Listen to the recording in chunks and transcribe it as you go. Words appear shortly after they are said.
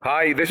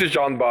Hi, this is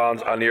John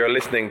Barnes, and you're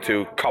listening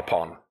to Cop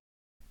On.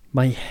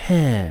 My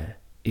hair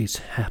is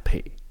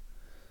happy,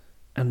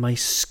 and my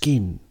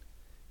skin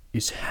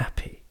is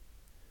happy.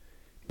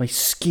 My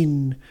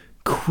skin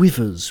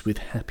quivers with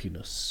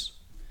happiness.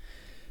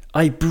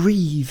 I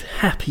breathe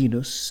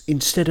happiness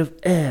instead of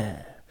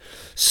air,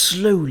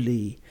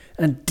 slowly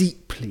and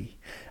deeply,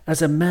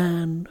 as a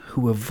man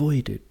who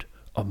avoided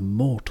a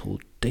mortal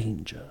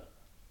danger.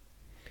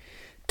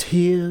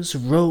 Tears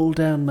roll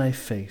down my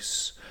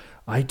face.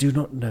 I do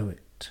not know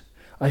it.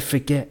 I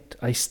forget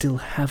I still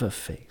have a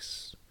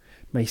face.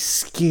 My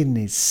skin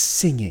is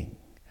singing.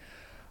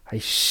 I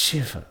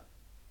shiver.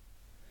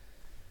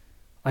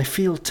 I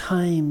feel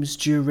time's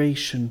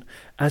duration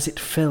as it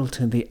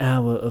felt in the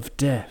hour of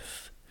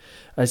death,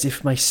 as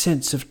if my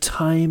sense of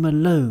time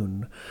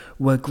alone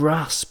were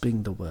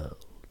grasping the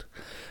world,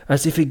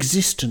 as if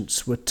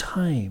existence were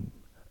time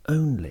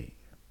only.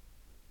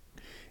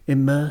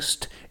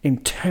 Immersed in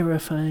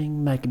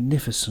terrifying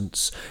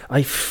magnificence,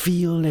 I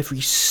feel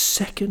every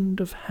second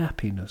of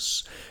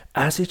happiness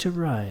as it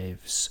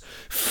arrives,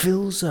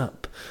 fills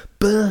up,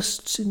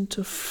 bursts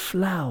into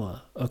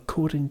flower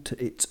according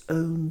to its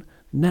own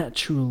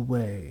natural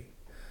way,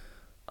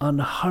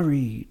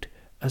 unhurried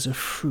as a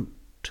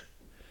fruit,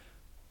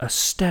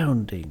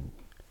 astounding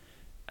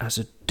as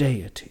a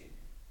deity.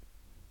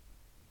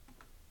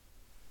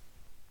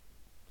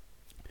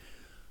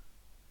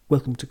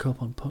 Welcome to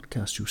Cop On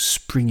Podcast, you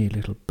springy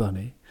little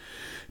bunny.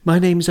 My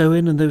name's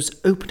Owen, and those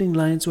opening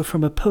lines were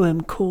from a poem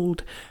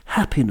called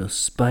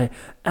Happiness by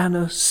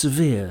Anna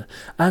Sewere,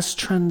 as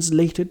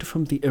translated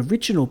from the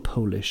original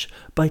Polish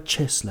by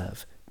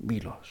Czesław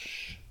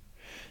Miłosz.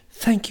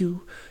 Thank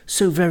you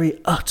so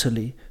very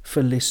utterly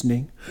for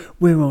listening.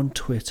 We're on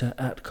Twitter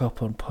at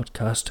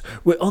CopOnPodcast.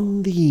 We're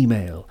on the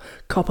email,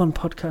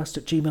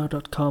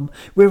 coponpodcast@gmail.com.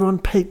 We're on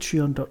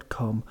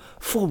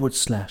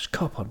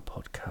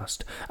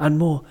patreon.com/CopOnPodcast. And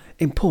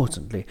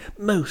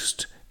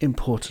most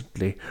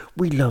importantly,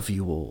 we love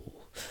you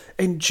all.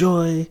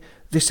 Enjoy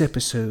this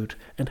episode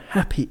and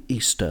happy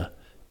Easter,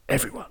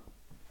 everyone.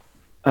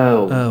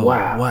 Oh,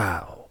 wow.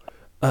 Wow.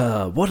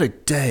 What a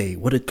day,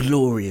 what a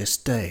glorious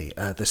day.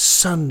 The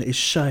sun is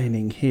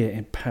shining here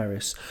in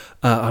Paris.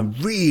 I'm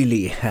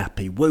really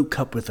happy. Woke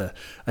up with a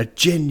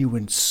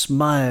genuine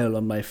smile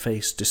on my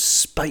face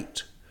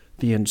despite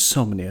the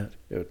insomnia.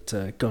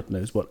 God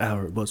knows what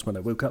hour it was when I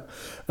woke up.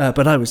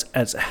 But I was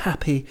as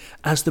happy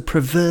as the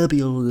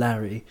proverbial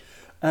Larry.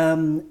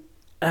 If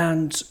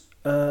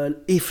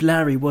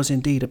Larry was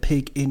indeed a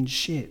pig in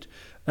shit,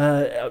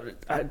 I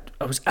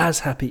was as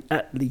happy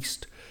at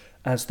least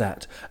as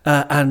that,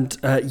 and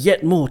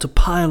yet more to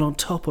pile on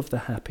top of the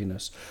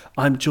happiness.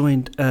 I'm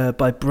joined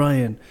by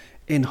Brian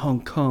in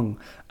Hong Kong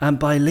and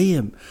by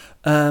Liam,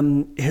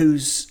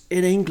 who's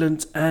in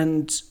England,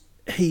 and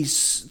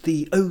he's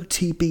the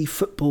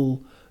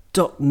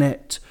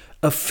OTBfootball.net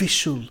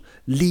official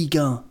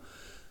Liga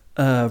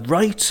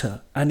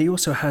writer, and he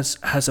also has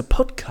a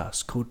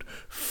podcast called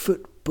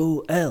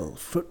Football L,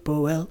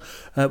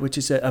 which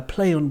is a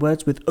play on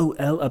words with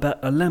OL about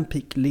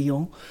Olympique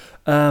Lyon.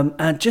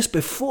 And just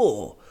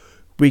before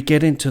we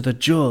get into the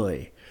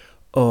joy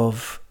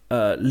of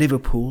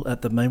Liverpool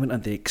at the moment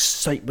and the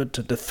excitement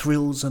and the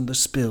thrills and the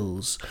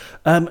spills,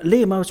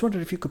 Liam, I was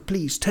wondering if you could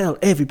please tell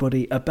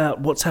everybody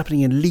about what's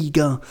happening in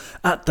Liga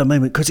at the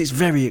moment, because it's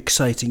very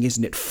exciting,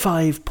 isn't it?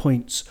 5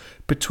 points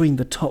between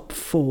the top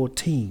four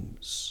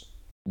teams.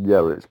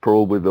 Yeah, it's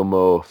probably the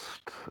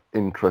most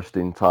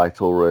interesting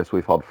title race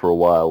we've had for a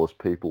while, as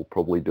people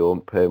probably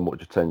don't pay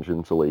much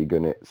attention to League,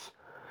 and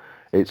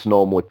it's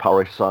normally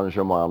Paris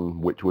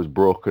Saint-Germain, which was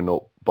broken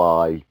up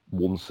by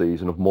one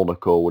season of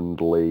Monaco in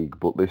the league,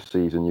 but this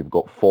season you've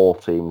got four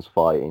teams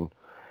fighting.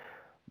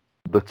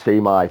 The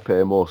team I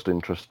pay most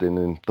interest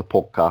in the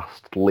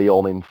podcast,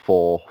 Lyon in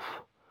fourth,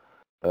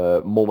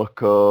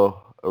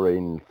 Monaco are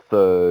in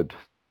third,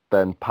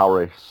 then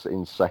Paris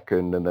in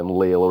second, and then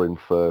Lille are in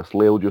first.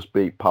 Lille just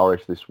beat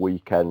Paris this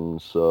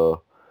weekend,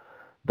 so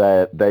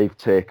they've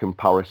taken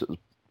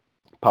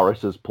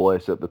Paris's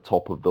place at the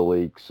top of the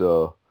league,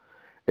 so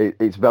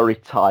it's very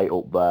tight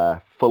up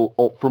there.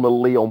 From a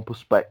Lyon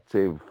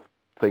perspective,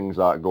 things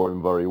aren't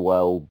going very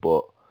well,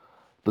 but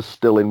they're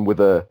still in with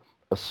a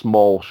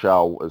small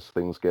shout as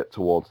things get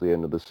towards the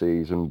end of the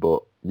season.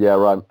 But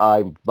yeah,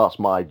 that's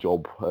my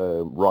job,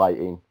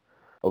 writing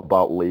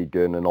about Ligue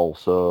 1, and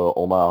also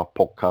on our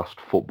podcast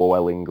Football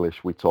L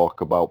English we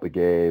talk about the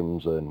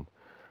games and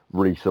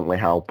recently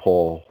how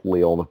poor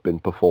Lyon have been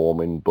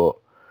performing. But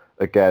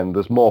again,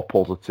 there's more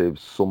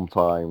positives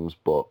sometimes,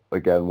 but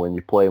again, when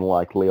you're playing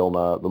like Lyon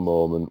are at the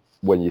moment,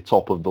 when you're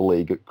top of the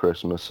league at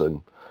Christmas and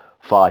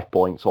 5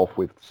 points off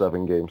with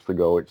 7 games to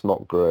go, it's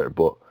not great,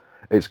 but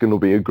it's going to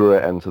be a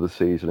great end to the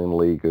season in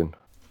Ligue 1.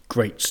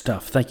 Great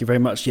stuff. Thank you very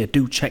much. Yeah,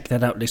 do check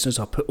that out, listeners.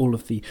 I'll put all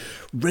of the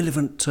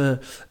relevant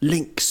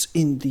links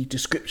in the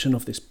description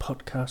of this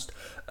podcast,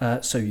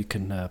 so you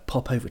can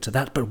pop over to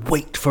that. But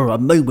wait for a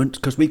moment,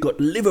 because we've got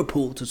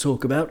Liverpool to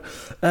talk about.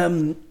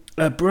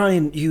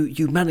 Brian,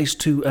 you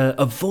managed to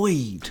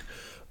avoid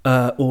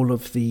all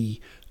of the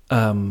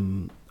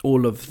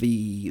all of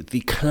the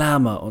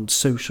clamour on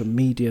social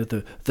media,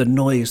 the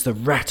noise, the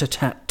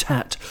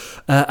rat-a-tat-tat,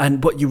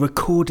 and what you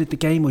recorded the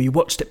game or you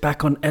watched it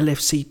back on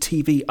LFC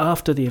TV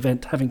after the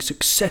event, having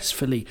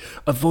successfully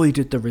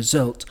avoided the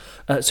result.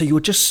 So you're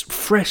just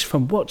fresh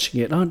from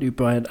watching it, aren't you,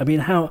 Brian? I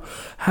mean, how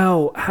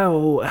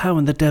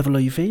in the devil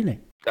are you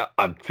feeling?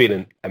 I'm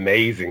feeling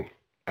amazing,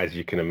 as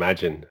you can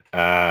imagine.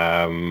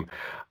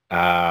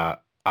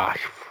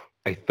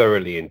 I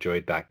thoroughly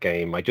enjoyed that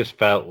game. I just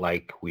felt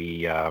like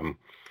we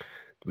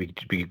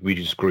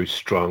just grew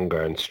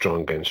stronger and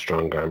stronger and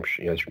stronger. I'm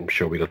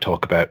sure we'll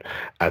talk about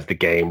as the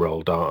game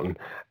rolled on.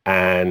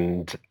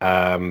 And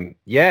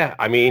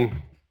I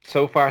mean,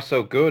 so far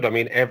so good. I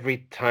mean,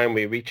 every time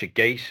we reach a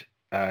gate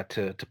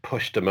to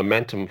push the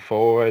momentum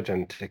forward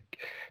and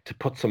to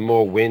put some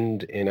more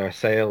wind in our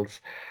sails,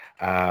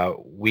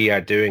 we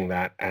are doing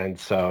that. And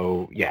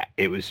so, yeah,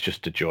 it was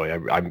just a joy.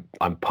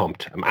 I'm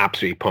pumped. I'm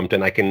absolutely pumped.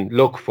 And I can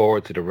look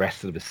forward to the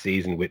rest of the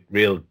season with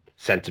real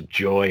sense of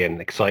joy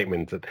and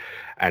excitement.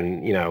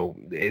 And you know,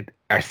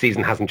 our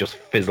season hasn't just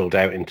fizzled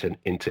out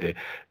into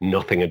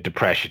nothing and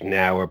depression.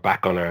 Now we're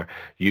back on our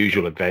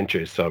usual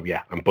adventures. So,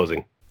 yeah, I'm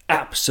buzzing.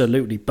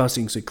 Absolutely,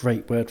 buzzing's a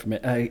great word from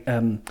it.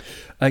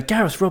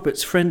 Gareth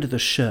Roberts, friend of the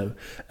show,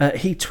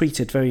 he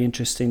tweeted very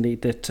interestingly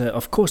that,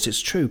 of course, it's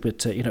true,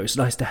 but it's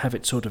nice to have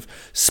it sort of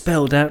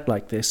spelled out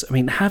like this. I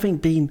mean, having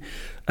been,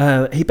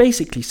 he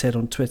basically said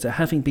on Twitter,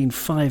 having been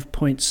 5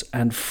 points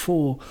and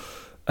 4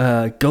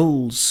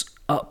 goals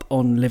up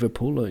on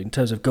Liverpool, or in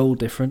terms of goal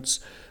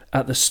difference,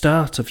 at the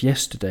start of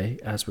yesterday,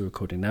 as we're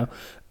recording now,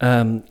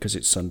 because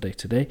it's Sunday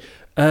today,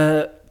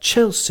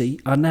 Chelsea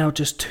are now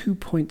just 2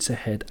 points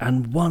ahead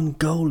and 1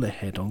 goal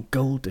ahead on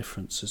goal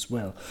difference as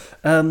well.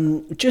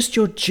 Just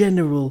your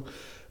general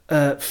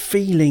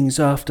feelings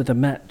after the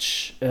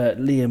match,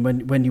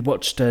 Liam, when you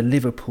watched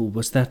Liverpool,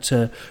 was that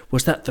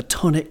the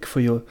tonic for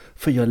your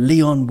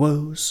Leon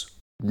woes?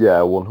 Yeah,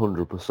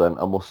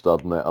 100%. I must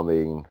admit, I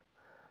mean,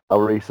 I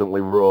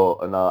recently wrote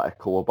an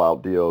article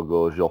about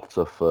Diogo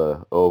Jota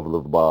for Over the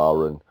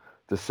Bar, and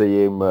to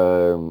see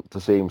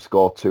him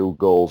score 2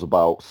 goals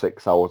about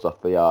 6 hours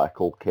after the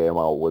article came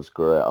out was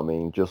great. I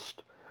mean,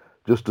 just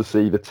to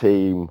see the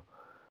team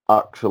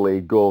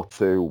actually go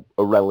to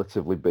a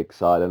relatively big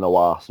side. I know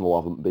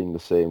Arsenal haven't been the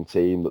same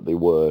team that they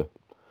were,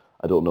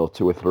 I don't know,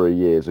 2 or 3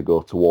 years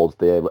ago towards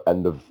the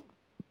end of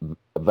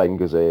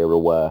Wenger's era,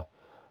 where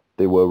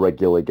they were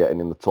regularly getting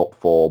in the top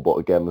 4, but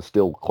again, they're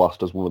still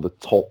classed as one of the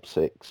top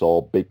 6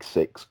 or big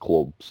 6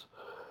 clubs.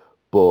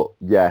 But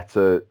yeah,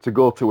 to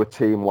go to a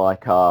team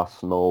like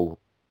Arsenal,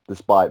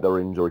 despite their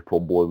injury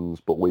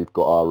problems, but we've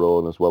got our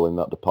own as well in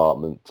that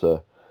department,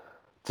 to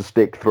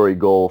stick 3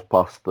 goals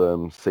past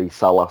them, see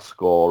Salah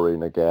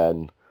scoring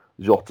again,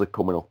 Jota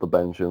coming off the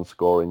bench and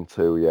scoring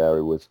 2. Yeah,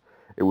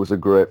 it was a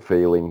great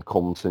feeling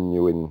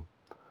continuing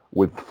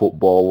with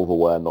football, although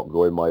we're not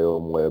going my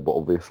own way. But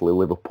obviously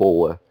Liverpool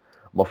were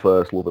my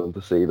first love, and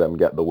to see them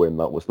get the win,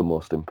 that was the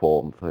most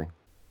important thing.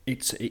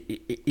 It's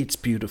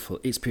beautiful.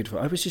 It's beautiful.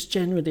 I was just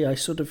generally, I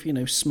sort of,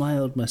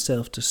 smiled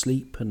myself to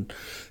sleep and,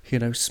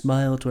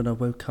 smiled when I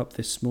woke up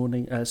this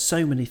morning.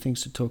 So many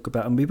things to talk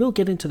about, and we will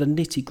get into the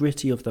nitty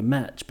gritty of the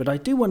match. But I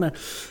do want to,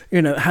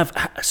 have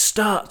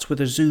start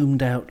with a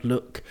zoomed out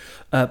look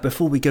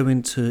before we go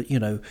into,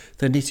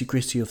 the nitty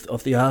gritty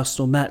of the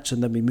Arsenal match,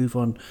 and then we move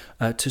on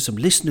to some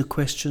listener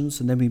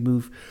questions, and then we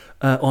move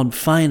on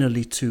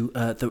finally to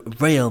the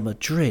Real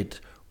Madrid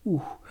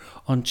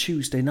on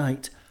Tuesday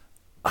night.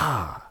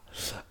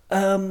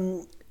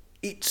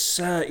 It's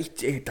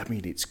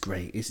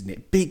great, isn't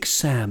it? Big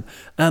Sam.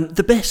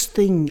 The best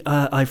thing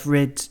I've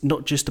read,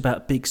 not just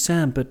about Big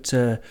Sam, but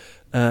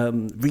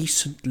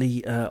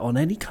recently on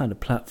any kind of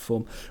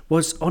platform,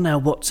 was on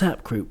our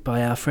WhatsApp group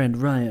by our friend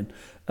Ryan,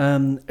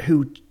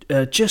 who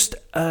just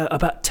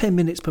about 10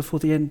 minutes before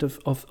the end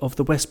of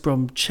the West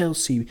Brom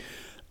Chelsea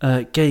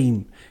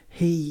game,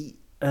 he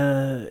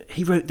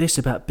wrote this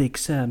about Big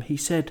Sam. He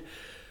said,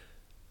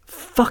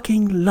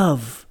 "Fucking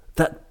love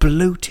that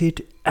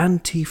bloated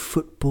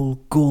anti-football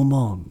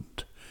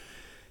gourmand.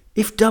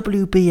 If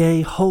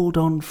WBA hold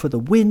on for the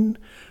win,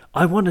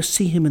 I want to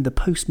see him in the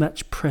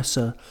post-match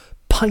presser,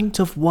 pint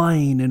of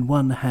wine in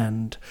one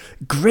hand,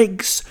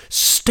 Greg's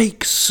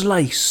steak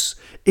slice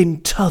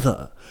in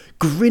t'other,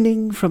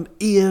 grinning from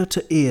ear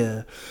to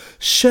ear,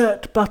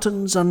 shirt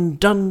buttons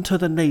undone to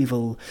the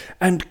navel,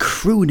 and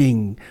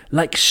crooning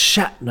like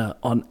Shatner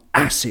on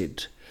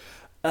acid."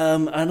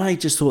 And I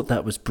just thought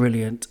that was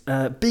brilliant.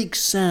 Big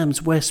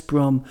Sam's West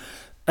Brom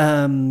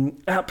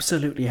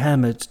absolutely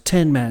hammered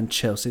 10-man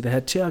Chelsea. They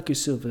had Thiago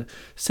Silva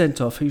sent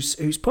off,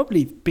 who's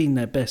probably been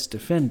their best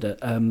defender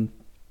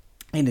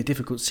in a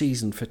difficult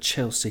season for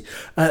Chelsea.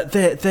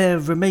 Their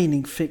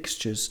remaining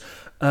fixtures,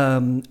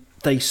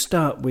 they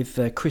start with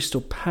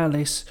Crystal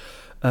Palace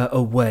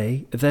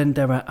away, then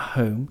they're at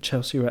home.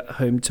 Chelsea are at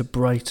home to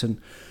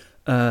Brighton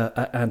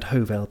and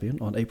Hove Albion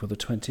on April the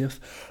 20th.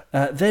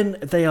 Then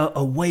they are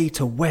away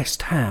to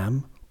West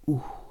Ham.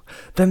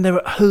 Then they're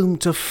at home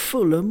to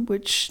Fulham,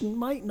 which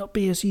might not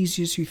be as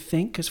easy as you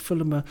think, as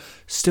Fulham are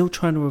still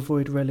trying to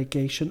avoid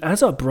relegation,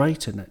 as are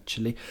Brighton,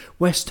 actually.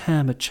 West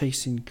Ham are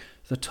chasing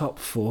the top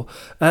four.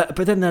 But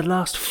then their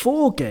last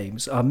 4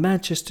 games are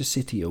Manchester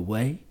City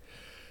away,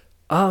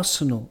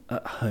 Arsenal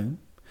at home,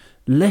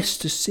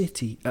 Leicester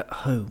City at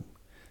home,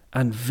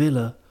 and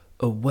Villa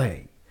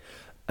away.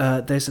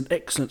 There's an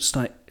excellent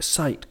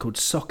site called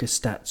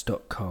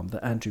soccerstats.com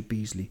that Andrew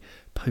Beasley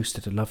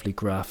posted a lovely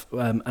graph,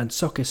 and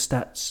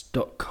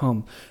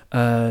soccerstats.com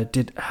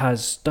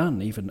has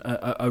done even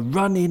a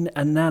run-in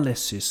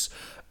analysis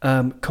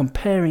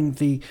comparing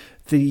the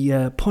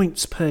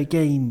points per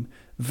game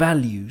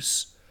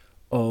values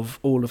of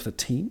all of the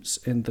teams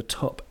in the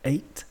top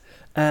 8,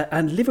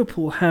 and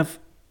Liverpool have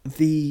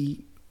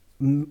the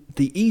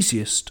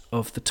easiest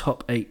of the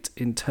top 8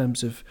 in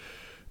terms of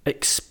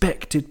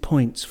expected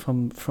points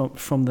from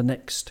the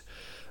next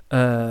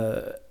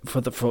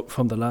from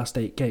the last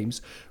 8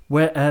 games,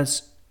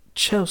 whereas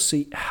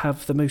Chelsea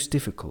have the most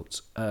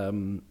difficult.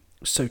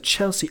 So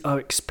Chelsea are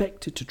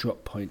expected to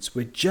drop points.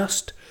 We're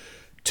just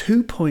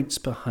 2 points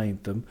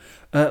behind them.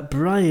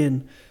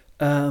 Brian,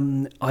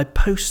 I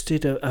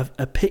posted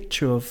a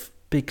picture of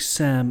Big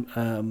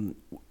Sam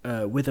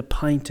with a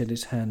pint in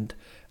his hand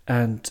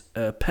and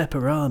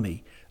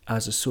Pepperami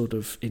as a sort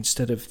of,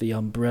 instead of the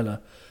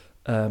umbrella,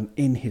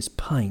 in his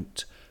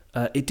pint.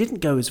 It didn't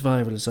go as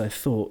viral as I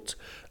thought,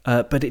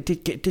 but it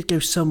did go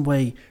some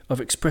way of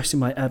expressing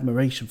my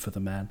admiration for the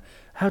man.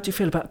 How do you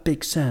feel about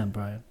Big Sam,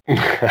 Brian?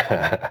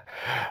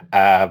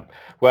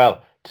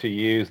 Well, to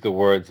use the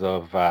words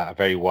of a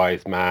very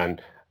wise man,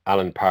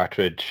 Alan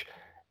Partridge,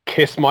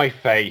 kiss my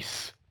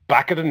face,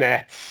 back of the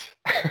nets.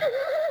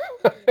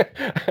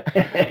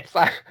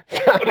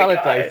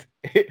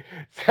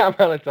 Sam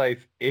Allardyce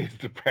is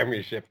the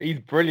Premiership. He's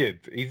brilliant.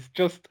 He's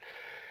just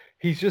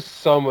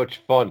so much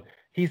fun.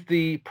 He's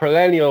the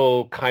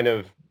perennial kind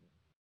of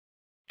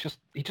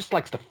he just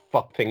likes to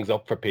fuck things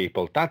up for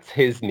people. That's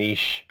his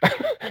niche.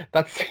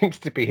 That seems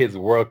to be his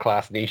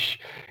world-class niche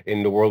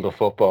in the world of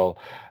football.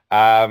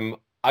 I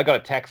got a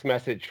text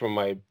message from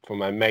my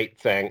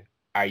mate saying,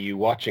 "Are you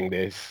watching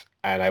this?"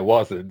 And I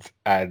wasn't.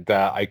 And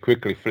I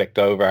quickly flicked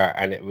over,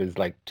 and it was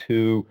like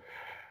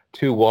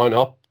 2-1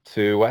 up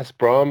to West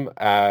Brom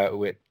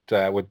with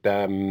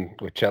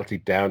Chelsea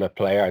down a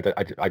player.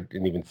 I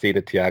didn't even see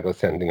the Thiago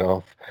sending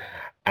off.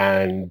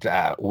 And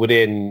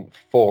within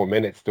 4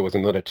 minutes, there was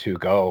another 2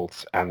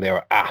 goals, and they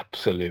were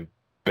absolute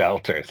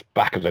belters,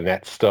 back of the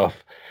net stuff.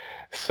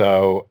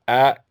 So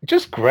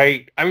just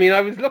great. I mean,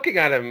 I was looking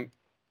at him,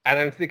 and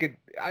I was thinking,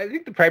 I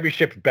think the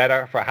Premiership's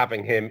better for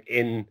having him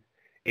in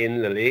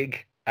the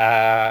league.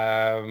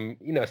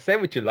 Say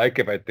what you like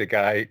about the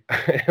guy.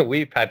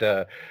 We've had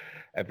a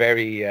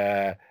very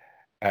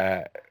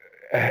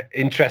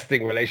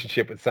interesting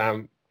relationship with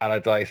Sam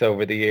Allardyce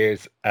over the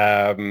years.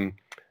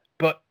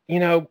 But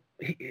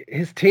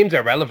his teams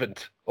are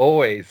relevant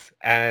always,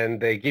 and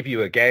they give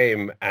you a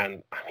game.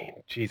 And I mean,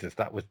 Jesus,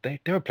 they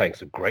were playing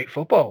some great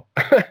football.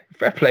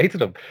 Fair play to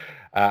them.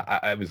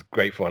 It was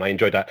great fun. I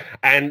enjoyed that.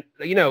 And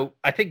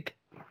I think,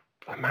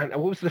 man,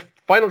 what was the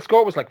final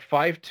score? Was like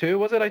 5-2,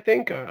 was it? I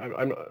think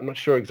I'm not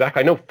sure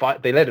exactly. I know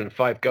they led in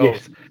 5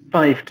 goals. Yes,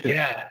 5-2.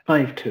 Yeah,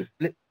 5-2.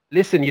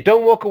 Listen, you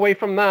don't walk away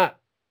from that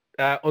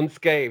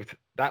unscathed.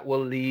 That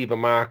will leave a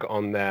mark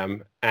on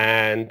them.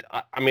 And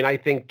I mean, I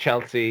think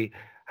Chelsea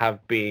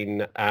have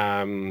been,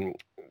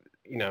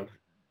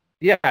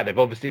 they've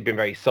obviously been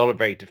very solid,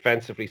 very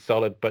defensively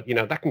solid, but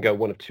that can go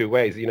one of 2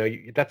 ways.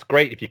 That's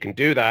great if you can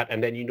do that,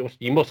 and then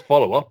you must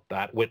follow up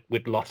that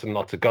with lots and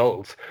lots of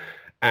goals,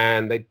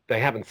 and they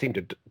haven't seemed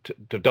to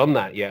have done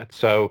that yet.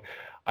 So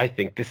I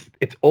think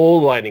it's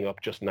all lining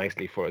up just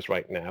nicely for us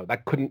right now.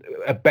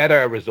 A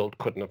better result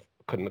couldn't have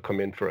come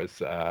in for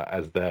us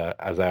as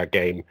our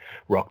game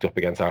rocked up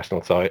against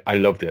Arsenal. So I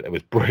loved it. It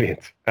was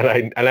brilliant, and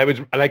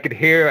I could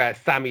hear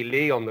Sammy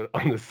Lee on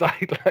the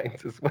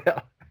sidelines as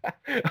well.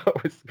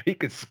 He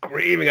was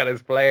screaming at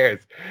his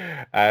players,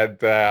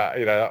 and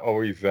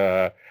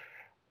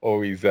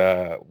always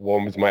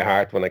warms my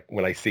heart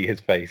when I see his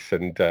face,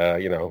 and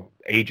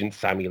Agent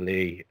Sammy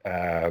Lee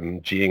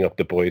geeing up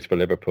the boys for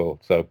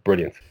Liverpool. So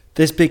brilliant.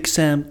 There's Big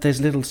Sam,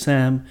 there's Little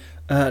Sam,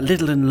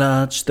 little and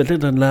large, the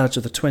little and large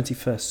of the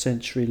 21st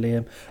century,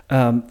 Liam.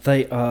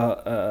 They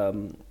are,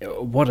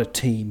 what a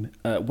team.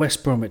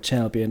 West Bromwich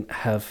Albion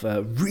have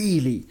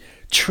really,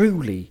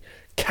 truly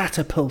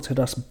catapulted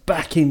us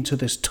back into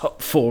this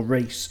top 4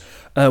 race.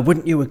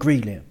 Wouldn't you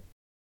agree, Liam?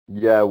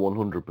 Yeah,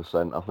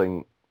 100%. I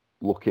think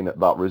looking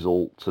at that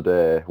result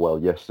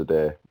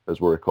yesterday,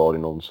 as we're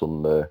recording on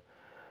Sunday,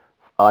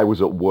 I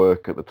was at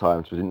work at the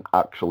time, so I didn't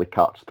actually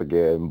catch the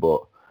game,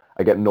 but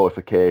I get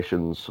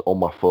notifications on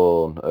my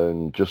phone,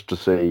 and just to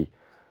see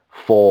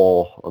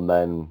 4 and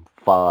then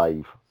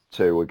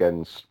 5-2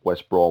 against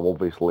West Brom,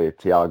 obviously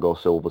Thiago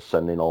Silva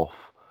sending off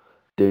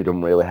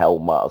didn't really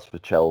help matters for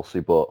Chelsea,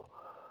 but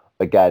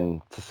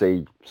again, to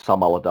see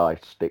Sam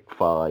Allardyce stick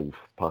 5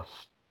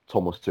 past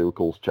Thomas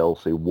Tuchel's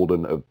Chelsea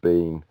wouldn't have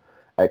been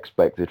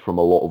expected from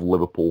a lot of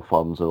Liverpool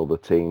fans and other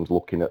teams,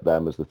 looking at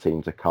them as the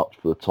team to catch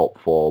for the top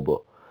four.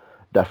 But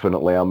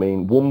definitely, I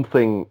mean, one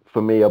thing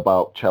for me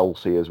about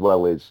Chelsea as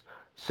well is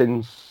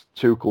since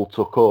Tuchel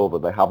took over,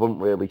 they haven't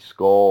really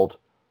scored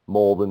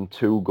more than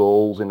 2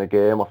 goals in a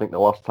game. I think the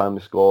last time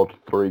they scored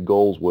 3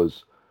 goals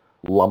was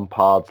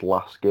Lampard's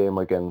last game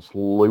against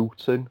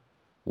Luton,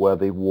 where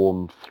they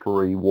won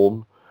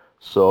 3-1.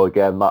 So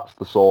again, that's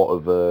the sort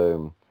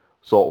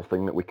of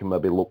thing that we can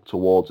maybe look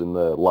towards in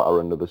the latter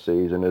end of the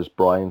season. As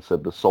Brian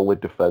said, they're solid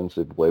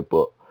defensively,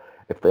 but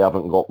if they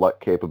haven't got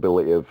that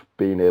capability of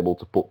being able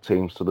to put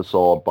teams to the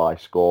sword by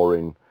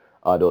scoring,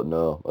 I don't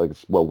know.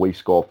 Well, we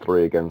scored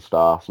 3 against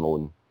Arsenal,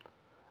 and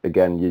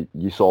again,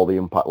 you saw the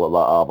impact like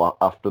that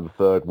after the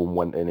third one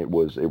went in. It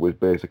was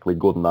basically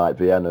good night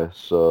Vienna.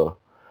 So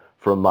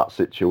from that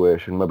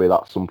situation, maybe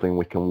that's something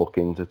we can look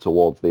into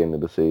towards the end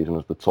of the season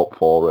as the top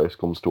 4 race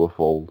comes to a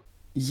fold.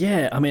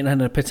 Yeah, I mean,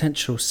 and a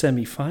potential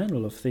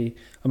semi-final of the...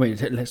 I mean,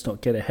 let's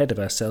not get ahead of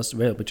ourselves.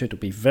 Real Madrid will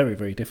be very,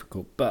 very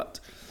difficult, but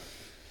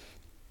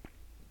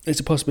it's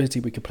a possibility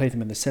we could play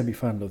them in the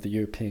semi-final of the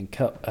European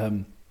Cup.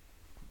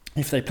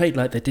 If they played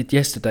like they did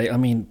yesterday, I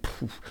mean,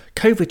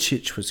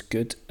 Kovacic was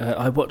good.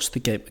 I watched the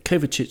game.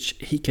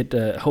 Kovacic, he could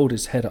hold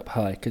his head up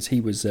high because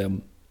he was...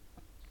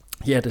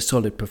 he had a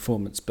solid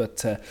performance,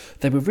 but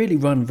they were really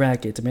run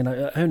ragged. I mean,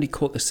 I only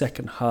caught the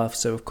second half,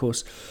 so of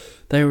course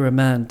they were a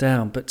man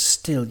down, but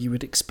still you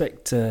would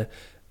expect, you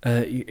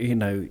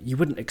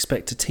wouldn't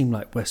expect a team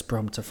like West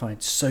Brom to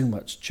find so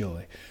much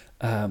joy.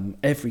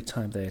 Every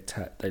time they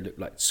attack, they look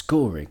like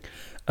scoring.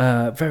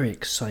 Very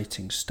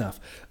exciting stuff.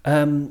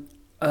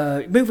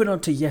 Moving on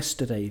to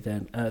yesterday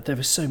then, there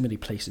are so many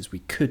places we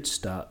could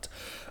start,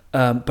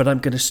 but we're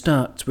going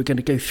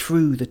to go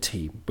through the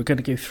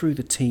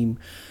team.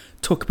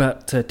 Talk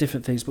about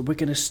different things, but we're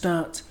going to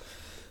start...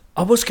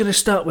 I was going to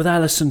start with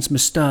Alisson's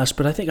moustache,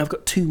 but I think I've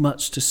got too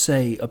much to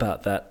say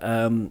about that,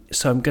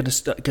 so I'm going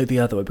to go the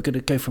other way. We're going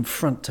to go from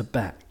front to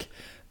back.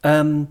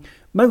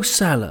 Mo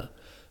Salah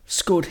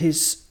scored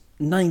his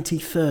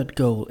 93rd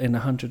goal in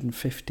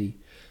 150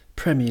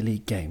 Premier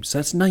League games.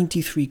 That's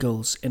 93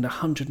 goals in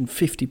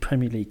 150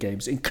 Premier League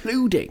games,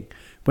 including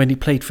when he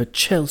played for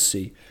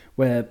Chelsea,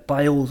 where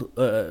by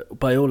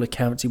all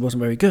accounts he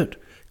wasn't very good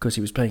because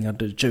he was playing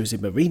under Jose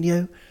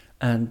Mourinho.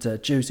 And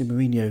Jose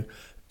Mourinho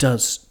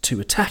does to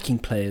attacking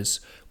players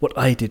what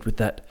I did with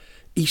that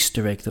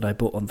Easter egg that I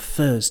bought on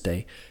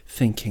Thursday,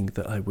 thinking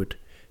that I would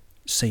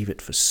save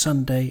it for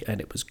Sunday,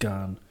 and it was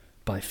gone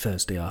by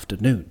Thursday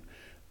afternoon.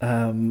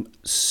 Mo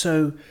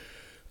Salah,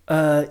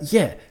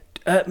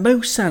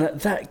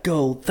 that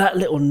goal, that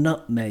little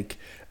nutmeg,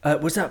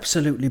 was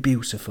absolutely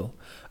beautiful.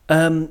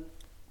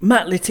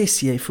 Matt Le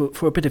Tissier,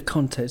 for a bit of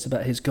context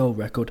about his goal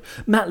record,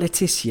 Matt Le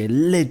Tissier,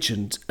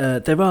 legend.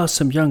 There are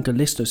some younger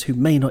listeners who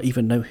may not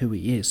even know who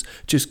he is.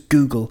 Just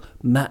Google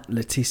Matt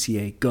Le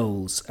Tissier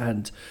goals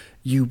and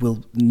you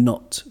will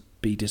not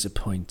be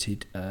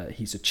disappointed.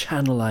 He's a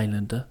Channel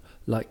Islander,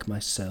 like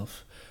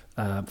myself,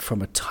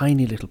 from a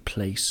tiny little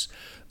place.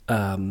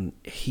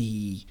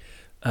 He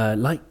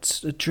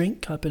liked a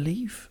drink, I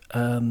believe.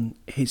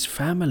 His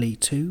family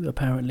too,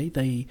 apparently.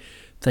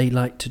 They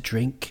like to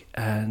drink,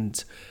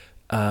 and...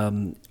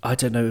 I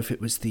don't know if it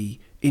was the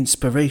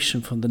inspiration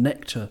from the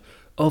nectar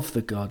of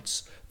the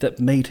gods that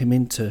made him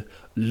into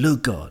Le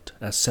God,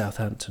 as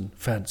Southampton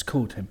fans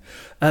called him.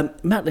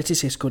 Matt Le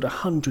Tissier scored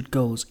 100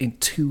 goals in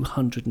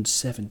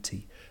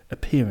 270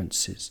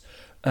 appearances.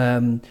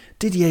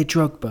 Didier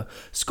Drogba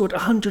scored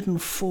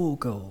 104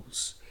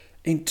 goals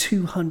in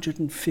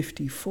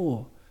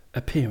 254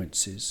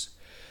 appearances.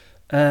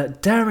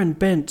 Darren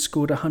Bent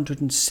scored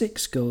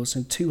 106 goals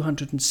in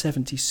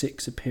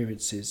 276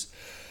 appearances.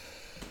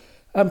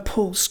 And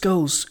Paul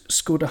Scholes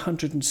scored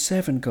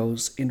 107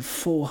 goals in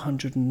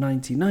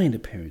 499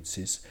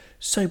 appearances.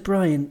 So,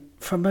 Brian,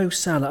 for Mo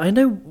Salah, I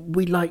know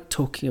we like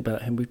talking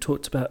about him. We've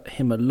talked about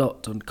him a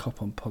lot on Cop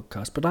On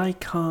Podcast, but I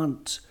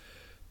can't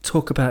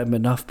talk about him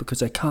enough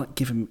because I can't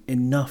give him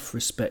enough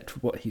respect for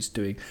what he's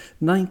doing.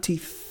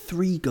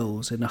 93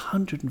 goals in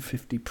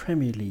 150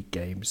 Premier League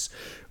games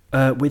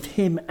with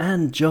him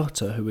and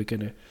Jota, who we're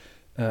going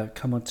to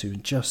come on to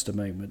in just a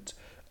moment.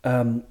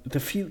 The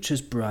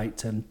future's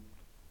bright, and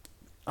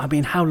I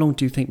mean, how long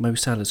do you think Mo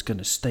Salah's going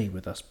to stay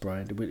with us,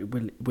 Brian?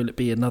 Will it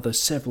be another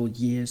several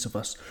years of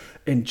us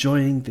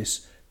enjoying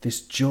this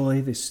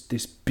joy,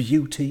 this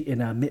beauty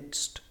in our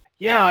midst?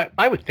 Yeah,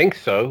 I would think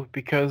so,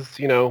 because,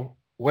 you know,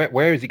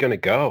 where is he going to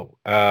go?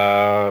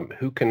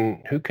 Who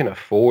can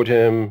afford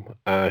him?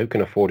 Who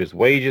can afford his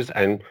wages?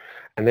 And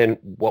then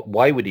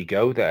why would he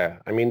go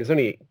there? I mean, there's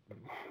only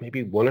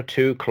maybe 1 or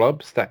 2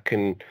 clubs that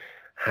can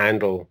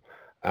handle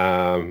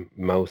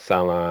Mo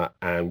Salah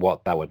and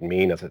what that would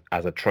mean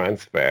as a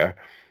transfer.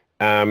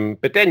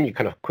 But then you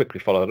kind of quickly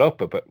follow it up.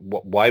 But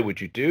why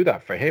would you do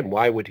that for him?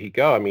 Why would he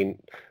go? I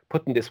mean,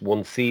 putting this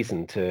one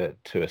season to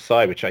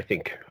aside, which I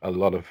think a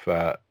lot of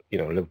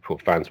Liverpool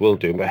fans will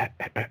do, but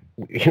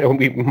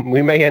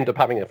we may end up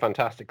having a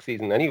fantastic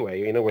season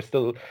anyway. You know, we're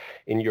still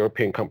in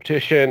European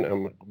competition,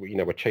 and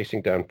we're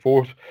chasing down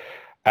fourth.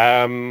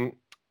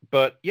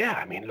 But yeah,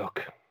 I mean,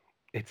 look,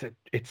 it's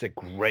a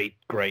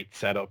great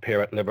setup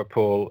here at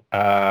Liverpool.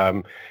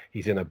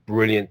 He's in a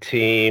brilliant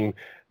team.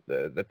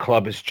 The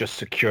club has just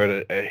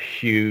secured a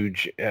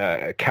huge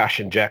cash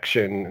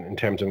injection in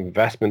terms of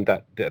investment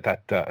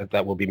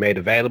that will be made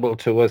available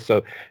to us.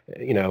 So,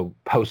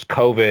 post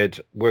COVID,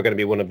 we're going to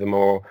be one of the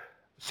more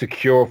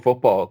secure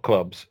football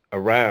clubs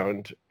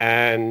around.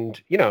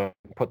 And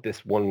put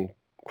this one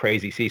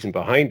crazy season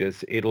behind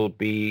us, it'll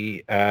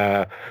be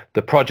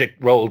the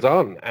project rolls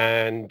on.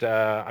 And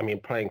I mean,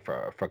 playing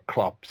for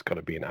Klopp's going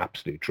to be an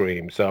absolute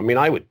dream. So I mean,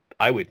 I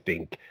would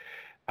think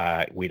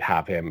we'd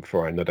have him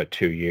for another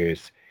 2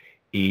 years.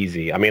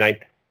 Easy. I mean,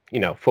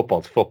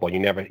 football's football. You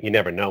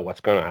never know what's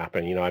going to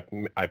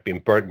happen. I've been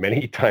burnt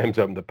many times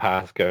over the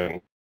past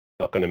going,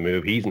 not going to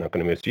move. He's not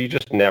going to move. So you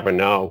just never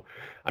know.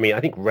 I mean, I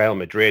think Real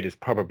Madrid is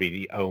probably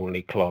the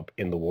only club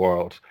in the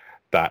world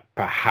that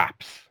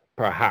perhaps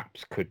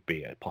could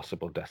be a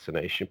possible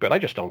destination. But I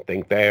just don't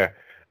think they're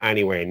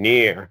anywhere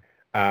near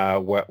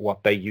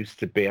what they used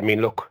to be. I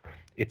mean, look,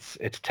 it's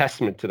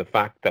testament to the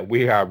fact that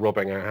we are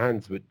rubbing our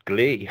hands with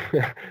glee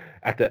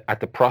at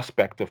the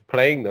prospect of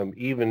playing them,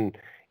 even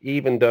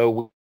though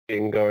we've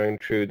been going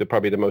through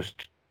probably the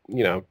most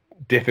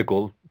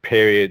difficult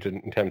period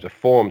in terms of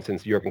form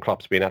since Jurgen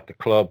Klopp's been at the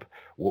club,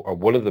 or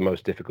one of the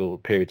most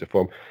difficult periods of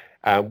form.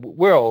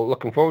 We're all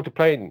looking forward to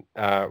playing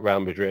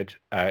Real Madrid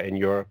in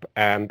Europe,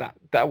 and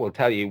that will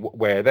tell you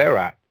where they're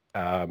at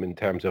in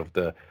terms of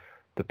the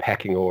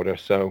pecking order.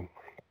 So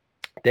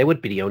they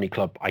would be the only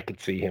club I could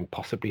see him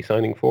possibly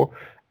signing for.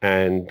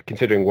 And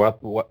considering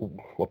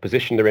what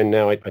position they're in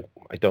now, I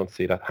don't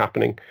see that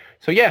happening.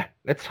 So yeah,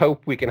 let's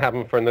hope we can have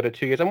him for another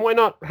 2 years. And why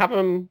not have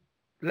him?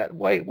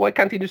 Why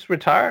can't he just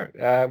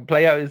retire?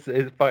 Play out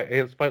his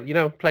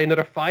play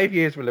another 5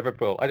 years for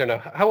Liverpool. I don't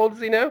know. How old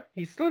is he now?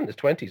 He's still in his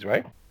 20s,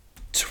 right?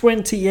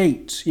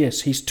 28.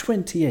 Yes, he's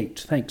 28.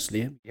 Thanks,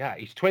 Liam. Yeah,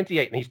 he's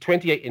 28, and he's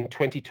 28 in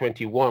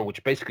 2021,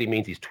 which basically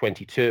means he's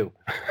 22.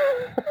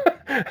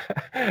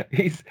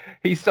 He's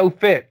so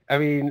fit. I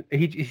mean,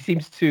 he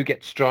seems to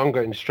get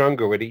stronger and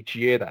stronger with each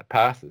year that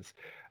passes.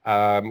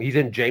 He's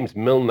in James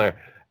Milner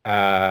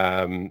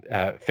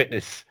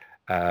fitness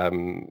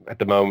at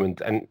the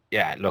moment, and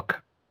yeah,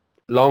 look,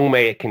 long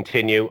may it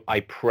continue.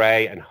 I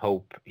pray and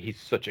hope. He's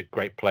such a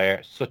great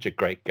player, such a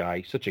great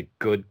guy, such a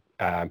good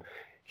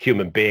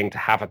human being to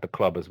have at the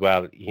club as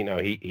well.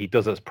 He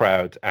does us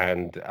proud,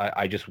 and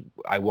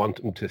I want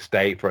him to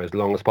stay for as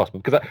long as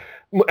possible, because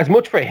as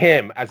much for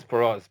him as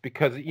for us,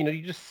 because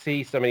you just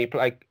see so many,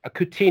 like a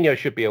Coutinho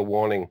should be a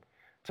warning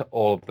to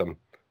all of them.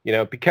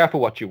 Be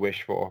careful what you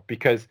wish for,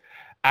 because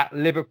at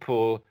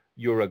Liverpool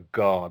you're a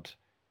god.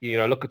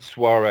 Look at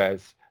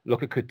Suarez,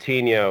 look at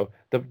Coutinho,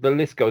 the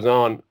list goes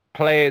on.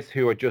 Players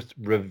who are just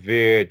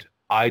revered,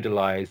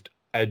 idolized,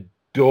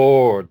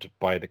 adored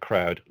by the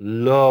crowd,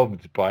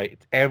 loved by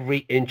every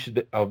inch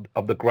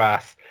of the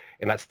grass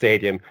in that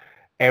stadium.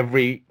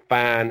 Every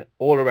fan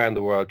all around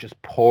the world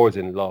just pours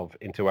in love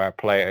into our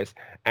players.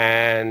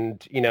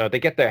 And, they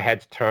get their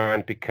heads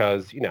turned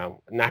because,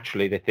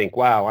 naturally they think,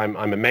 wow,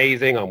 I'm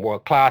amazing, I'm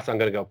world class, I'm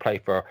going to go play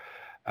for,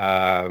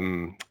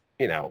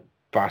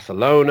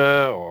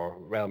 Barcelona or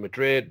Real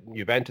Madrid,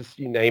 Juventus,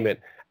 you name it.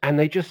 And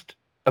they just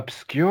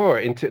obscure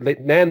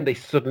then they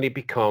suddenly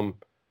become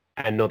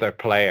another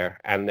player,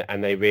 and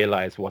they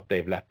realize what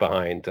they've left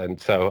behind. And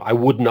so I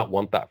would not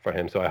want that for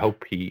him. So I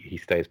hope he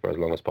stays for as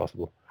long as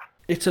possible.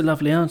 It's a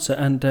lovely answer,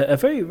 and a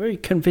very, very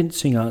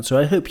convincing answer.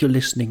 I hope you're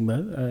listening,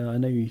 Mo. I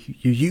know you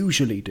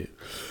usually do.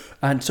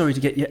 And sorry to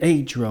get your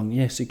age wrong.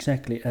 Yes,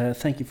 exactly.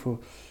 Thank you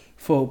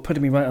for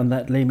putting me right on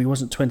that, Liam. He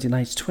wasn't 29,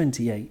 he's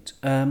 28.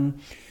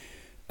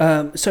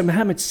 So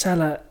Mohamed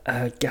Salah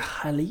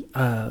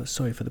Ghali,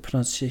 sorry for the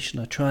pronunciation,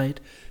 I tried.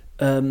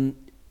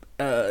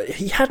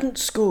 He hadn't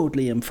scored,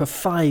 Liam, for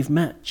 5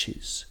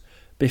 matches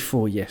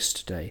before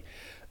yesterday.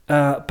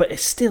 But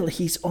still,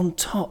 he's on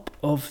top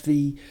of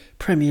the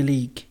Premier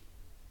League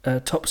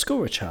top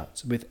scorer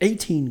charts with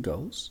 18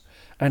 goals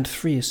and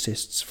 3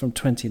 assists from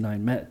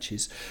 29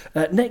 matches.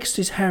 Next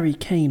is Harry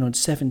Kane on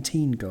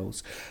 17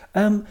 goals.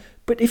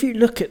 But if you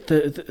look at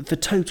the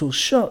total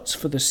shots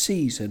for the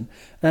season,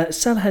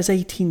 Salah has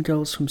 18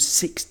 goals from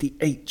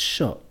 68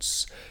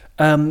 shots.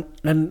 And,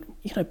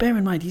 bear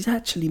in mind, he's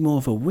actually more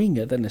of a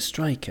winger than a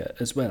striker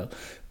as well.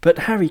 But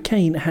Harry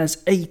Kane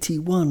has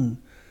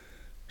 81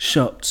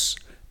 shots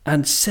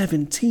and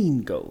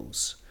 17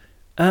 goals.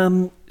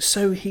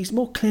 So he's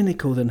more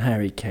clinical than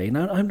Harry Kane.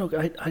 I don't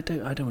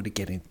want to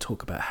get in and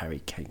talk about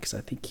Harry Kane, because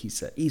I think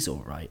he's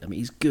all right. I mean,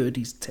 he's good.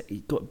 He's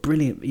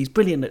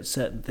brilliant at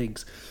certain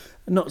things,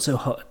 not so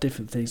hot at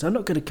different things. I'm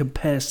not going to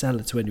compare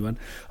Salah to anyone.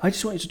 I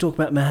just wanted to talk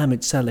about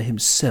Mohamed Salah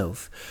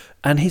himself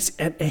and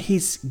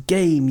his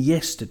game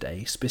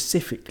yesterday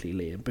specifically,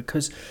 Liam,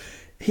 because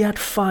he had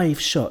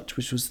 5 shots,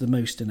 which was the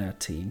most in our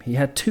team. He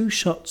had 2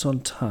 shots on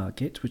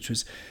target, which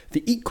was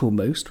the equal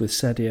most with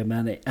Sadio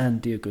Mane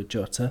and Diogo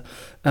Jota.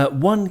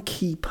 1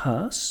 key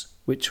pass,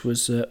 which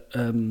was,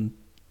 apart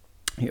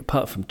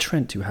from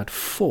Trent, who had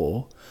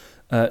 4,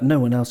 no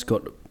one else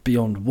got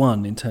beyond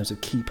one in terms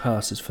of key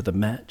passes for the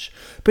match,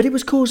 but he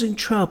was causing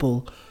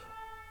trouble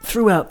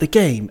throughout the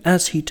game,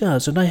 as he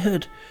does. And I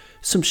heard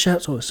some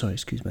shouts. Oh, sorry,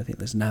 excuse me. I think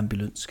there's an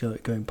ambulance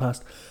going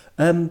past.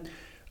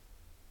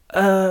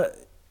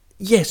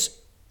 Yes,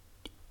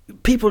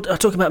 people are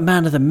talking about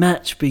man of the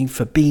match being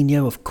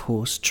Fabinho, of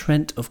course,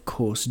 Trent, of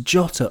course,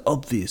 Jota,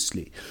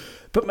 obviously.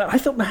 But I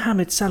thought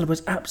Mohamed Salah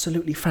was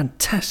absolutely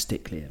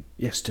fantastic, Liam,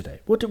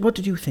 yesterday. What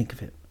did you think of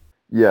him?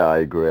 Yeah, I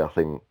agree. I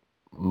think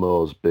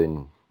Mo's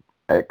been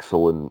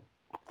excellent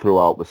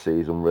throughout the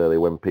season, really.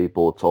 When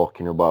people are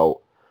talking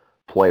about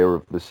player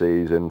of the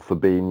season,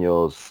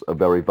 Fabinho's a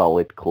very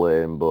valid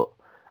claim, but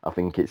I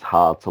think it's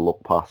hard to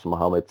look past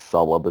Mohamed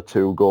Salah. The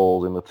 2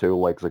 goals in the 2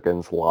 legs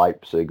against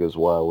Leipzig as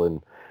well.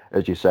 And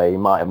as you say, he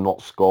might have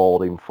not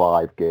scored in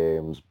 5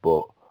 games,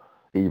 but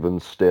even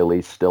still,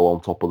 he's still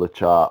on top of the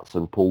charts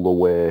and pulled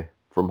away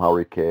from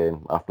Harry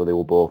Kane after they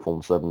were both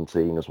on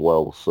 17 as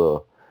well.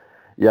 So,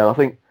 yeah, I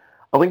think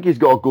he's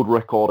got a good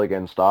record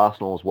against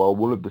Arsenal as well.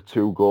 One of the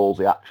 2 goals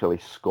he actually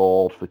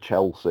scored for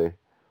Chelsea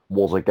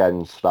was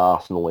against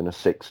Arsenal in a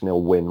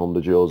 6-0 win under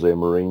Jose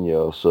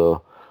Mourinho.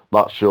 So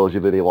that shows you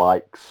that he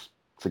likes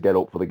to get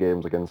up for the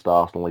games against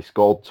Arsenal. He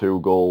scored 2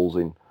 goals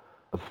in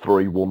a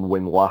 3-1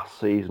 win last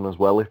season as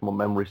well, if my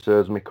memory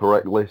serves me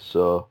correctly.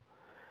 So,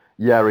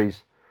 yeah,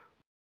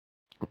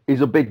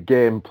 he's a big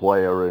game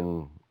player,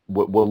 and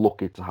we're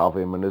lucky to have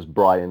him. And as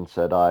Brian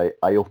said, I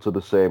utter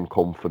the same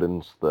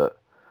confidence that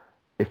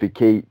if he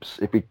keeps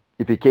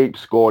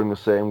scoring the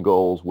same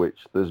goals,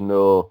 which there's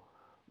no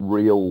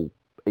real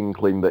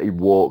inkling that he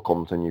won't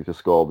continue to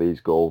score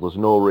these goals, there's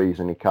no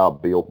reason he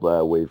can't be up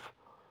there with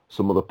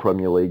some of the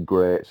Premier League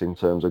greats in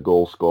terms of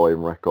goal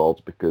scoring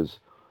records, because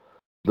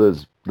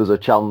there's a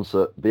chance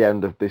at the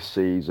end of this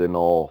season,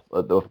 or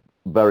at the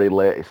very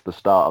latest the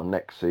start of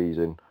next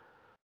season,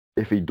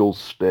 if he does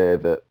stay,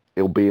 that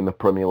he'll be in the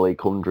Premier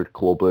League 100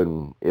 club,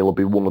 and he'll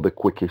be one of the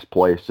quickest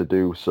players to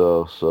do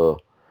so. So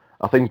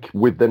I think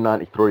with the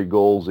 93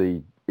 goals,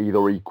 he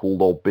either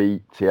equalled or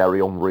beat Thierry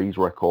Henry's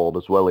record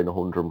as well in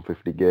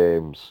 150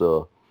 games.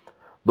 So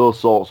those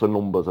sorts of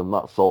numbers and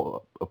that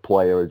sort of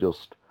player are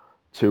just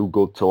too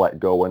good to let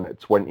go. And at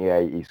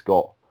 28, he's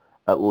got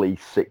at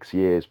least 6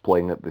 years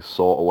playing at this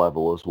sort of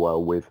level as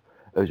well, with,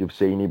 as you've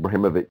seen,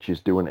 Ibrahimovic is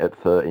doing it at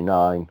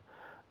 39.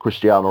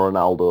 Cristiano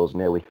Ronaldo's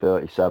nearly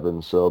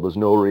 37, so there's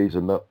no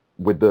reason that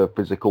with the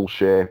physical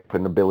shape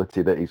and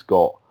ability that he's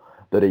got,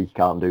 that he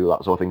can't do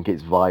that. So I think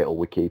it's vital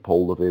we keep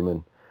hold of him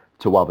and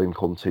to have him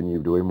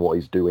continue doing what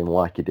he's doing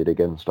like he did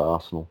against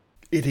Arsenal.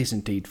 It is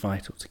indeed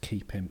vital to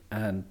keep him.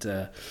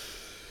 And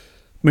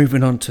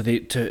moving on to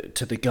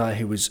the guy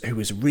who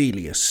was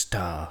really a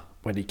star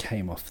when he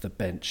came off the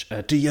bench,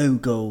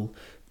 Diogo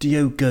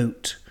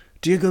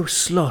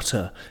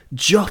Slaughter,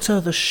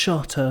 Jota the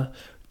Shotter,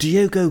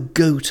 Diogo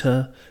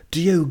Gota,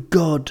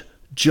 Diogod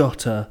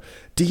Jota,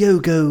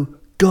 Diogo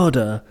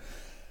Goda,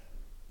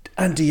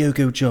 and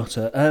Diogo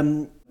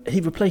Jota. He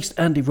replaced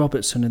Andy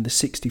Robertson in the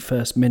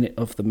 61st minute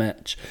of the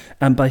match,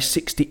 and by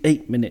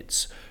 68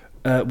 minutes,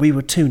 we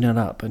were 2-0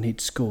 up, and he'd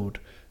scored,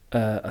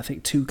 I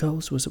think, 2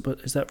 goals. Was it?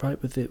 Is that right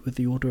with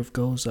the order of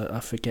goals? I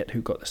forget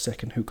who got the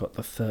second, who got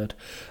the third.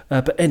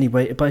 But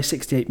anyway, by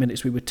 68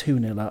 minutes, we were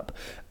 2-0 up.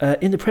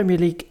 In the Premier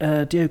League,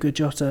 Diogo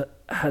Jota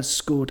has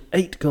scored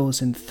 8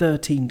 goals in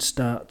 13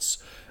 starts,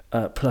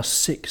 plus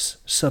 6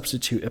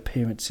 substitute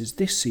appearances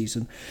this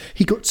season.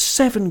 He got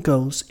 7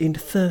 goals in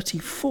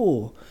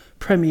 34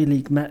 Premier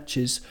League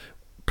matches,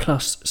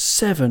 plus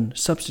 7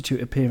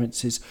 substitute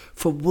appearances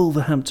for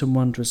Wolverhampton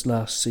Wanderers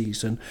last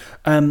season.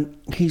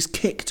 He's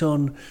kicked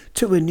on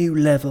to a new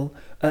level.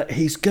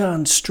 He's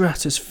gone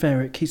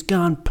stratospheric. He's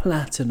gone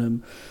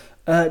platinum.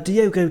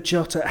 Diogo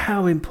Jota,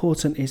 how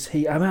important is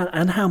he?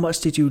 And how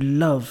much did you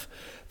love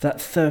that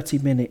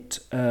 30-minute,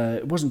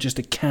 it wasn't just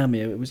a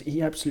cameo,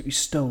 he absolutely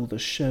stole the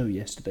show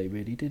yesterday,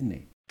 really, didn't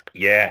he?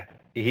 Yeah,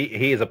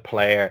 he is a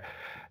player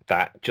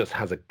that just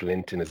has a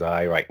glint in his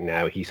eye right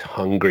now. He's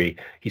hungry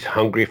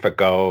for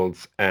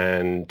goals,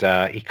 and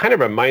he kind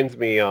of reminds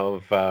me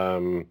of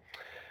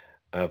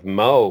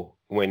Mo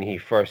when he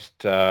first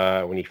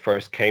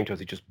came to us.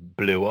 He just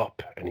blew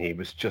up, and he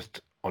was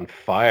just on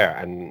fire,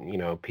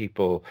 and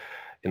people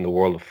in the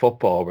world of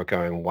football were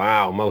going,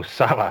 "Wow, Mo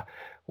Salah.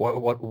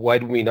 Why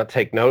did we not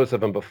take notice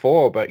of him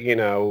before?" But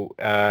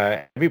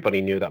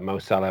everybody knew that Mo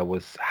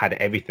Salah had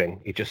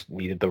everything. He just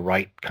needed the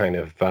right kind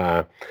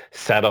of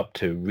setup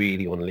to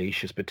really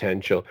unleash his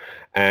potential.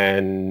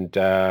 And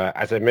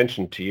as I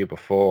mentioned to you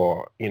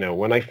before,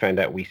 when I found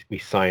out we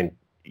signed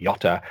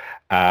Jota,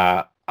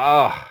 I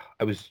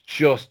was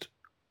just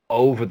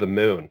over the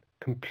moon,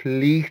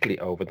 completely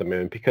over the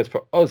moon, because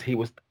for us,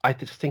 I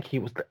just think he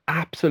was the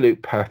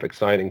absolute perfect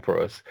signing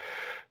for us.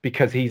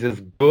 Because he's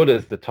as good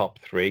as the top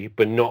 3,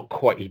 but not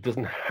quite. He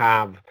doesn't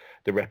have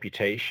the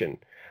reputation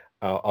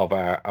of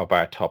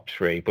our top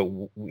 3. But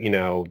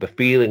the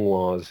feeling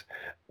was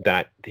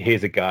that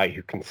here's a guy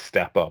who can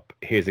step up.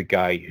 Here's a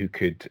guy who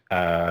could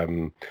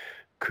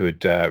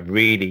could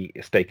really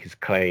stake his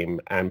claim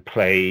and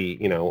play,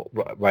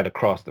 right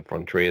across the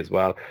front three as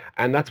well.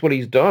 And that's what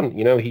he's done.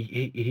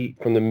 He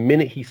from the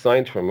minute he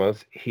signed from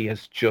us, he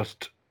has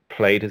just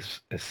played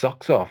his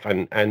socks off.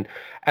 And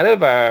out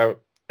of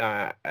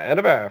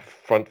our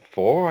front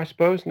four, I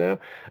suppose now,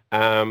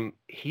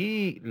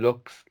 he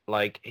looks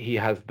like he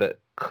has the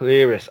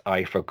clearest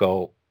eye for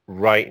goal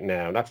right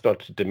now. That's not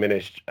to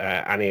diminish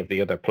any of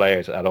the other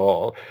players at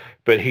all,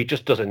 but he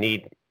just doesn't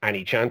need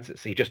any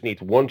chances. He just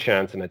needs one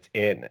chance and it's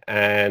in.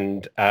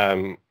 And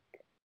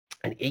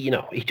he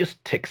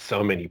just ticks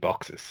so many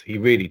boxes. He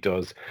really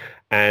does.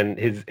 And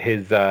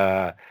his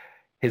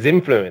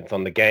influence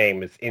on the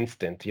game is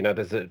instant.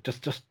 There's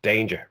just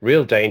danger,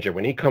 real danger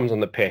when he comes on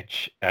the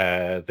pitch.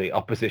 The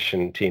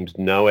opposition teams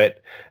know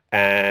it,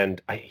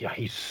 and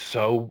he's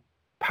so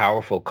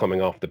powerful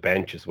coming off the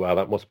bench as well.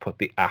 That must put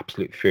the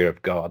absolute fear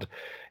of God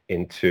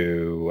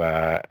into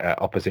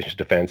opposition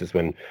defenses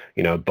when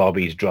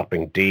Bobby's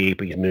dropping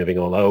deep, he's moving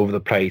all over the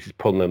place, he's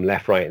pulling them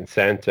left, right, and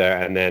center,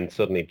 and then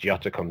suddenly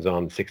Jota comes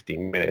on 60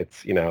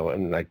 minutes,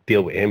 and like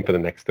deal with him for the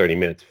next 30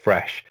 minutes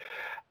fresh.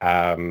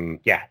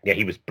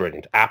 He was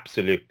brilliant,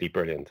 absolutely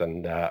brilliant,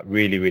 and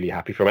really, really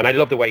happy for him. And I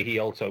love the way he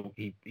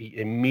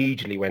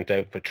immediately went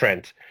out for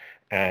Trent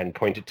and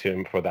pointed to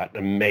him for that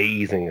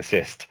amazing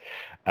assist.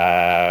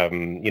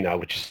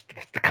 Which is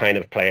the kind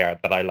of player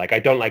that I like. I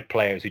don't like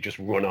players who just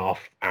run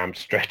off arms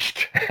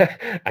stretched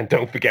and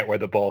don't forget where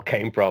the ball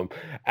came from.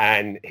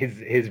 And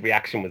his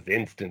reaction was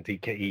instant. He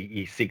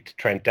seeked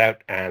Trent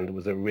out, and there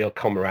was a real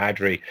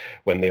camaraderie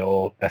when they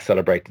all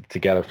celebrated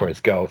together for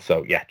his goal.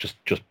 So yeah,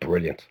 just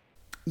brilliant.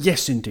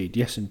 Yes, indeed.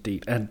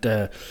 And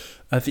the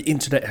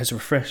internet has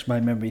refreshed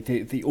my memory.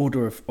 The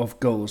order of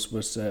goals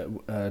was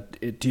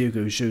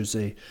Diogo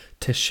Jose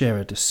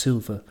Teixeira da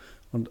Silva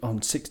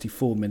on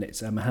 64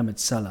 minutes, and Mohamed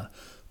Salah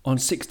on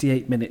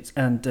 68 minutes,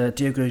 and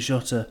Diogo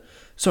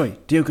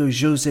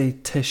Jose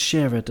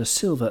Teixeira da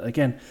Silva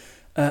again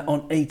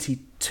on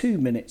 82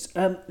 minutes.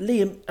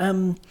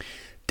 Liam,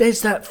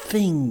 there's that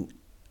thing.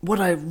 What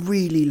I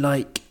really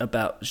like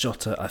about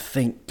Jota, I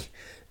think,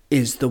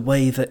 is the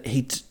way that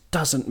he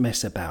doesn't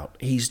mess about.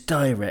 He's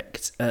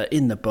direct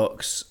in the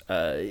box.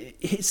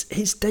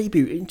 His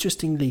debut,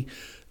 interestingly,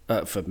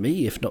 for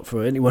me, if not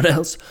for anyone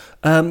else,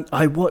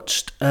 I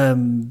watched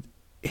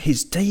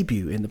his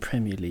debut in the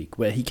Premier League,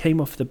 where he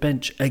came off the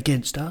bench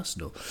against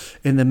Arsenal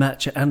in the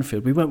match at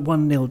Anfield. We went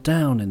 1-0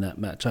 down in that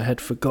match. I had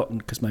forgotten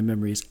because my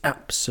memory is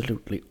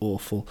absolutely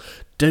awful.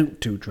 Don't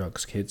do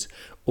drugs, kids,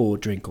 or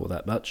drink all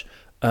that much.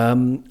 What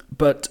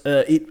was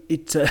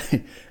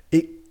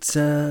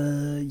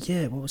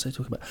I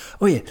talking about?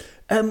 Oh yeah,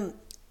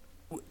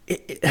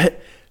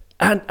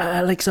 and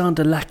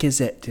Alexander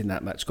Lacazette in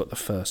that match got the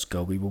first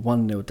goal. We were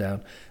 1-0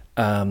 down.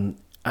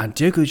 And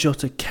Diogo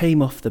Jota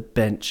came off the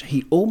bench.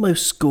 He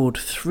almost scored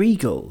 3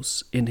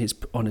 goals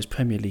on his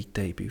Premier League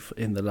debut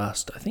in the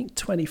last, I think,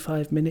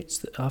 25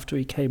 minutes after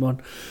he came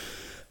on.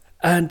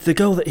 And the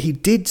goal that he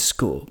did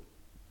score,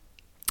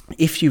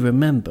 if you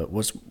remember,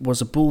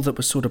 was a ball that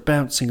was sort of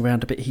bouncing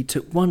around a bit. He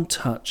took one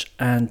touch,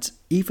 and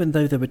even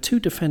though there were 2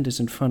 defenders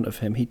in front of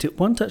him, he took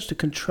one touch to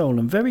control,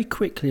 and very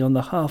quickly on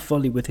the half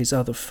volley with his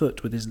other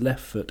foot, with his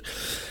left foot,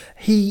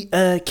 he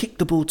kicked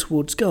the ball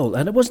towards goal.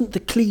 And it wasn't the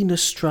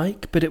cleanest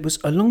strike, but it was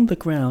along the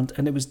ground,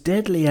 and it was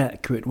deadly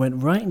accurate,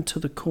 went right into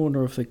the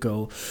corner of the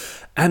goal.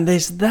 And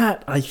there's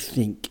that, I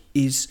think,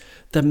 is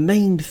the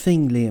main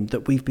thing, Liam,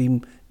 that we've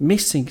been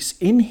missing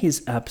in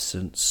his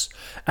absence.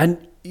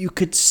 And you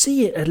could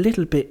see it a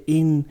little bit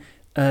in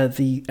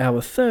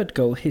our third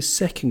goal, his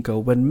second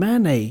goal, when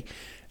Mane,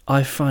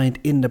 I find,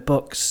 in the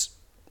box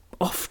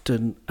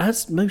often,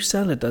 as Mo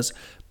Salah does,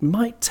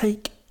 might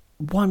take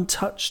one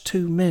touch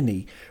too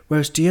many,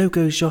 whereas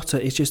Diogo Jota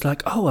is just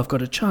like, oh, I've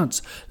got a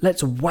chance.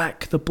 Let's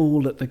whack the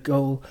ball at the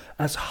goal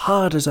as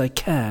hard as I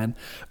can,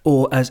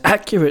 or as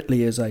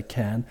accurately as I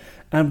can,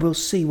 and we'll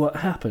see what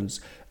happens.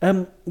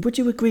 Would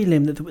you agree,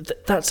 Liam,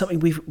 that that's something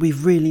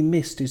we've really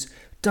missed, is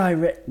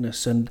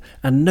directness and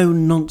no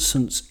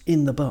nonsense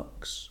in the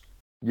box?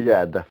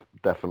 Yeah,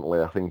 definitely.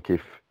 I think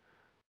if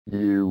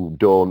you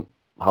don't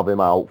have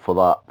him out for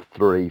that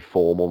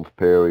 3-4 month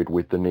period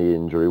with the knee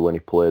injury when he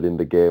played in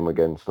the game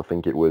against, I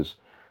think it was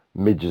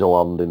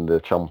Midtjylland in the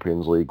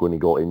Champions League when he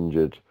got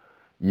injured,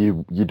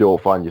 you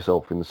don't find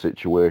yourself in the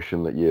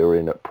situation that you're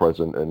in at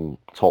present, and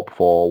top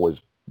 4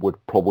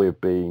 would probably have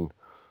been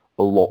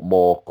a lot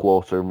more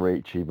closer in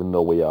reach, even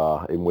though we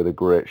are in with a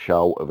great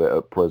shout of it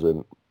at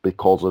present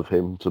because of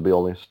him, to be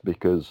honest.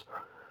 Because,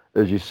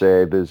 as you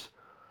say, there's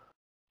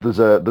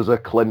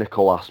a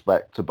clinical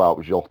aspect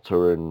about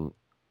Jota, and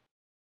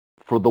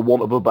for the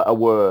want of a better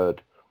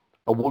word,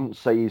 I wouldn't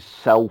say he's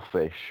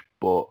selfish,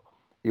 but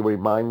he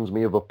reminds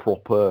me of a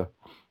proper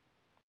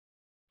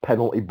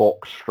penalty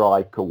box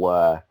striker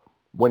where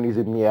when he's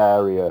in the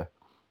area,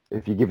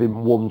 if you give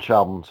him one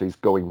chance, he's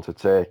going to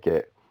take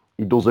it.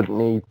 He doesn't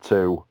need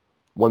to.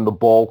 When the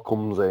ball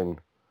comes in,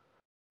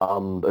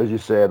 and as you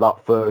say,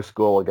 that first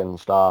goal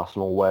against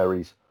Arsenal where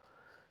he's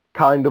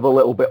kind of a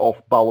little bit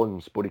off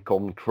balance, but he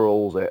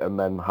controls it and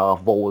then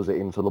half volleys it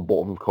into the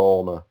bottom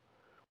corner.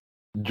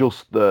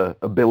 just the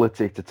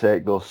ability to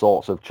take those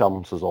sorts of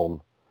chances on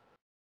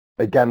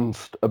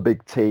against a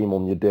big team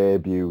on your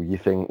debut, you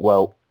think,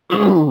 well,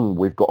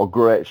 we've got a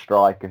great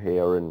striker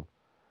here, and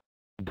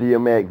do you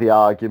make the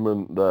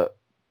argument that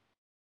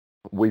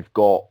we've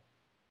got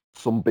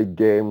some big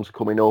games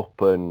coming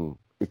up and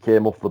he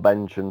came off the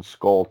bench and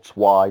scored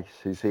twice?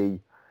 Is he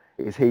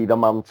the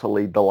man to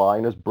lead the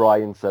line? As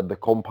Brian said, the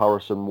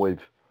comparison with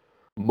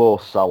Mo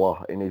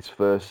Salah in his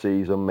first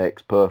season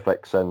makes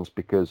perfect sense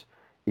because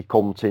he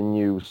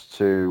continues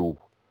to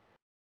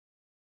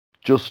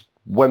just,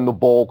 when the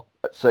ball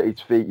at his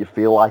feet, you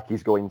feel like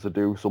he's going to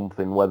do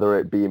something, whether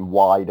it be in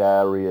wide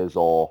areas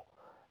or,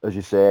 as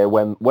you say,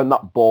 when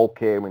that ball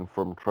came in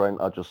from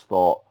Trent, I just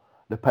thought,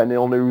 depending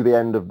on who the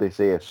end of this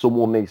is,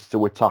 someone needs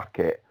to attack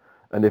it.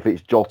 And if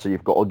it's Jota,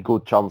 you've got a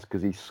good chance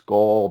because he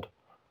scored,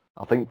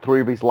 I think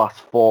 3 of his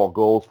last 4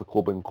 goals for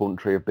club and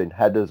country have been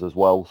headers as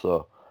well.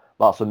 So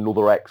that's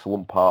another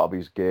excellent part of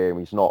his game.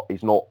 He's not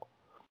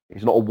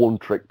a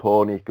one-trick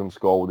pony. He can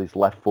score with his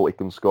left foot. He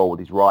can score with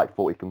his right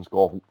foot. He can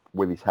score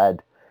with his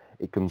head.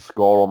 He can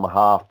score on the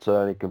half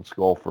turn. He can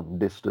score from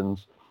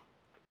distance.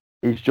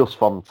 He's just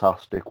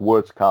fantastic.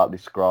 Words can't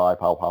describe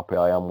how happy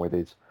I am with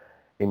his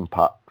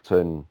impact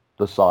and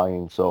the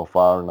signing so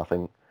far. And I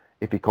think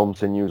if he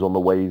continues on the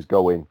way he's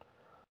going,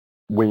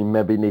 we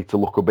maybe need to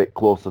look a bit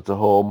closer to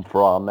home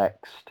for our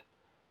next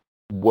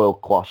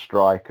world-class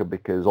striker,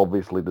 because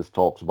obviously there's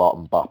talks about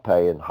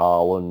Mbappe and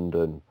Haaland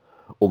and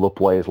other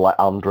players like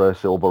Andre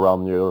Silva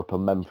around Europe,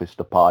 and Memphis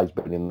Depay's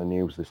been in the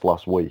news this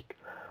last week.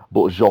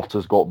 But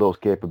Jota's got those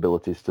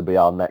capabilities to be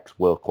our next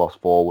world-class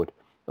forward,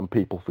 and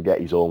people forget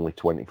he's only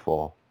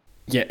 24.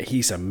 Yeah,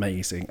 he's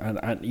amazing.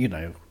 And you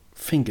know,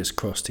 fingers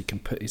crossed he can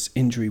put his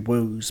injury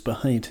woes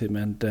behind him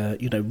and,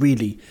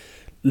 really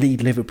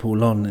lead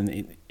Liverpool on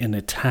in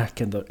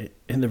attack in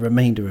the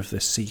remainder of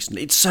this season.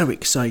 It's so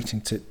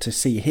exciting to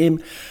see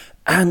him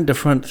and the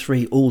front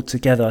three all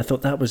together. I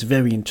thought that was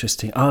very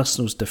interesting.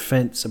 Arsenal's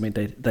defence, I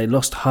mean, they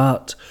lost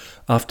heart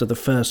after the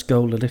first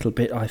goal a little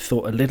bit. I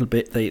thought a little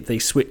bit they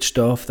switched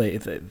off.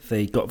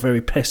 They got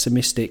very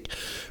pessimistic.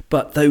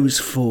 But those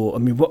 4, I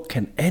mean, what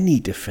can any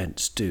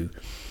defence do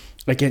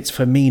against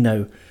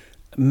Firmino,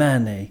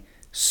 Mane,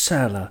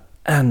 Salah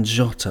and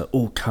Jota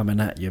all coming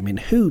at you? I mean,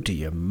 who do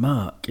you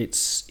mark?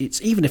 It's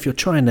even if you're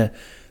trying to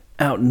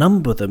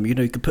outnumber them, you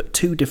could put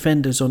 2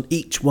 defenders on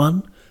each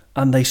one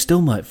and they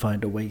still might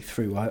find a way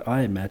through,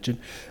 I imagine.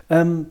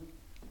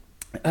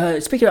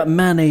 Speaking about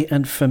Mane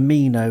and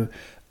Firmino,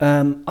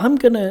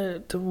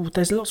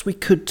 there's lots we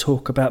could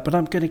talk about, but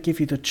I'm going to give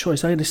you the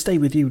choice. I'm going to stay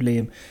with you,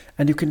 Liam,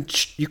 and you can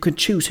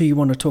choose who you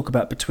want to talk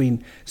about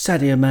between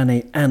Sadio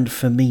Mane and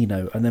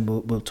Firmino, and then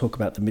we'll talk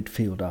about the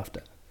midfield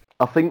after.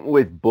 I think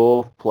with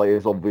both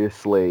players,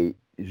 obviously,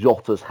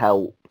 Jota's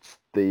helped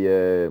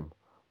the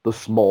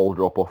small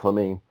drop-off. I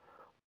mean,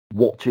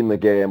 watching the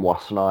game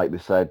last night, they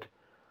said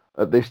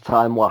at this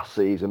time last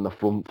season, the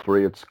front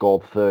three had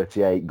scored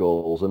 38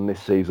 goals, and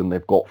this season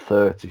they've got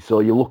 30. So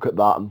you look at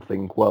that and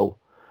think, well,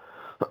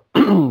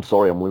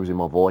 sorry, I'm losing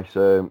my voice.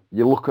 You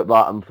look at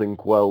that and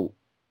think, well,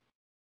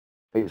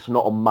 it's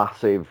not a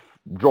massive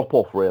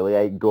drop-off, really.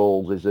 8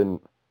 goals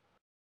isn't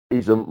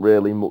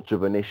really much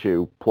of an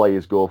issue.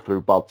 Players go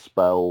through bad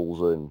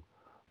spells and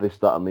this,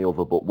 that, and the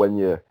other. But when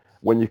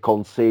you're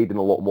conceding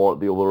a lot more at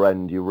the other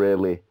end, you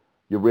really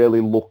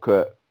look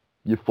at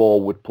your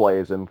forward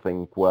players and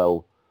think,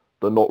 well,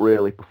 they're not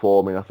really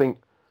performing. I think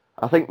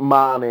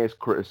Mane's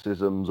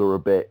criticisms are a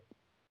bit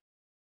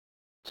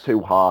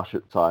too harsh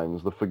at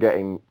times. They're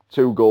forgetting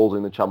 2 goals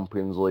in the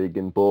Champions League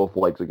in both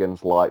legs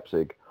against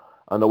Leipzig.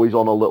 I know he's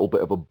on a little bit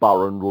of a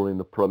barren run in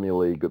the Premier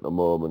League at the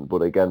moment,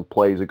 but again,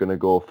 players are going to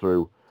go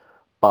through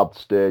bad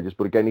stages.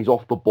 But again, his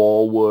off the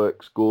ball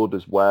works good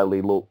as well.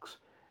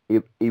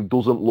 He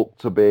doesn't look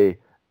to be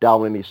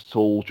down in his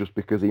tools just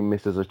because he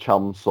misses a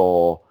chance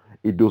or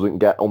he doesn't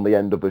get on the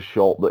end of a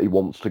shot that he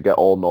wants to get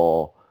on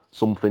or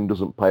something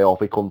doesn't pay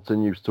off. He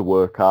continues to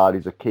work hard.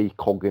 He's a key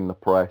cog in the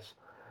press.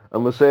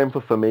 And the same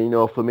for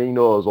Firmino.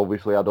 Firmino's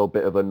obviously had a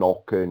bit of a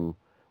knock, and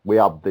we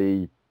had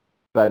the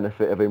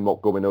benefit of him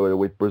not going over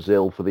with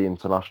Brazil for the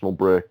international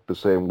break. The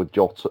same with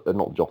Fabinho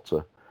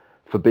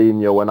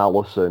and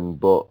Alisson.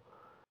 But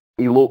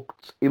he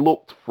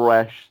looked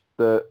fresh.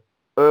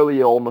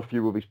 Early on, a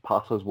few of his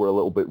passes were a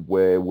little bit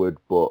wayward,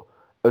 but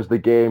as the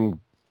game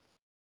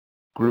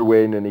grew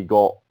in and he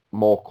got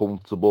more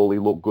comfortable, he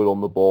looked good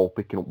on the ball,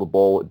 picking up the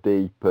ball at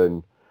deep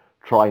and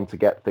trying to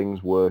get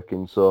things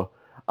working. So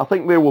I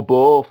think they were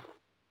both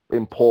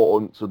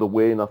important to the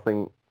win. I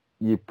think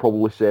you'd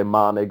probably say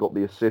Mane got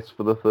the assist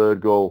for the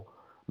 3rd goal,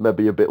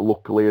 maybe a bit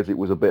luckily as it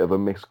was a bit of a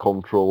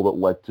miscontrol that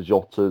led to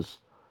Jota's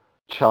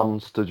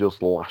chance to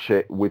just lash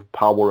it with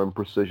power and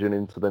precision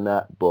into the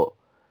net. But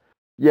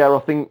yeah, I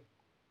think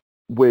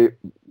we're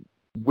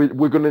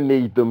going to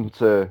need them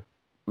to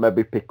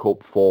maybe pick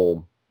up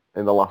form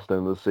in the last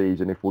end of the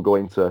season if we're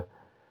going to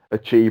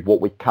achieve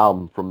what we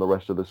can from the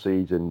rest of the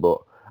season. But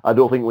I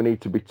don't think we need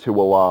to be too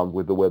alarmed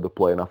with the way they're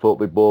playing. I thought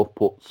they both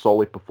put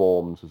solid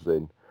performances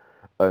in.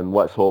 and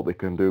let's hope they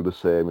can do the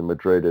same in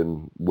Madrid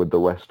and with the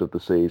rest of the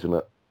season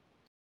at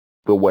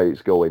the way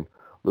it's going.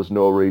 There's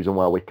no reason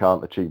why we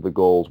can't achieve the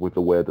goals with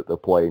the way that they're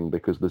playing,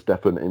 because there's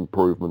definite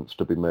improvements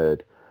to be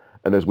made.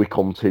 And as we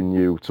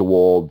continue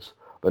towards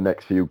the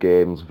next few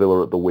games,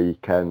 Villa at the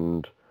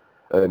weekend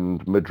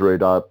and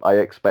Madrid, I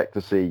expect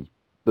to see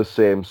the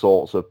same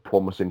sorts of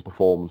promising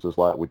performances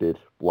like we did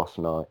last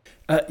night.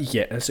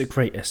 Yeah, that's a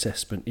great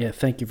assessment. Yeah,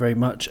 thank you very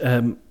much.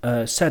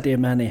 Sadio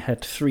Mane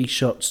had 3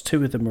 shots,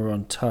 2 of them were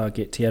on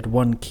target. He had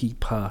 1 key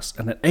pass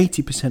and an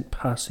 80%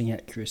 passing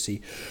accuracy.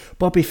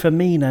 Bobby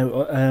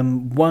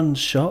Firmino, 1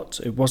 shot,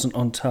 it wasn't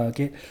on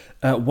target,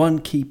 1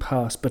 key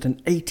pass, but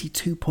an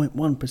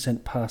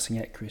 82.1% passing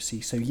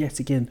accuracy. So yet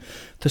again,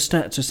 the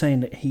stats are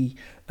saying that he,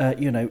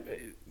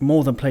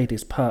 more than played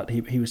his part.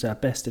 He was our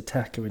best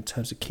attacker in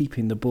terms of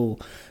keeping the ball,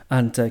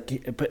 and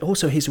but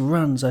also his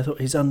runs. I thought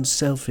his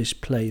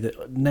unselfish play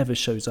that never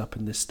shows up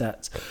in the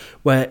stats,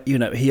 where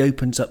he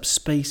opens up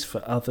space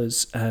for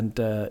others, and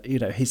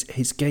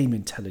his game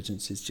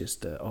intelligence is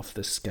just off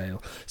the scale.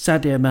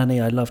 Sadio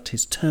Mane, I loved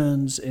his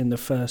turns in the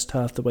first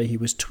half, the way he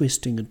was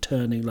twisting and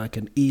turning like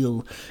an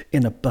eel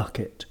in a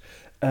bucket,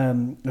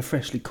 a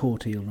freshly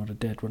caught eel, not a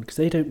dead one, because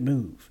they don't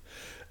move.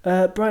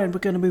 Brian, we're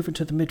going to move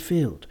into the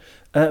midfield.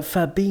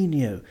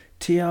 Fabinho,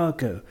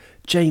 Thiago,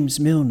 James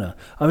Milner.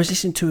 I was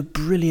listening to a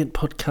brilliant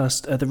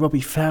podcast, the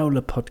Robbie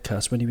Fowler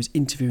podcast, when he was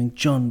interviewing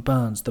John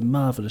Barnes, the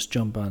marvellous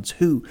John Barnes,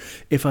 who,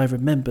 if I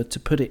remember to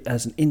put it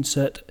as an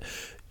insert,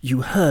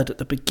 you heard at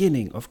the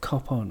beginning of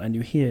Cop On, and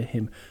you hear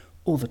him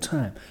all the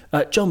time.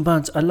 John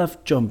Barnes, I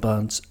love John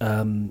Barnes.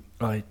 I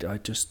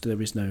just,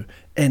 there is no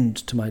end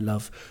to my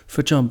love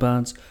for John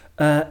Barnes.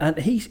 And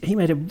he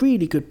made a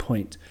really good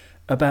point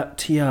about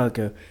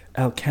Thiago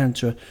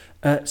Alcantara,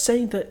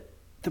 saying that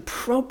the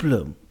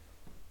problem,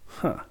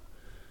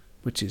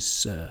 which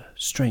is a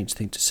strange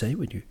thing to say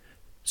when you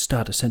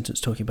start a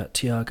sentence talking about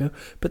Thiago,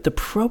 but the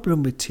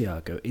problem with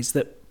Thiago is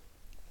that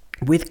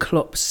with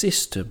Klopp's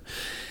system,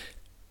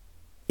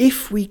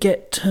 if we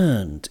get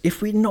turned,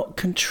 if we're not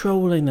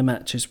controlling the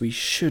match as we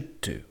should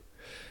do,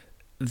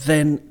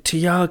 then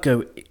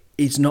Thiago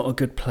is not a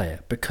good player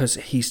because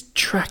he's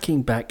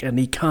tracking back and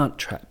he can't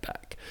track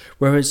back.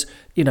 Whereas,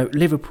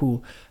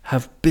 Liverpool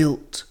have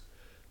built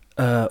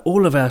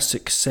all of our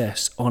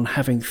success on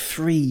having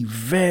 3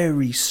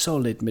 very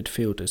solid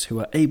midfielders who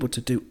are able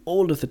to do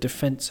all of the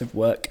defensive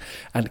work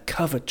and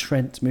cover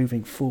Trent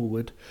moving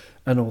forward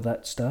and all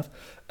that stuff.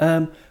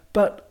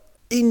 But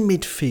in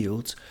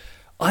midfield,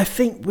 I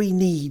think we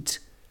need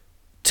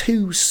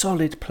 2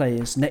 solid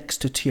players next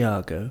to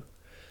Thiago.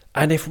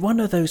 And if one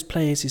of those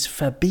players is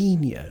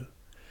Fabinho,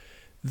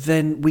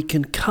 then we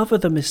can cover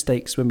the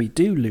mistakes when we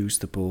do lose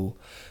the ball,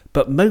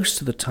 but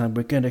most of the time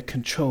we're going to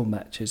control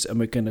matches and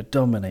we're going to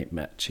dominate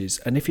matches.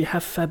 And if you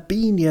have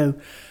Fabinho,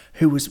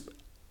 who was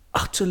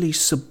utterly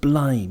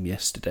sublime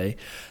yesterday,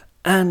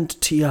 and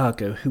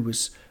Thiago, who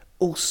was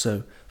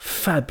also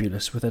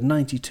fabulous with a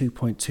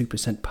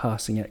 92.2%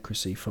 passing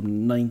accuracy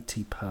from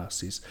 90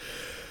 passes,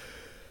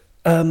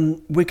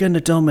 we're going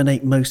to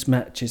dominate most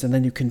matches, and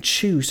then you can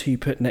choose who you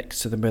put next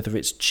to them, whether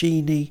it's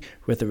Gini,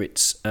 whether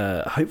it's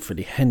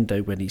hopefully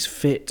Hendo when he's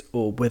fit,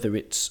 or whether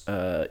it's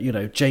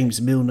James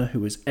Milner,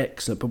 who was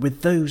excellent. But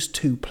with those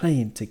 2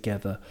 playing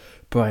together,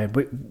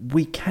 Brian,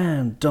 we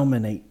can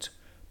dominate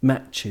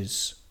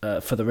matches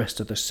for the rest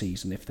of the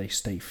season if they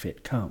stay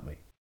fit, can't we?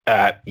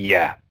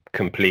 Yeah,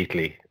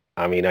 completely.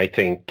 I mean, I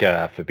think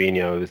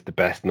Fabinho is the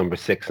best number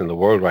 6 in the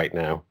world right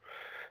now.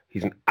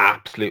 He's an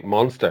absolute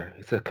monster.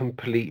 He's a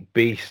complete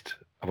beast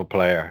of a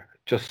player.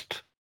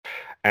 He's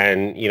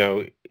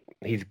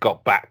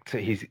got back to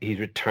he's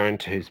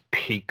returned to his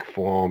peak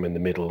form in the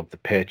middle of the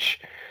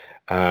pitch.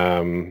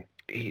 The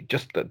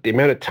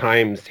amount of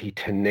times he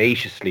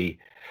tenaciously,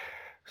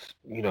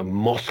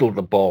 muscled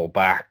the ball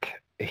back.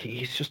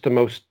 He's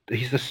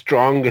the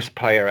strongest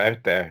player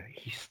out there.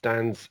 He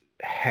stands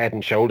head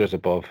and shoulders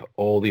above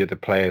all the other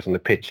players on the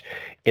pitch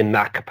in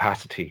that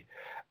capacity,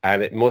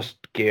 and it must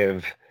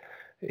give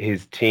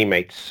his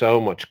teammates so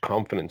much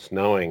confidence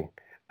knowing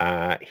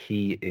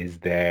he is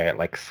there,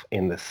 like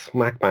in the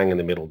smack bang in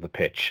the middle of the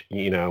pitch.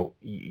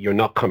 You're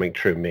not coming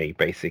through me,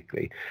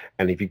 basically.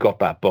 And if you got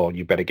that ball,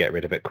 you better get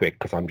rid of it quick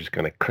because I'm just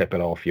going to clip it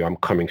off you. I'm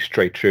coming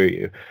straight through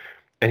you.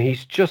 And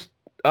he's just,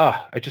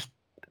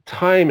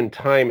 time and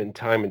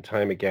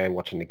time again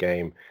watching the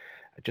game,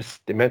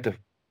 just the amount of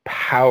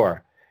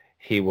power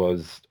he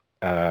was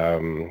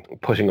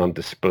putting on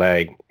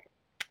display,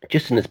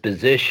 just in his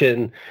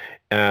position,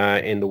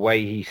 in the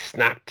way he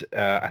snapped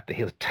at the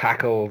heel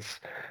tackles.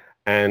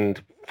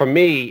 And for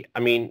me, I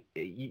mean,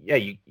 yeah,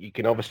 you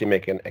can obviously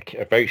make a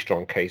very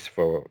strong case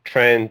for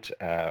Trent,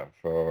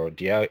 for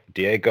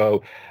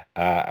Diego,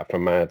 for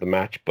man of the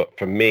match. But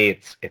for me,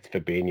 it's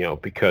Fabinho,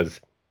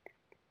 because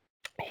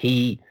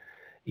if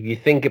you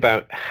think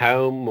about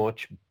how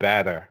much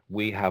better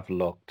we have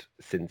looked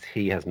since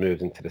he has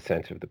moved into the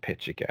center of the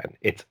pitch again,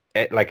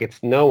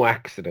 it's no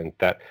accident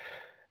that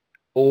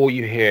all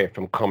you hear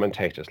from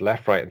commentators,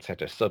 left, right, and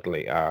centre,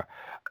 suddenly are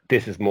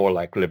this is more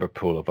like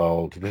Liverpool of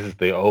old. This is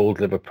the old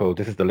Liverpool.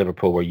 This is the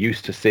Liverpool we're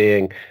used to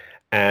seeing.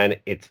 And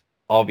it's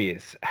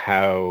obvious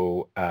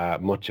how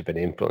much of an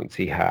influence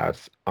he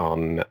has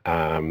on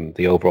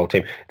the overall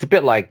team. It's a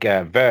bit like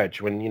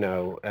Verge when,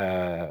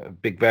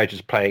 Big Verge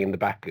is playing in the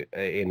back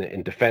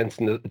in defence,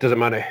 and it doesn't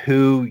matter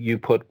who you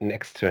put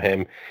next to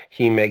him,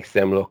 he makes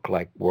them look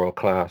like world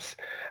class.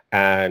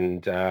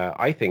 And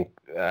I think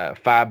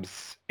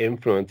Fab's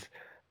influence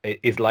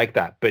is like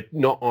that, but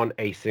not on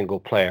a single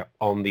player,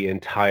 on the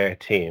entire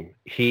team.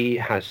 He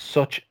has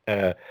such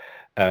a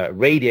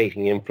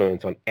radiating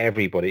influence on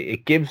everybody.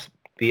 It gives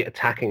the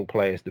attacking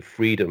players the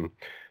freedom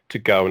to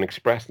go and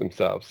express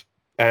themselves.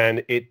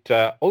 And it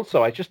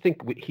also, I just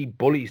think he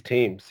bullies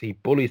teams. He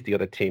bullies the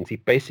other teams. He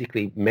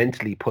basically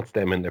mentally puts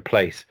them in their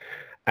place.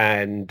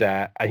 And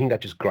I think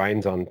that just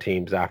grinds on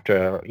teams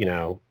after,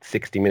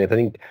 60 minutes. I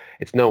think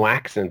it's no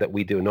accident that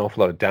we do an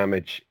awful lot of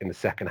damage in the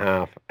second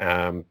half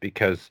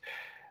because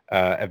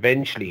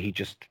eventually he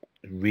just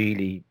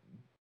really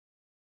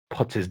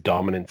puts his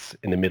dominance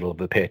in the middle of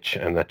the pitch,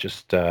 and that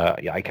just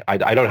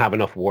I don't have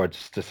enough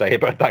words to say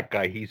about that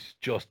guy. He's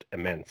just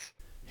immense.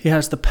 He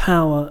has the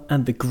power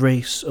and the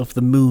grace of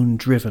the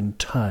moon-driven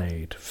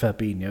tide,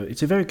 Fabinho.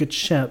 It's a very good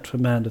shout for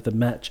man of the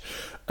match.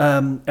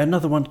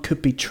 Another one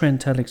could be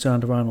Trent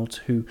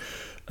Alexander-Arnold, who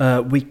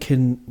we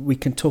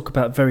can talk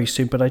about very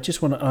soon. But I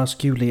just want to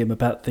ask you, Liam,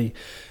 about the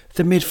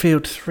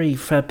midfield three: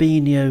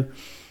 Fabinho,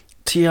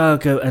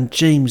 Thiago, and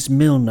James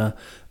Milner.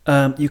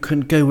 You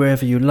can go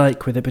wherever you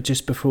like with it, but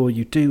just before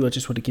you do, I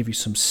just want to give you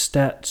some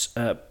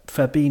stats.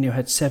 Fabinho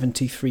had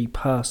 73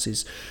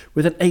 passes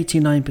with an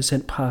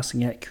 89%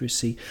 passing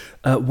accuracy,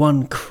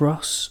 1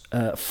 cross,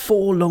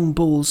 4 long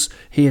balls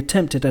he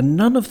attempted, and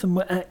none of them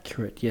were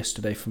accurate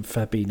yesterday from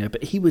Fabinho,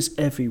 but he was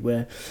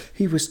everywhere.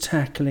 He was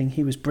tackling,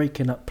 he was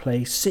breaking up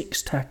play,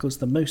 6 tackles,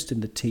 the most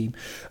in the team,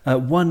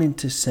 1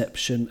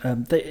 interception.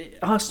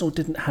 Arsenal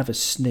didn't have a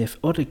sniff.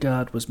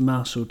 Odegaard was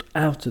marshalled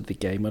out of the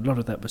game. A lot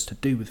of that was to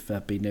do with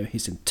Fabinho,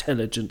 his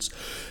intelligence,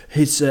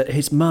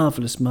 his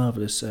marvellous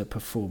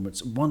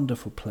performance,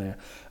 wonderful player.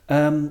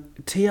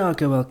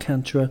 Thiago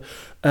Alcantara,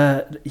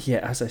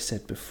 as I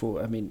said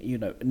before,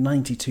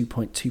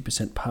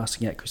 92.2%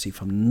 passing accuracy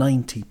from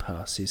 90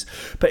 passes,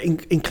 but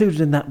included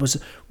in that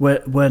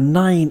were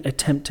 9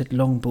 attempted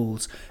long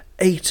balls.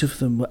 8 of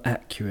them were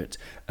accurate.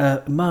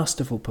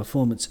 Masterful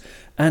performance.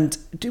 And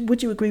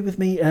would you agree with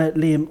me,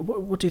 Liam?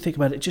 What do you think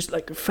about it? Just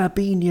like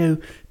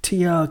Fabinho,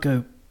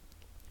 Thiago,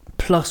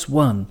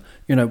 +1,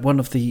 one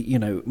of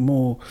the,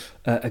 more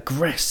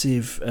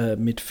aggressive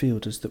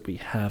midfielders that we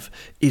have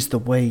is the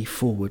way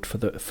forward for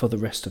the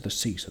rest of the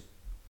season.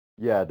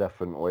 Yeah,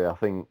 definitely. I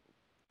think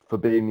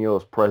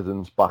Fabinho's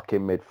presence back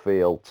in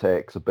midfield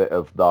takes a bit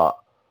of that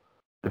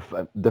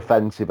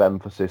defensive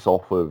emphasis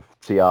off of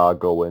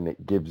Thiago, and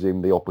it gives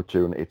him the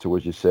opportunity to,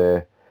 as you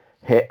say,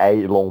 hit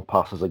 8 long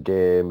passes a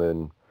game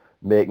and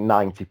make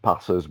 90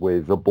 passes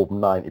with above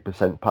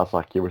 90% pass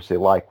accuracy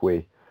like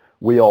we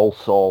all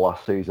saw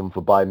last season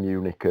for Bayern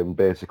Munich and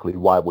basically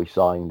why we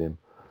signed him.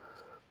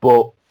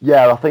 But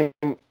yeah, I think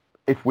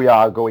if we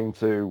are going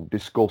to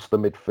discuss the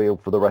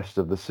midfield for the rest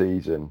of the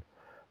season,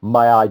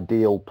 my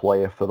ideal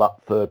player for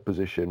that third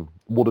position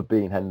would have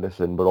been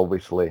Henderson, but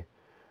obviously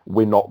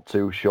we're not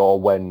too sure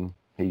when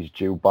he's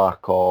due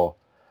back or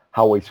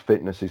how his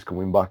fitness is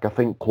coming back. I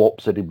think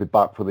Klopp said he'd be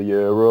back for the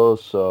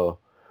Euros, so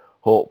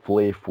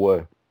hopefully if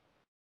we're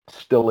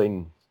still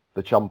in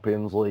the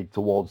Champions League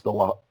towards the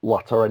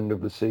latter end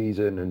of the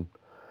season and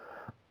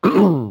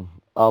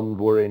and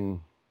we're in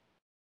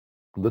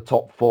the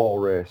top 4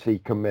 race, he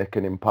can make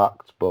an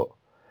impact. But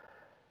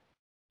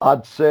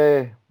I'd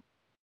say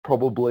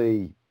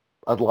probably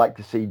I'd like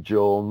to see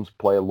Jones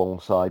play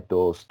alongside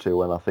those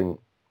two, and I think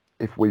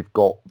if we've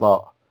got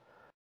that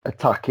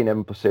attacking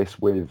emphasis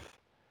with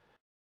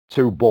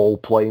 2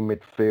 ball-playing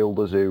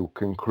midfielders who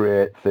can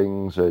create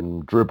things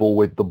and dribble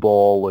with the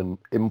ball and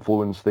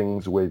influence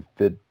things with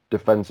the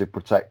defensive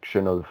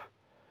protection of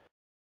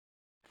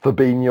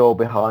Fabinho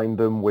behind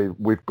them,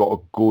 we've got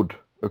a good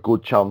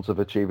chance of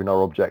achieving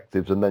our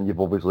objectives. And then you've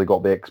obviously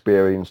got the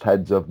experienced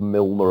heads of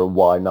Milner and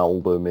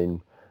Wijnaldum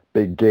in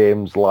big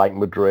games like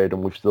Madrid,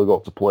 and we've still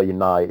got to play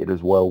United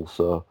as well.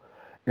 So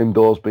in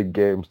those big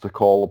games, to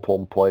call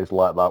upon players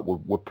like that,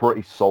 we're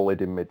pretty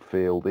solid in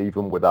midfield,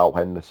 even without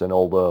Henderson,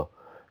 although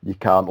you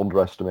can't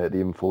underestimate the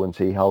influence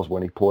he has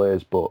when he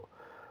plays. But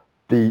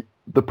the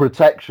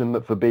protection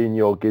that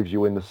Fabinho gives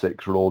you in the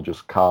 6th row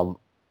just can't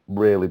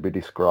really be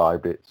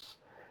described.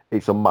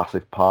 It's a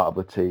massive part of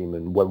the team,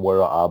 and when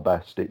we're at our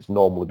best, it's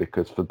normally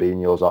because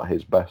Fabinho's at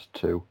his best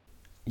too.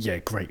 Yeah,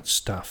 great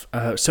stuff.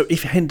 So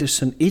if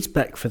Henderson is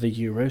back for the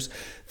Euros,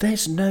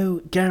 there's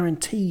no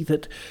guarantee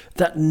that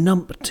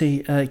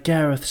numpty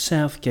Gareth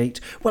Southgate...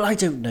 Well, I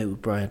don't know,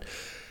 Brian.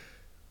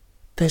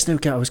 I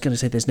was going to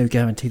say there's no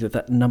guarantee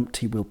that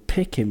numpty will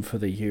pick him for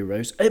the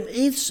Euros.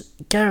 Is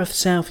Gareth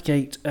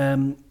Southgate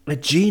a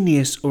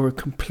genius or a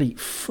complete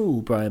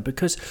fool, Brian?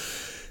 Because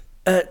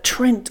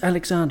Trent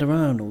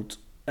Alexander-Arnold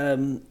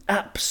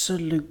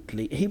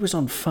Absolutely. He was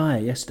on fire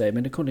yesterday. I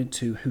mean, according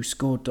to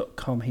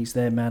WhoScored.com, he's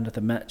their man of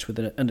the match with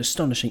an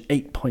astonishing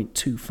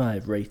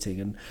 8.25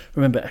 rating. And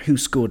remember,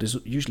 WhoScored is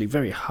usually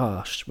very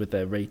harsh with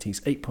their ratings,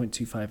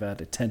 8.25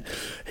 out of 10.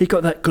 He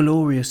got that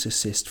glorious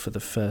assist for the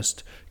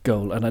first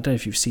goal, and I don't know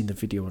if you've seen the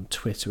video on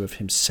Twitter of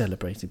him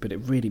celebrating, but it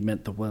really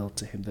meant the world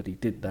to him that he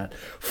did that.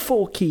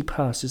 4 key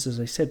passes,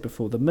 as I said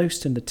before, the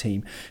most in the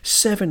team,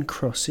 7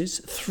 crosses,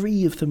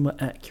 3 of them were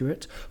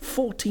accurate,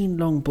 14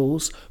 long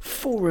balls,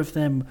 4 of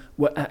them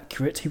were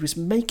accurate. He was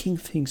making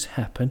things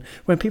happen.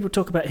 When people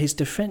talk about his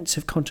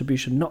defensive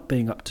contribution not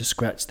being up to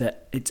scratch,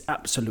 that it's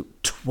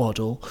absolute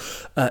twaddle.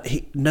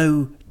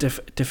 No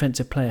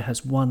defensive player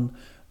has won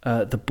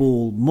the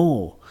ball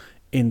more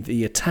in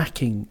the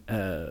attacking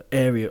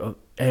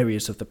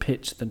areas of the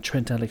pitch than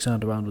Trent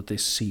Alexander-Arnold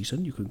this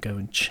season. You can go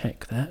and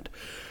check that.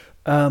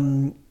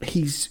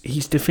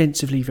 He's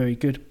defensively very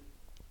good.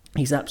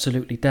 He's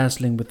absolutely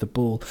dazzling with the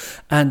ball.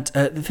 And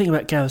the thing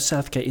about Gareth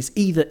Southgate is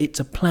either it's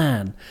a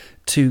plan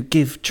to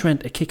give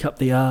Trent a kick up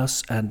the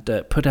arse and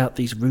put out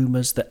these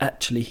rumours that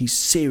actually he's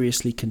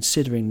seriously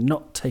considering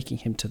not taking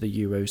him to the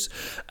Euros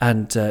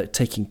and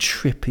taking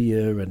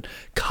Trippier and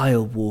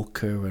Kyle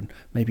Walker and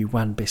maybe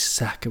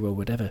Wan-Bissaka or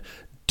whatever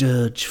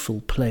dirgeful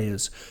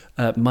players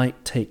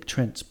might take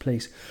Trent's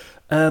place.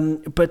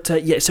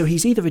 So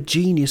he's either a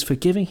genius for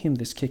giving him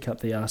this kick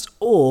up the arse,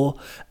 or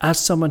as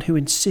someone who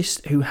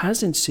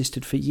has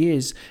insisted for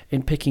years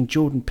in picking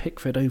Jordan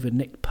Pickford over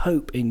Nick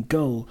Pope in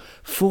goal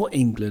for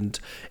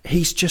England,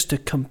 he's just a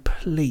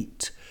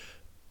complete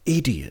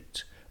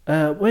idiot.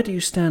 Where do you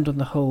stand on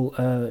the whole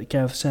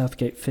Gareth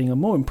Southgate thing, and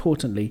more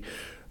importantly,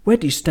 where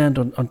do you stand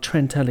on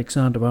Trent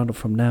Alexander-Arnold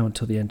from now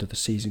until the end of the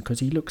season?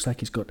 Because he looks like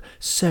he's got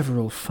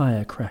several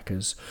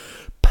firecrackers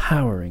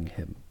powering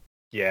him.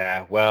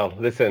 Yeah, well,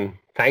 listen,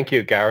 thank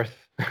you, Gareth.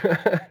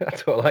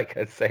 That's all I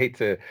can say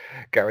to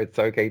Gareth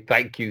Southgate.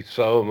 Thank you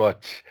so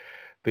much,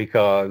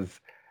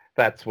 because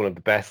that's one of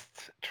the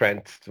best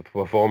Trent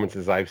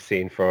performances I've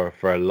seen for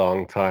a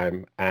long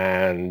time.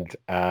 And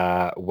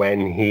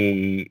when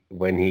he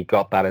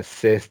got that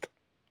assist,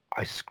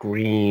 I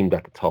screamed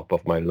at the top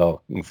of my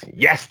lungs,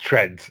 "Yes,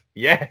 Trent,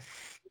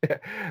 yes!"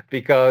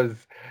 Because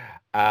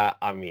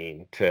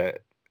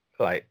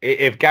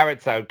if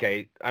Gareth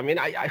Southgate,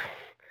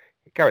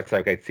 Gareth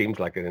Southgate seems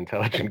like an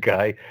intelligent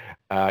guy.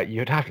 I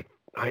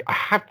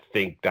have to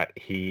think that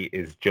he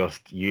is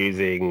just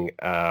using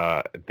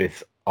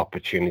this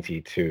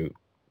opportunity to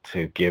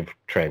give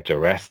Trent a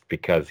rest,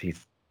 because he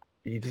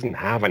doesn't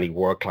have any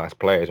world-class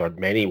players, or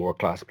many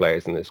world-class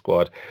players in the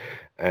squad,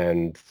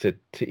 and to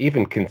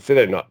even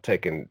consider not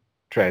taking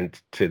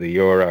Trent to the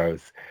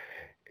Euros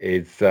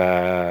is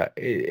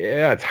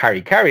it's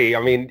Harry.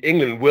 I mean,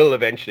 England will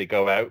eventually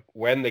go out.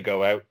 When they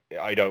go out,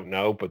 I don't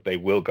know, but they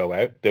will go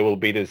out. There will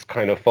be this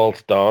kind of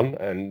false dawn,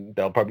 and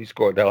they'll probably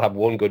score. They'll have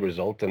one good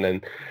result, and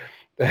then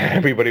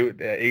everybody,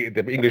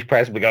 the English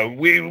press will go,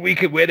 "We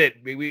could win it,"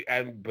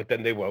 but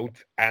then they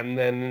won't. And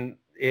then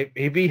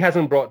if he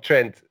hasn't brought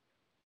Trent,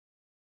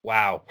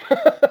 wow,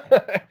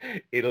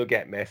 it'll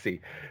get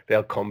messy.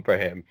 They'll come for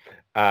him.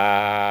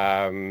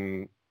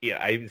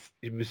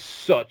 It was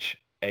such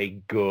a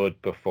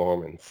good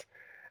performance,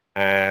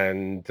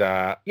 and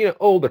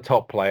all the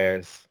top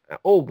players,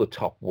 all the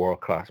top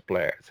world-class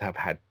players have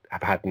had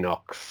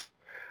knocks,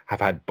 have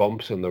had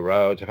bumps on the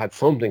road, have had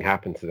something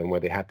happen to them where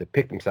they had to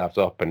pick themselves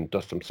up and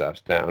dust themselves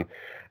down.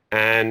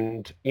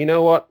 And you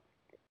know what?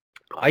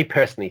 I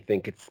personally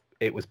think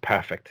it was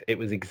perfect. It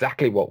was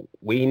exactly what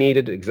we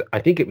needed. I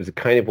think it was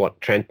kind of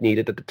what Trent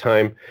needed at the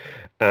time,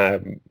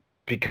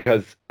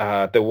 because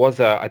there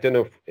was I don't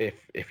know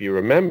if you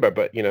remember,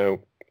 but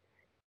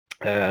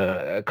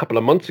a couple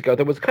of months ago,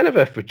 there was kind of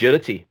a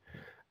fragility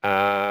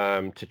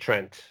to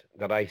Trent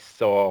that I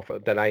saw,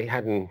 that I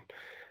hadn't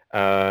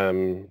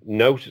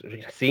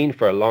seen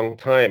for a long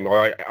time,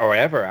 or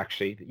ever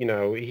actually.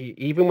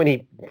 Even when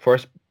he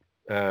first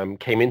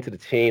came into the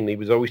team, he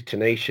was always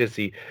tenacious.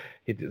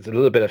 There's a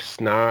little bit of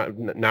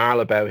snarl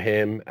about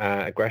him,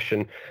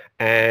 aggression,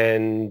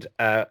 and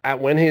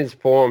when his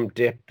form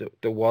dipped,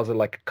 there was an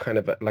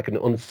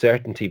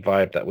uncertainty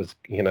vibe that was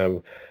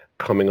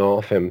coming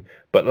off him.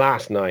 But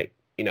last night,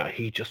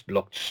 he just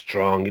looked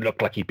strong. He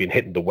looked like he'd been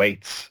hitting the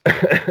weights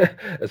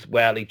as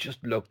well. He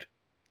just looked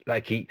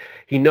like he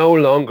no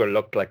longer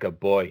looked like a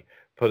boy,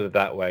 put it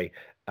that way.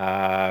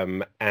 I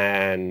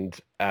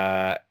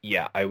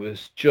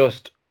was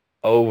just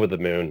over the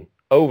moon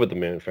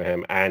for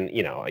him. And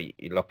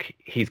look,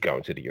 he's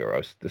going to the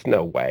Euros. There's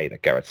no way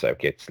that Gareth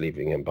Southgate's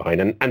leaving him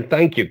behind. And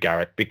thank you,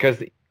 Gareth,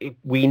 because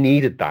we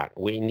needed that.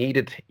 We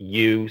needed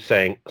you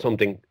saying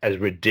something as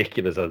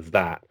ridiculous as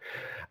that,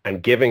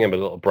 and giving him a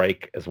little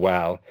break as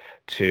well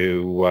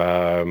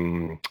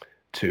to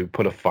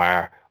put a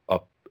fire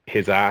up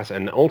his ass,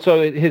 and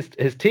also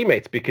his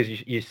teammates, because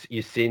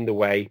you've seen the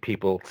way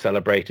people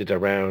celebrated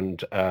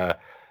around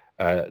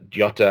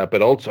Jota,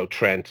 but also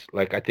Trent.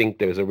 Like, I think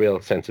there was a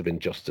real sense of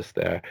injustice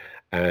there,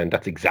 and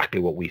that's exactly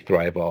what we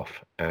thrive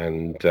off.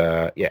 And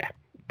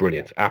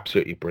brilliant,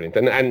 absolutely brilliant.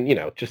 And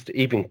just to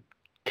even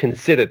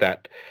consider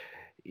that,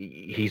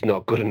 he's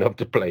not good enough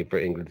to play for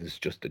England. It's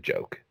just a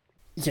joke.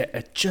 Yeah,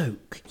 a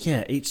joke.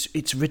 Yeah,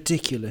 it's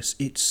ridiculous.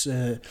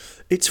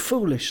 It's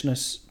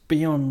foolishness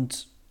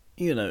beyond,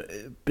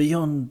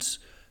 beyond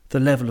the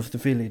level of the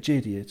village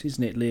idiot,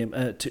 isn't it,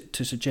 Liam?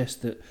 To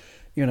suggest that,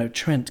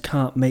 Trent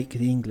can't make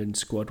the England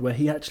squad, where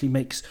he actually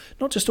makes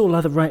not just all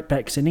other right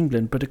backs in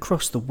England, but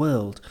across the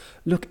world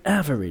look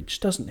average,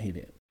 doesn't he,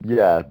 Liam?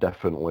 Yeah,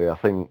 definitely. I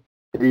think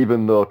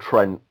even though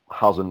Trent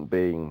hasn't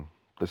been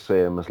the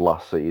same as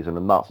last season,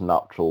 and that's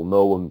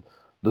natural,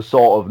 the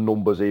sort of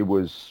numbers he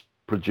was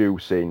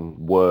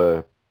producing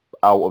were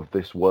out of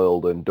this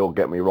world, and don't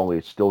get me wrong,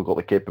 he's still got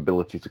the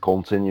capability to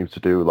continue to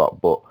do that,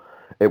 but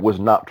it was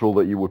natural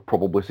that you would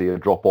probably see a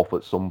drop off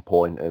at some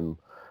point, and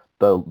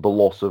the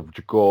loss of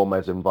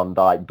Gomez and Van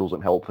Dijk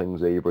doesn't help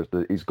things either.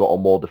 He's got a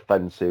more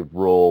defensive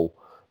role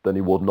than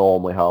he would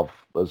normally have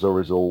as a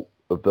result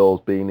of those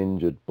being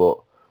injured. But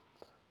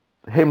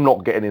him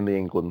not getting in the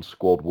England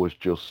squad was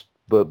just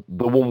the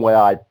one way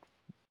I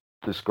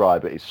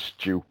describe it is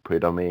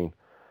stupid. I mean,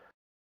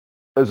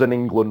 as an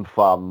England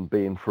fan,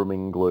 being from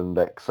England,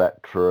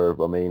 etc.,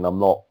 I mean, I'm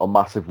not a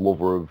massive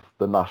lover of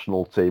the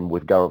national team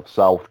with Gareth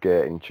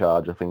Southgate in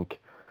charge. I think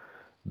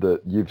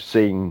that you've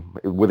seen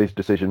with his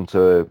decision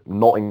to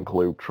not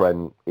include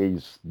Trent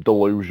is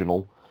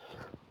delusional.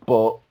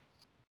 But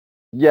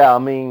yeah, I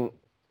mean,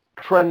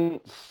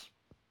 Trent's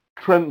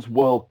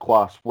world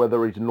class,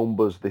 whether his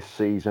numbers this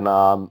season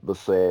aren't the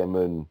same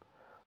and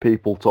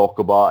people talk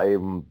about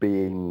him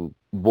being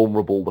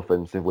vulnerable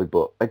defensively,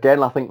 but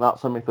again, I think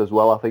that's a myth as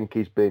well. I think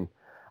he's been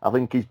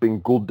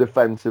good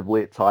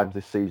defensively at times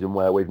this season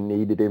where we've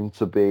needed him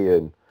to be,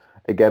 and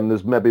again,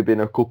 there's maybe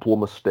been a couple of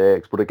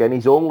mistakes, but again,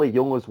 he's only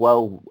young as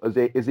well.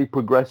 As he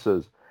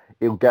progresses,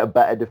 he'll get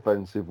better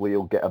defensively.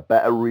 He'll get a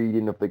better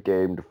reading of the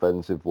game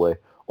defensively.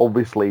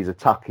 Obviously, his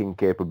attacking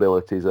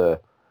capabilities are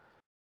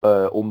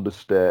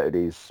understated.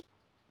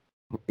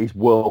 He's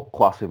world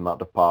class in that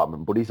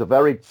department, but he's a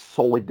very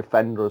solid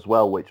defender as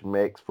well, which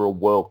makes for a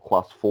world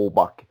class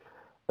fullback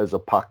as a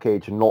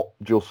package, not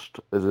just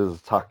as his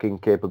attacking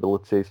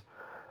capabilities.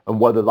 And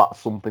whether that's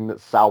something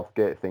that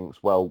Southgate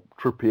thinks, well,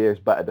 Trippier is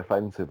better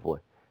defensively.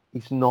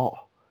 He's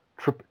not.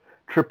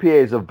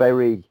 Trippier is a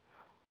very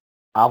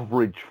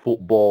average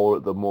footballer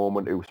at the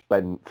moment who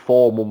spent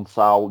 4 months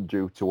out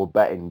due to a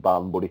betting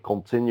ban, but he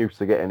continues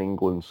to get an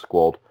England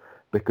squad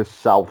because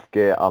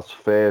Southgate has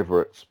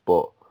favourites.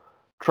 But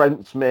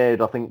Trent's made,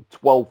 I think,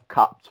 12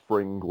 caps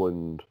for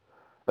England.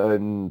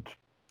 And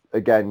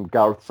again,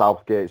 Gareth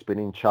Southgate's been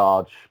in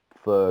charge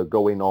for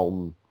going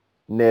on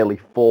nearly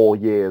 4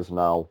 years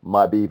now,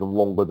 might be even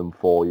longer than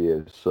 4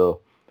 years.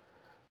 So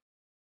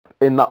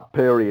in that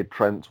period,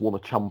 Trent's won a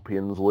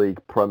Champions League,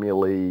 Premier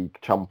League,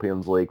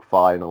 Champions League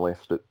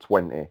finalist at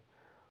 20,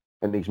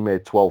 and he's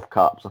made 12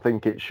 caps. I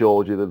think it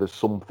shows you that there's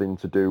something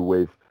to do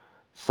with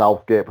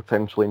Southgate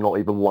potentially not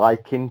even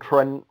liking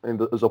Trent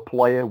as a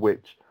player,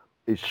 which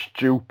is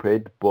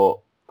stupid, but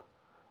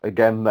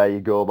again, there you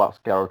go, that's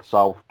Gareth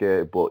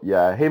Southgate. But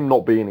yeah, him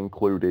not being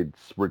included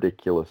is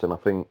ridiculous, and I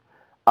think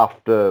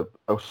after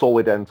a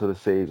solid end to the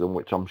season,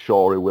 which I'm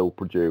sure he will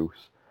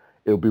produce,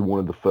 he'll be one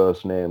of the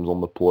first names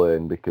on the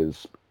plane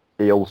because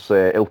he'll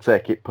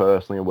take it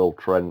personally, will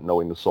Trent,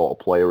 knowing the sort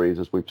of player he is,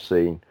 as we've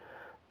seen,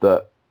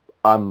 that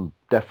I'm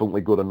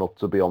definitely good enough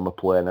to be on the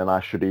plane and I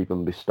should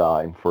even be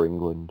starting for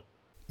England.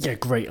 Yeah,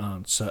 great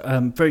answer.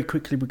 Very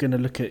quickly, we're going to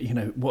look at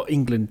what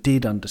England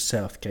did under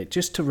Southgate,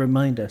 just to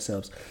remind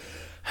ourselves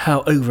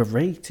how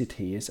overrated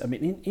he is. I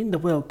mean, in the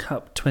World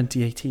Cup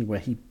 2018, where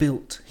he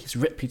built his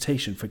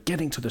reputation for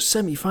getting to the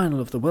semi-final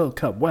of the World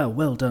Cup,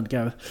 well done,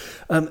 Gareth.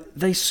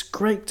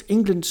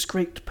 England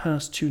scraped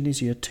past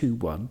Tunisia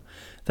 2-1.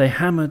 They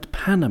hammered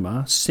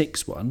Panama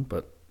 6-1,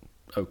 but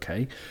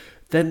okay.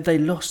 Then they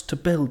lost to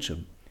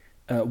Belgium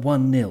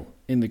 1-0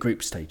 in the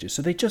group stages.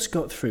 So they just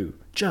got through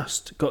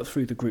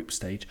the group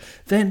stage.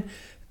 Then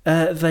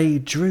they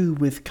drew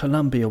with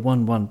Colombia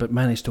 1-1, but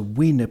managed to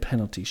win a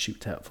penalty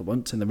shootout for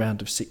once in the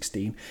round of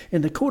 16.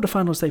 In the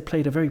quarterfinals, they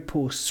played a very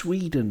poor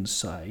Sweden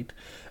side,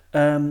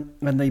 and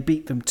they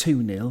beat them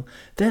 2-0.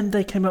 Then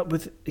they came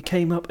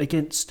up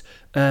against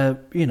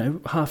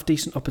half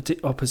decent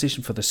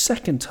opposition for the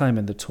second time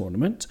in the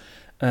tournament,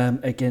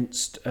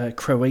 against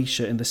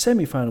Croatia in the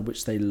semi-final,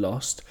 which they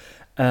lost.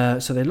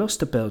 So they lost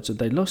to Belgium,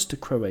 they lost to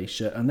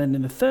Croatia, and then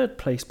in the third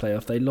place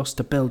playoff they lost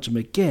to Belgium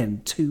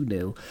again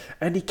 2-0,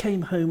 and he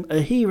came home a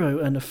hero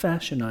and a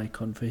fashion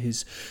icon for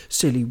his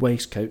silly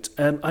waistcoat.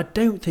 I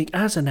don't think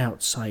as an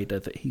outsider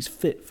that he's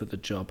fit for the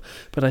job,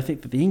 but I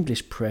think that the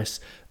English press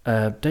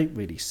don't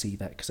really see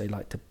that because they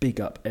like to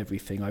big up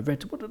everything.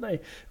 What did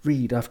I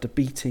read after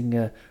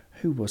beating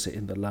who was it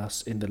in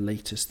the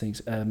latest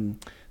things,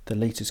 the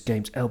latest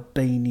games,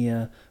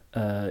 Albania,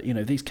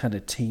 these kind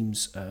of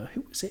teams,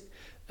 who was it?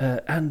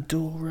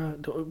 Andorra,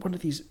 one of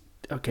these,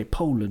 okay,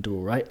 Poland,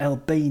 all right,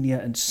 Albania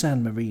and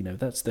San Marino.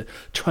 That's the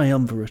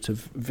triumvirate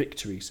of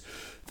victories.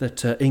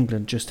 that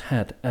England just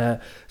had.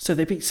 So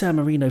they beat San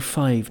Marino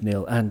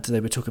 5-0, and they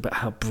were talking about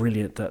how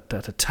brilliant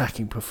that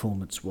attacking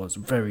performance was.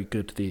 Very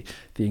good, the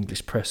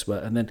English press were.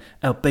 And then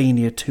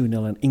Albania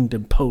 2-0 and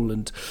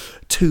England-Poland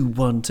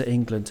 2-1 to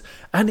England.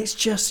 And it's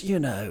just,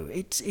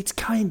 it's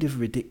kind of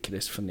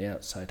ridiculous from the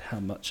outside how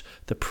much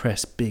the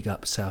press big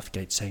up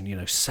Southgate, saying,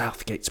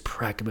 Southgate's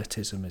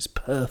pragmatism is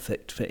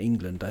perfect for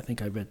England. I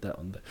think I read that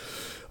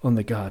on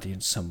the Guardian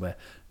somewhere.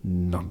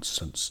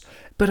 Nonsense.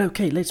 But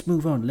okay, let's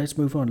move on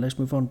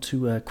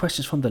to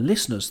questions from the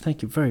listeners.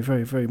 Thank you very,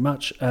 very, very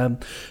much.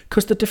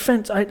 Because the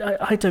defence,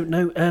 I don't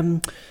know,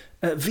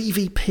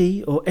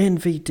 VVP or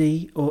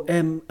NVD or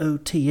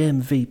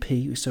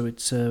MOTMVP, so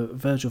it's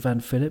Virgil van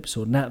Phillips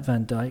or Nat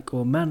Van Dijk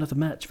or Man of the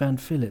Match Van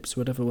Phillips,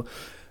 whatever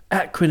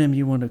acronym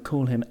you want to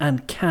call him,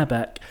 and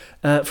Kabak,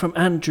 from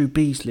Andrew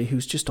Beasley,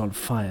 who's just on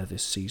fire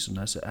this season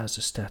as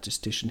a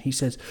statistician. He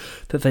says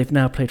that they've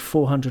now played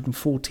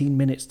 414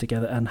 minutes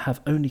together and have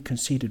only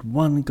conceded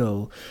one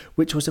goal,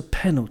 which was a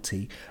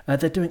penalty.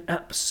 They're doing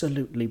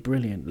absolutely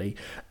brilliantly.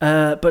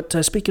 But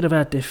speaking of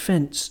our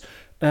defence,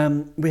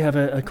 we have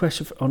a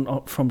question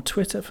from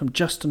Twitter from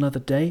Just Another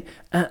Day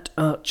at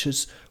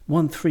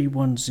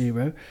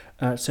Archers1310.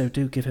 So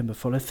do give him a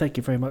follow. Thank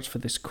you very much for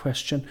this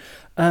question.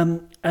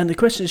 And the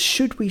question is,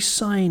 should we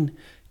sign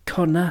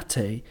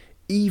Konate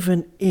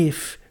even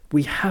if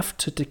we have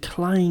to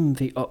decline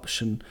the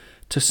option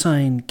to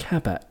sign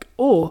Kabak?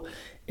 Or,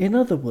 in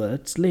other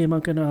words, Liam, I'm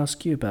going to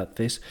ask you about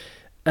this.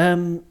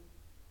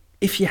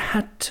 If you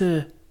had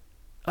to,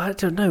 I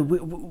don't know,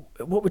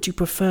 what would you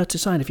prefer to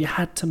sign if you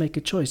had to make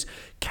a choice,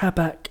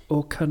 Kabak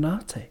or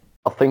Konate?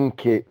 I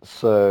think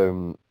it's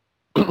a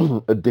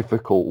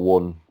difficult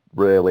one,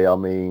 really. I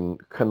mean,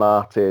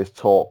 Konate is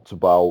talked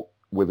about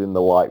within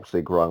the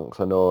Leipzig ranks.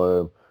 I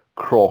know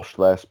Kroos,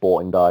 their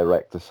sporting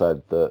director,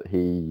 said that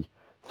he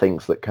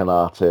thinks that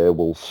Konate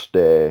will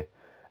stay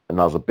and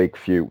has a big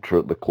future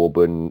at the club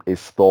and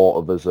is thought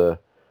of as a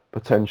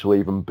potentially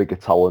even bigger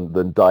talent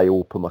than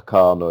Dayot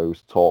Upamecano,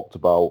 who's talked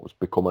about as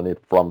becoming a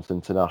France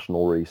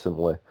international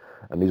recently,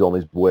 and he's on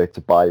his way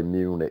to Bayern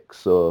Munich.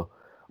 So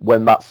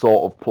when that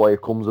sort of player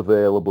comes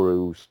available,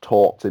 who's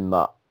talked in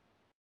that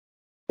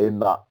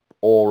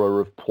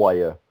aura of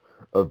player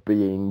of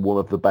being one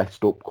of the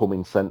best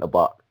upcoming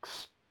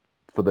centre-backs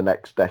for the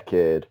next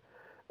decade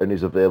and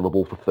is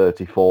available for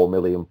 £34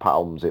 million,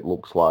 it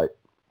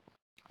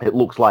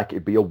looks like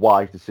it'd be a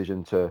wise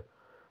decision to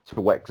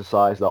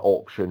exercise that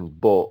option.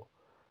 But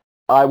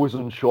I was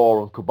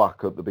unsure on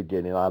Kabak at the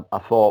beginning. I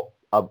thought,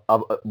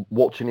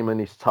 watching him in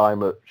his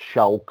time at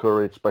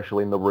Schalke,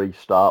 especially in the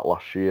restart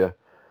last year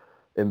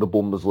in the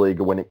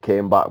Bundesliga when it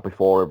came back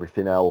before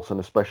everything else, and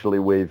especially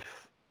with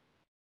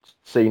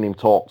seeing him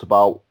talked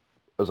about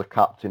as a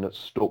captain at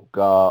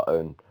Stuttgart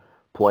and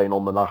playing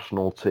on the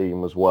national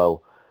team as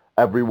well.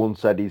 Everyone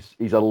said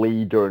he's a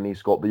leader and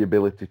he's got the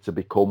ability to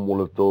become one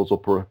of those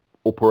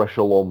upper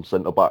echelon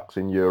centre-backs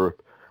in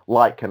Europe,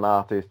 like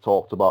Konate is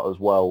talked about as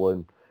well.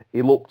 And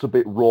he looked a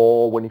bit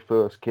raw when he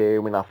first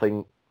came, and I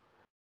think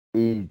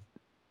he's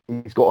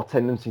got a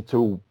tendency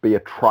to be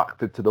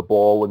attracted to the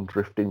ball and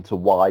drift into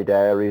wide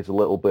areas a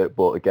little bit.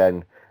 But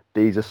again,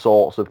 these are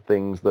sorts of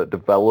things that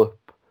develop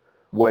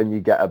when you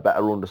get a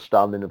better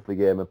understanding of the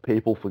game, and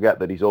people forget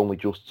that he's only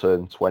just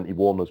turned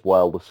 21 as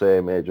well, the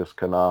same age as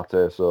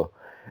Konate. So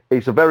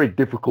it's a very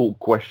difficult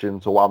question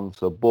to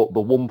answer, but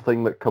the one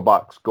thing that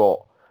Kabak's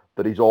got,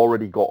 that he's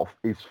already got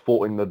his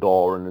foot in the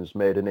door and has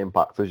made an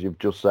impact, as you've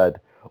just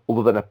said,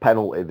 other than a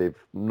penalty,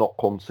 they've not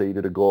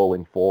conceded a goal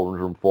in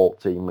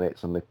 414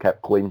 minutes, and they've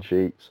kept clean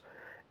sheets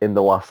in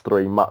the last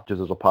 3 matches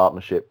as a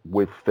partnership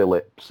with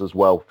Phillips as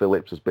well.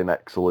 Phillips has been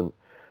excellent,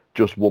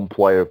 just won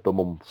Player of the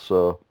Month.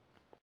 So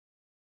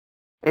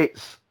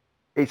it's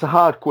a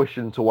hard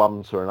question to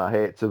answer, and I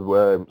hate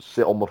to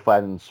sit on the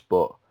fence,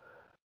 but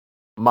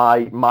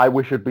my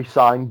wish would be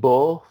sign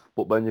both.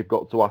 But then you've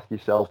got to ask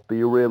yourself, do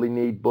you really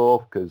need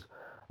both? Because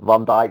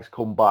Van Dijk's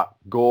come back,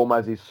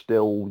 Gomez is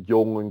still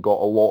young and got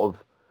a lot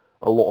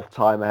of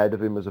time ahead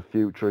of him as a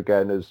future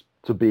again, as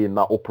to be in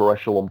that upper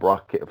echelon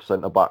bracket of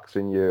centre backs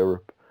in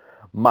Europe.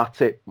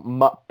 Matip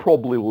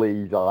probably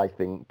leads, I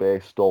think,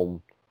 based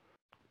on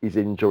his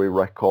injury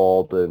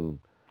record, and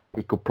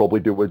he could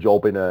probably do a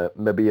job in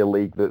maybe a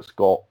league that's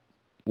got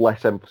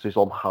less emphasis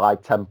on high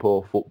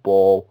tempo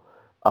football.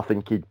 I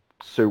think he'd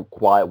suit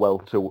quite well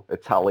to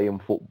Italian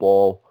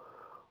football.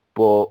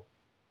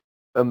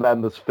 And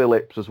then there's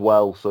Phillips as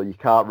well, so you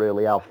can't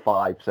really have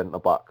 5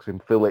 centre-backs,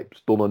 and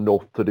Phillips done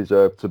enough to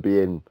deserve to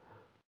be in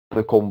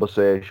the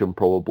conversation,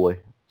 probably.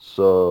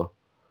 So,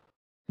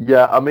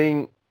 yeah, I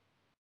mean,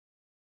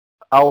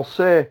 I'll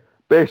say,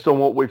 based on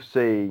what we've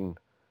seen,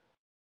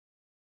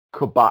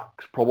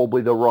 Kabak's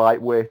probably the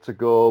right way to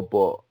go,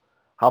 but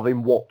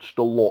having watched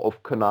a lot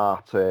of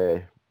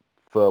Konate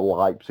for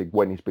Leipzig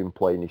when he's been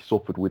playing, he's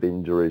suffered with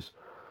injuries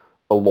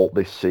a lot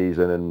this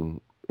season, and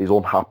he's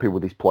unhappy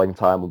with his playing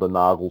time under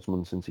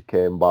Nagelsmann since he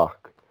came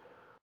back.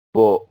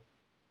 But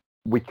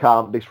we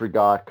can't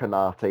disregard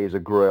Konate as a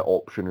great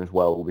option as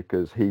well,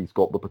 because he's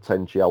got the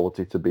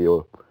potentiality to be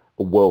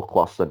a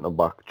world-class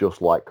centre-back,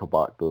 just like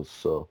Kabak does.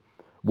 So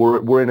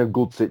we're in a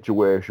good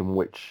situation,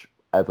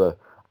 whichever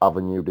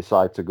avenue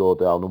decide to go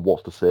down, and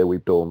what's to say we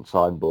don't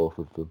sign both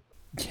of them.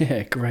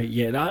 Yeah, great.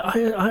 Yeah, and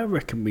I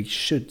reckon we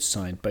should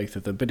sign both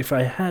of them. But if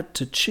I had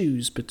to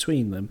choose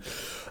between them,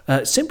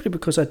 simply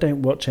because I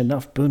don't watch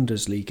enough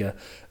Bundesliga,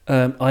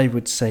 I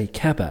would say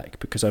Kabak,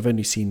 because I've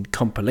only seen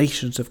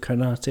compilations of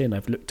Konate and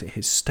I've looked at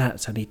his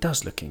stats and he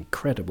does look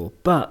incredible.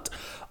 But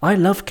I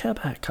love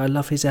Kabak. I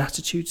love his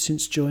attitude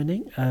since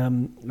joining.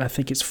 I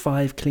think it's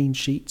 5 clean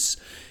sheets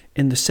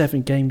in the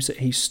 7 games that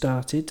he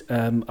started,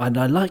 and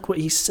I like what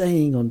he's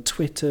saying on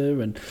Twitter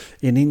and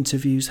in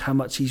interviews, how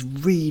much he's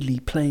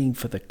really playing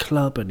for the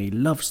club and he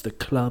loves the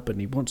club and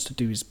he wants to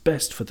do his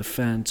best for the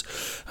fans.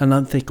 And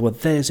I'm thinking, well,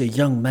 there's a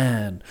young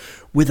man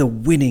with a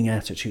winning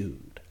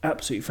attitude.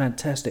 Absolutely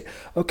fantastic.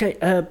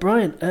 Okay,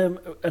 Brian,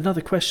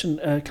 another question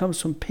comes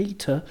from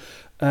Peter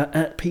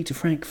at Peter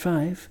Frank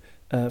 5.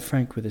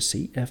 Frank with a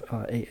C, Franc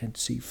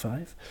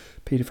 5,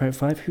 Peter Frank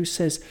 5, who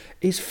says,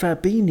 is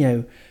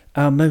Fabinho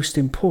our most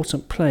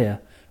important player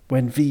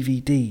when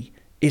VVD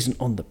isn't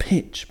on the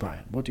pitch?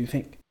 Brian, what do you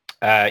think?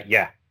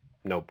 Yeah,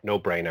 no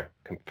brainer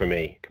for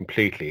me,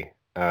 completely.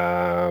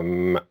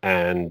 And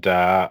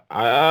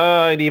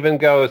I'd even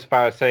go as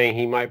far as saying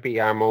he might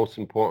be our most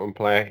important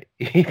player,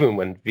 even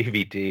when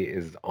VVD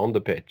is on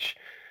the pitch.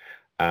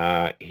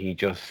 He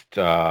just,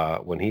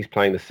 when he's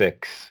playing the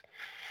 6,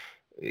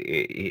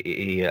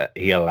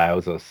 he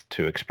allows us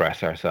to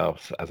express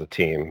ourselves as a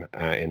team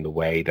in the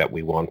way that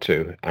we want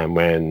to, and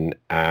when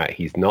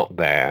he's not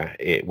there,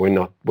 we're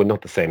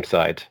not the same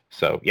side.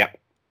 So yeah,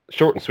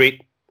 short and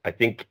sweet. I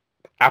think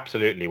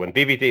absolutely when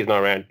VVD is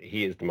not around,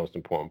 he is the most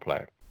important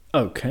player.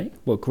 Okay,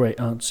 well, great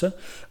answer.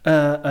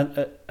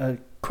 A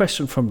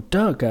question from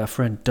Doug, our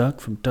friend Doug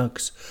from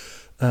Doug's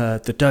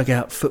the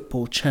Dugout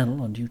Football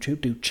channel on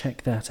YouTube. Do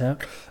check that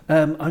out.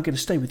 I'm going to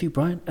stay with you,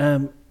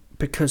 Brian.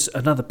 Because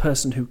another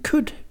person who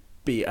could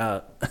be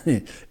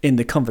in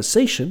the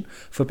conversation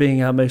for being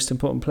our most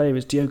important player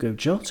is Diogo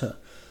Jota,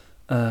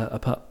 our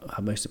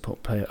most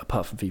important player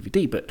apart from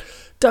VVD. But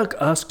Doug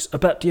asks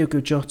about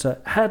Diogo Jota.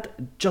 Had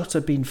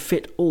Jota been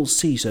fit all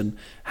season,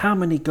 how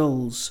many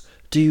goals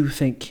do you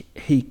think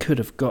he could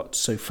have got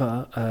so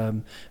far?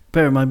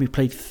 Bear in mind, we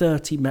played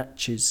 30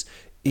 matches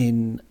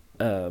in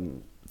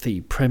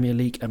the Premier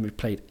League and we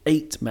played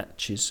 8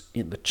 matches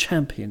in the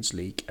Champions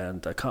League,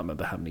 and I can't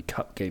remember how many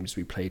cup games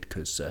we played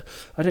because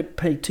I don't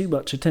pay too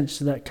much attention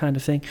to that kind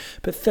of thing,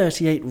 but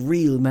 38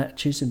 real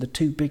matches in the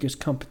 2 biggest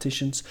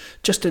competitions.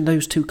 Just in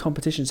those 2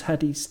 competitions,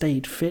 had he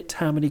stayed fit,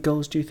 how many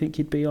goals do you think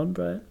he'd be on,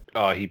 Brian?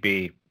 Oh, he'd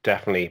be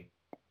definitely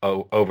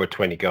over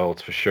 20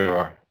 goals for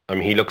sure. I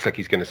mean, he looks like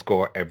he's going to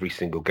score every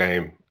single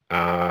game.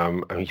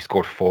 And he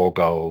scored 4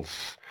 goals.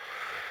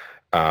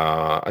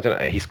 I don't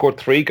know. He scored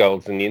 3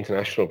 goals in the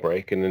international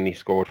break, and then he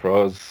scored for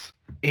us.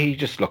 He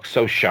just looks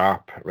so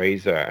sharp,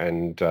 Razor,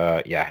 and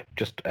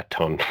just a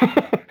ton,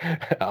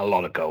 a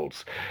lot of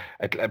goals,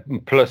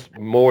 plus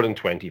more than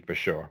 20 for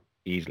sure,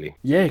 easily.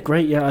 Yeah,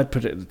 great. Yeah, I'd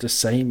put it the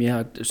same.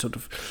 Yeah, sort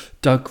of.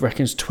 Doug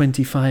reckons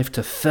 25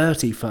 to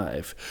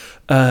 35,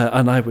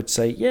 and I would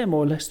say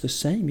more or less the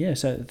same. Yeah,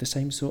 so the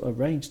same sort of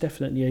range,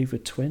 definitely over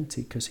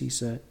 20 because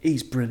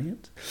he's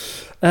brilliant.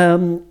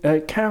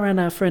 Karen,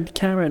 our friend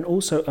Karen,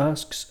 also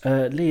asks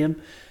Liam,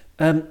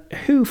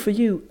 who for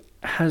you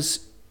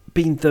has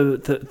been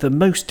the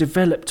most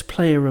developed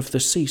player of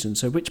the season?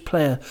 So which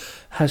player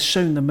has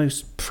shown the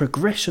most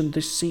progression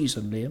this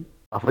season, Liam?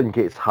 I think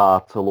it's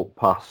hard to look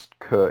past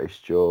Curtis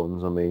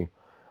Jones. I mean,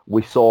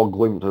 we saw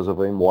glimpses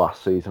of him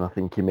last season. I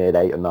think he made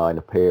 8 or 9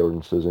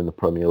 appearances in the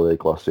Premier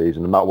League last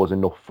season, and that was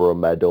enough for a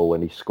medal,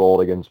 and he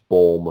scored against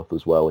Bournemouth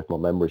as well, if my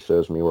memory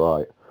serves me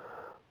right.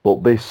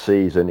 But this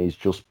season, he's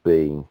just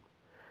been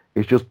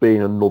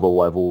another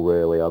level,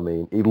 really. I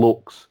mean, he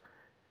looks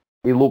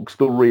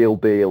the real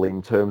deal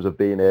in terms of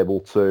being able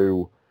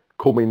to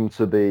come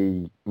into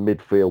the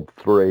midfield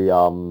 3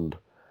 and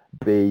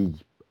be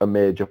a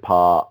major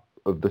part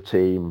of the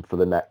team for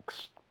the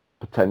next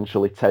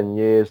potentially 10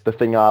 years. The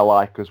thing I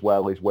like as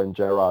well is when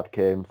Gerrard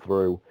came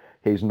through,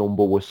 his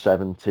number was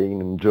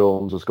 17, and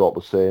Jones has got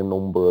the same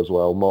number as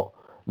well.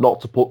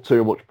 Not to put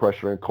too much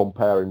pressure and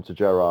compare him to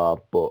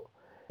Gerrard, but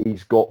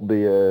he's got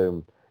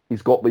the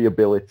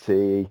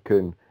ability.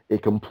 He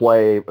can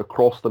play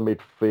across the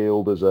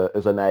midfield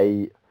as an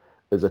 8,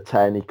 as a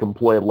 10. He can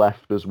play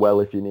left as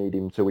well if you need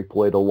him to. He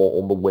played a lot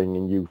on the wing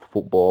in youth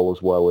football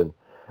as well. And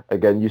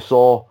again, you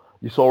saw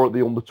at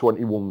the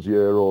under-21s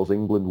Euros,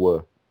 England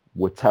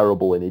were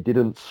terrible, and he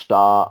didn't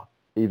start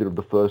either of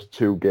the first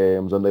 2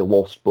 games, and they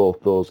lost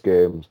both those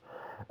games.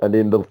 And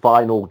in the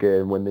final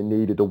game, when they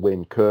needed a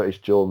win, Curtis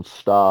Jones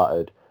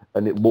started,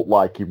 and it looked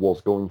like he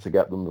was going to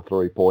get them the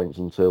 3 points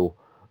until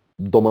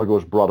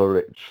Domagoj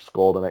Bradaric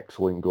scored an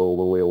excellent goal,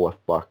 the Lille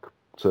left-back,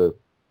 to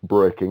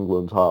break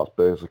England's hearts,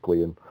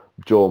 basically, and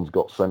Jones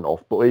got sent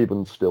off. But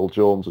even still,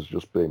 Jones has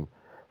just been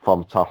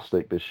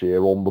fantastic this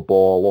year, on the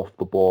ball, off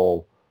the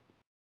ball.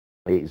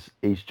 He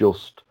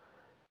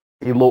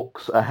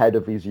looks ahead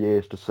of his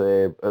years to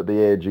say, at the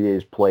age he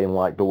is, playing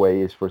like the way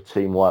he is for a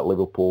team like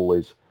Liverpool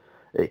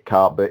it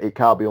can't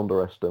be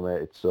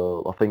underestimated.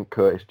 So I think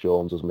Curtis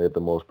Jones has made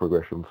the most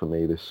progression for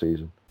me this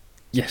season.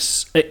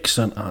 Yes,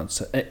 excellent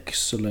answer.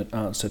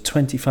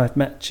 25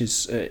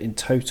 matches in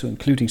total,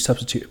 including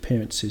substitute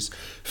appearances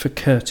for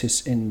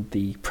Curtis in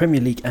the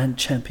Premier League and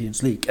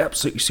Champions League.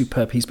 Absolutely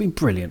superb. He's been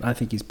brilliant. I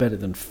think he's better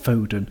than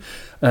Foden.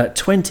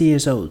 20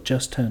 years old,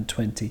 just turned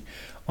 20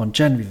 on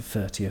January the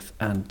 30th,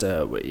 and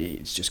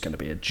it's just going to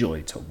be a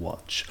joy to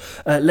watch.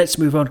 Let's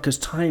move on because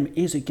time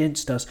is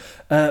against us.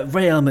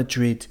 Real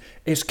Madrid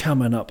is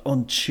coming up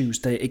on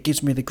Tuesday. It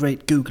gives me the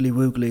great googly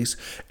wooglies.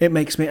 It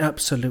makes me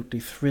absolutely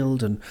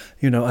thrilled, and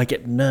I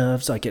get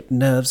nerves, I get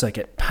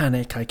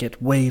panic, I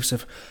get waves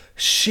of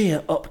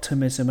sheer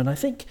optimism. And I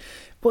think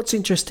what's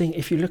interesting,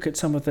 if you look at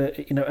some of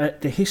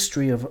the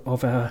history of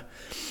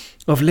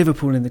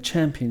Liverpool in the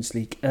Champions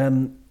League,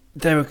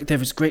 there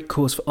is great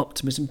cause for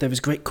optimism. There is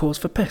great cause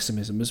for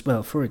pessimism as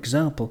well. For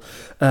example,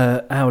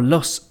 our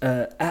loss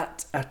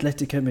at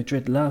Atletico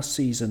Madrid last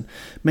season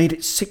made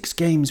it 6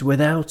 games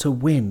without a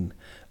win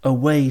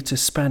away to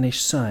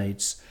Spanish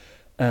sides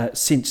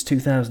since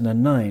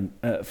 2009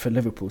 for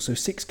Liverpool. So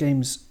 6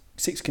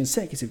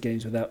 consecutive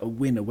games without a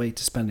win away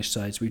to Spanish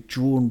sides. We've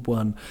drawn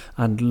 1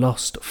 and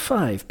lost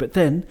 5. But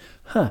then,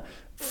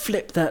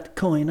 flip that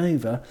coin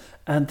over,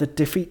 and the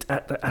defeat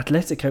at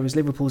Atletico is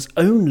Liverpool's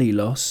only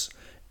loss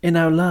in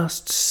our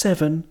last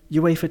 7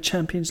 UEFA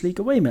Champions League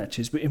away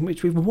matches, in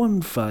which we've won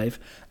 5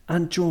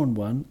 and drawn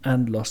 1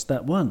 and lost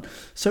that 1.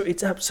 So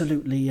it's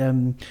absolutely,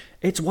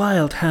 it's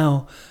wild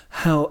how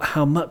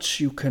much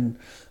you can,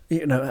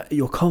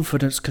 your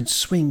confidence can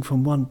swing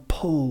from one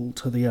pole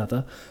to the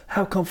other.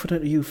 How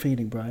confident are you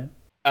feeling, Brian?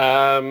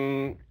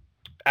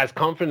 As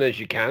confident as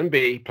you can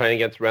be playing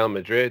against Real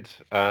Madrid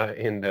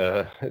in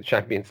the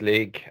Champions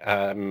League.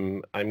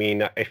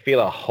 I feel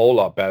a whole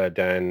lot better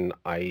than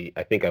I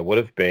think I would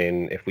have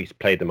been if we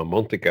played them a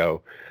month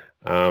ago.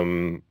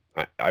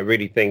 I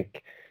really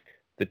think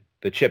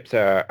the chips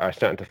are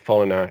starting to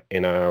fall on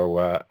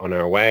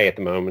our way at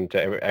the moment.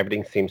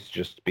 Everything seems to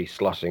just be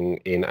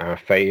slotting in our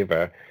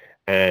favour.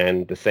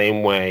 And the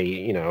same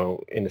way,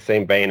 in the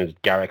same vein as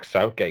Gareth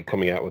Southgate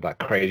coming out with that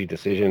crazy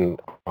decision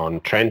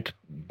on Trent,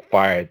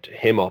 fired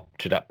him up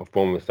to that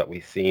performance that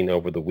we've seen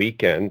over the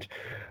weekend.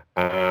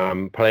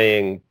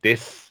 Playing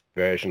this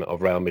version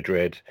of Real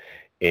Madrid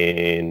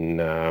in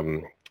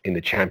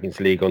the Champions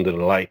League under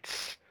the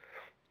lights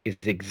is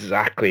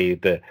exactly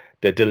the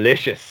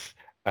delicious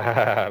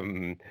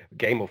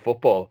game of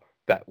football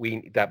that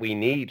we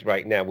need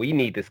right now. We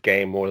need this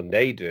game more than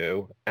they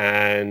do,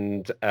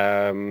 and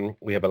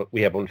we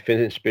have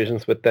unfinished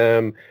business with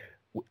them.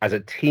 As a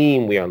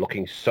team, we are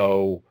looking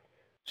so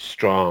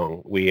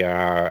strong. We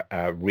are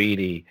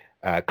really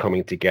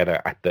coming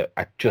together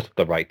at just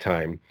the right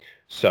time.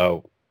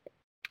 So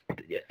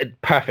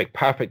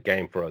perfect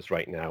game for us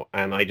right now,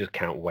 and I just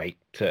can't wait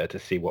to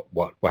see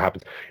what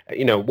happens.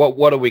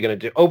 What are we going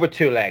to do over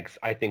 2 legs?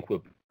 I think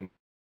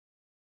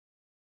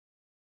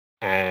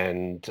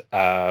and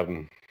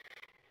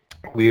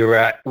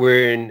we're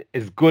in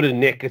as good a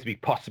nick as we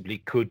possibly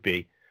could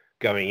be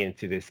going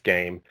into this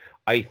game.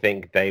 I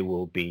think they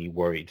will be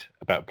worried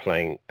about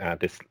playing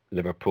this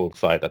Liverpool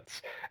side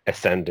that's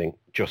ascending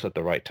just at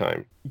the right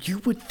time. You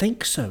would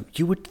think so.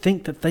 You would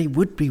think that they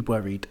would be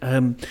worried.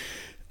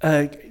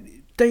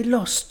 They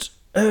lost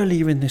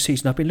earlier in the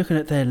season. I've been looking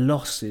at their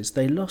losses.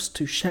 They lost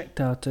to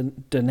Shakhtar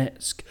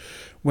Donetsk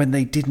when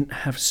they didn't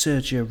have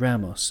Sergio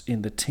Ramos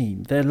in the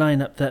team. Their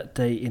lineup that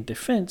day in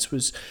defence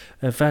was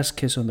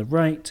Vázquez on the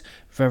right,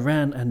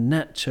 Varane and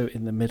Nacho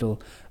in the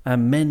middle,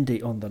 and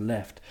Mendy on the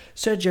left.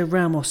 Sergio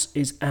Ramos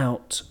is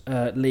out,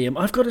 Liam.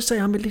 I've got to say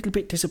I'm a little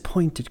bit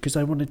disappointed because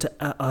I wanted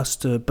us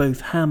to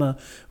both hammer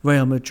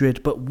Real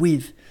Madrid, but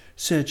with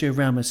Sergio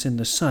Ramos in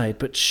the side.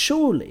 But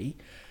surely,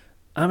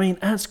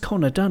 as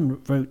Connor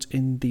Dunn wrote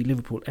in the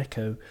Liverpool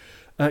Echo,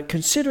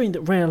 considering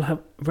that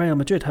Real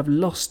Madrid have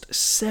lost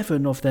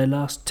 7 of their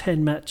last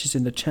 10 matches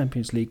in the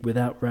Champions League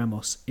without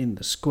Ramos in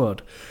the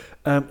squad,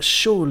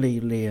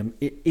 surely, Liam,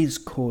 it is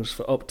cause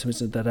for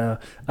optimism that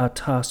our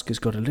task has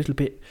got a little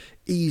bit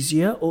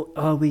easier, or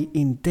are we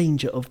in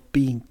danger of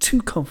being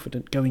too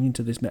confident going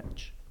into this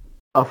match?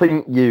 I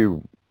think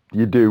you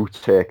do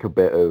take a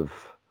bit of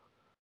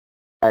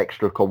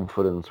extra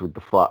confidence with the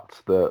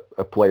fact that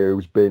a player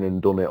who's been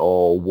and done it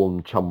all,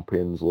 won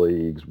Champions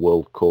Leagues,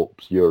 World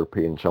Cups,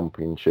 European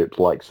Championships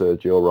like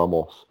Sergio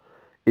Ramos,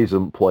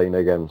 isn't playing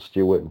against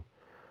you, and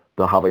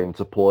they're having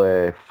to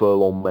play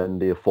Ferland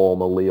Mendy, a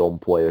former Lyon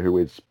player who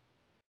is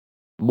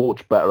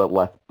much better at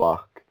left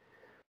back,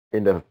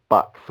 in a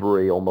back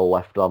 3 on the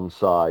left hand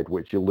side,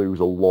 which you lose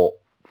a lot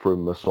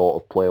from a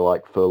sort of player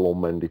like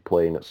Ferland Mendy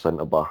playing at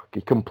centre back.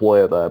 He can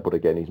play there, but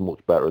again, he's much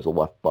better as a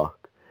left back,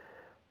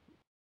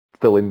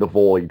 filling the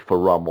void for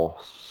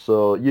Ramos.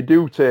 So you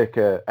do take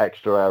an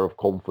extra air of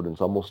confidence,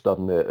 I must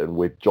admit, and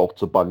with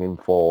Jota banging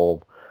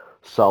form,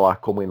 Salah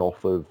coming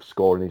off of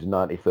scoring his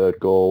 93rd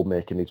goal,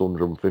 making his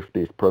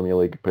 150th Premier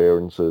League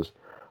appearances,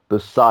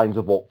 there's signs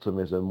of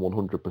optimism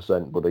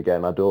 100%, but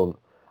again, I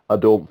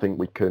don't think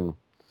we can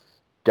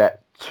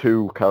get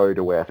too carried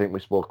away. I think we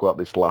spoke about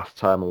this last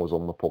time I was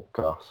on the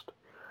podcast.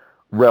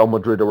 Real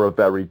Madrid are a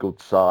very good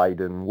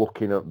side, and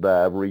looking at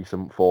their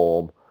recent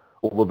form,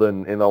 other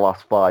than in the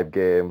last 5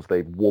 games,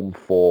 they've won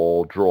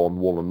 4, drawn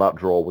 1, and that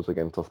draw was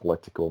against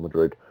Atletico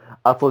Madrid.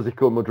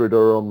 Atletico Madrid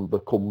are on the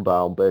come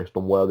down based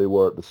on where they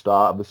were at the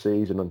start of the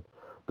season and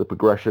the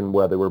progression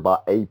where they were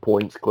about 8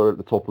 points clear at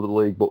the top of the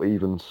league, but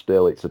even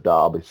still it's a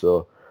derby,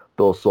 so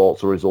those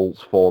sorts of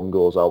results, form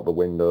goes out the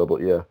window.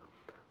 But yeah,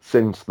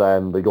 since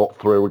then they got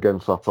through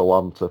against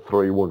Atalanta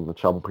 3-1 in the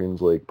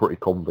Champions League, pretty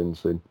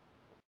convincing.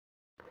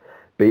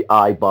 Beat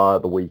Eibar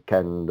at the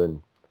weekend,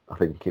 and I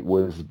think it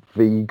was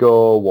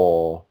Vigo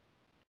or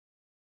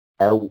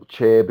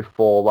Elche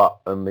before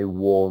that, and they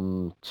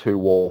won 2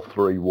 or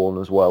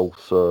 3-1 as well.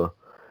 So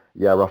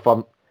yeah,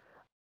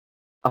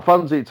 I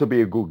fancy it to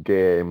be a good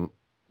game.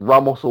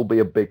 Ramos will be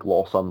a big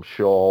loss, I'm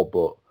sure,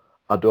 but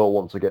I don't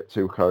want to get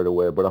too carried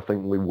away. But I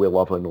think we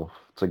will have enough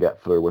to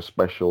get through,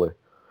 especially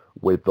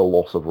with the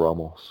loss of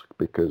Ramos,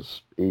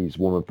 because he's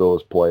one of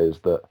those players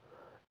that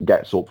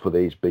gets up for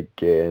these big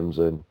games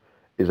and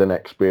is an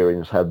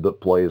experienced head that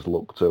players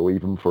look to,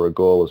 even for a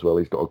goal as well.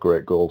 He's got a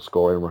great goal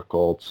scoring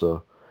record.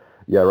 So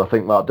yeah, I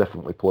think that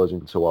definitely plays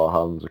into our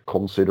hands,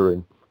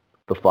 considering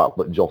the fact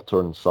that Jota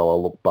and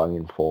Salah look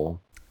banging form.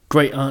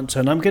 Great answer.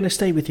 And I'm going to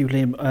stay with you,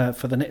 Liam,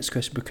 for the next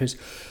question, because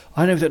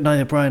I know that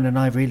neither Brian and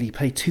I really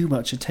pay too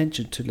much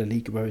attention to La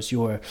Liga, whereas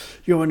you're an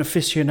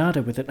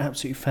aficionado with an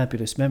absolutely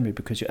fabulous memory,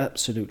 because you're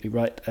absolutely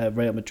right.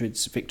 Real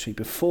Madrid's victory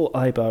before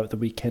Eibar at the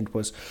weekend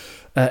was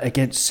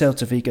against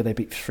Celta Vigo. They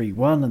beat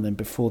 3-1, and then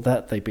before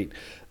that they beat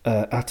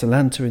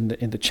Atalanta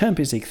in the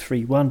Champions League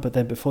 3-1, but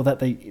then before that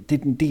they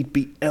did indeed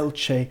beat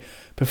Elche.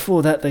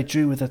 Before that they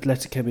drew with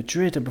Atletico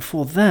Madrid, and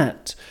before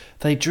that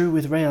they drew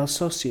with Real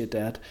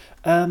Sociedad.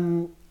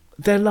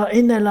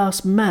 In their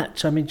last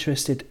match, I'm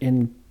interested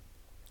in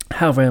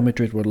how Real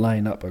Madrid will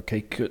line up,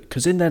 okay?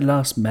 Because in their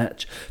last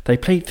match, they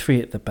played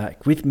 3 at the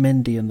back with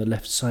Mendy on the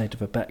left side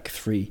of a back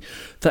 3.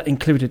 That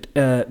included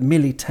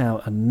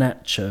Militao and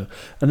Nacho.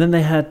 And then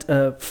they had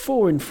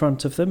 4 in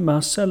front of them,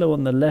 Marcelo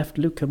on the left,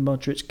 Luka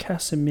Modric,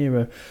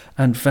 Casemiro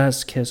and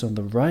Vázquez on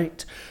the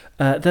right.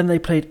 Then they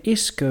played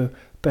Isco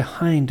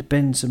behind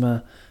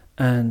Benzema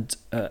and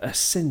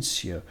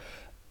Asensio.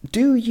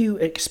 Do you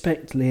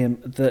expect,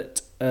 Liam,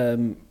 that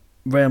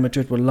Real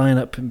Madrid will line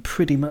up in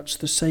pretty much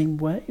the same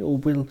way, or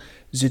will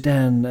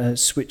Zidane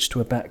switch to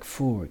a back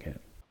 4 again?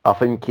 I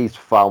think he's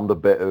found a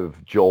bit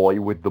of joy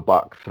with the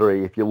back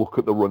 3. If you look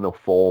at the run of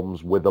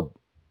forms with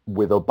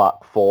a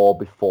back 4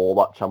 before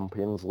that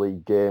Champions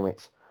League game,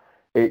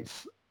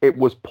 it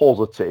was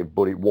positive,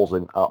 but it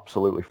wasn't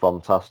absolutely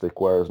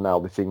fantastic. Whereas now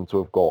they seem to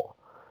have got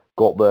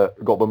the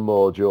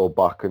mojo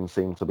back and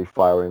seem to be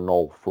firing on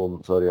all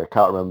fronts. So, yeah, I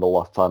can't remember the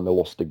last time they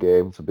lost a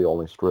game, to be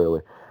honest,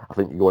 really. I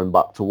think you're going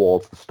back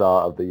towards the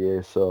start of the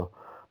year. So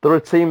they're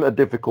a team that are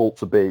difficult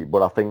to beat,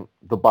 but I think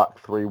the back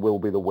 3 will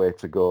be the way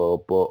to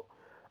go. But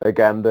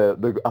again,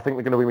 I think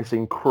they're going to be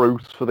missing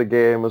Kroos for the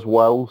game as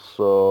well.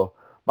 So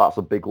that's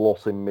a big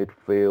loss in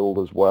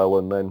midfield as well.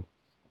 And then,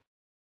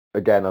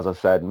 again, as I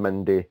said,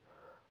 Mendy,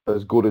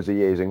 as good as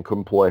he is and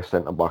can play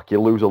centre-back, you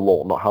lose a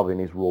lot not having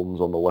his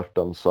runs on the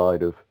left-hand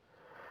side of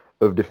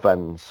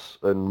defence.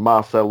 And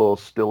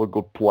Marcelo's still a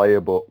good player,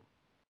 but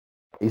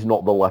he's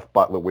not the left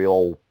back that we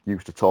all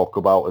used to talk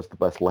about as the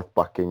best left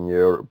back in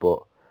Europe. But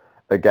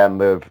again,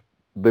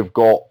 they've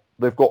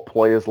got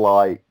players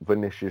like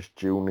Vinicius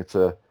Junior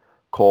to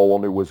call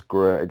on, who was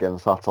great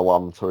against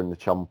Atalanta in the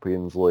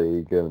Champions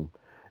League, and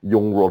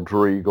young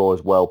Rodrigo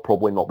as well.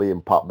 Probably not the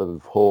impact that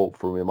they've hoped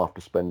from him after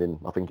spending,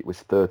 I think it was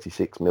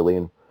 36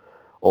 million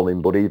on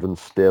him, but even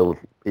still,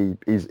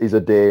 he's a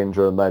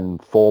danger. And then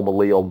former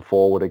Lyon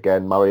forward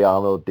again,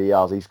 Mariano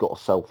Diaz, he's got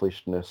a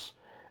selfishness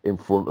in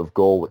front of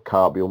goal that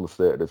can't be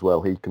understated as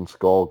well. He can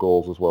score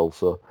goals as well.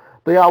 So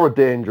they are a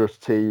dangerous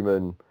team.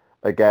 And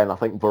again, I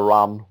think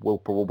Varane will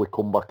probably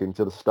come back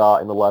into the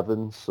starting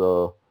 11.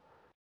 So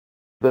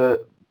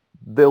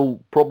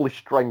they'll probably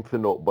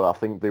strengthen up, but I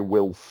think they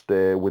will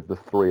stay with the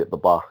 3 at the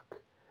back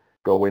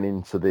going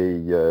into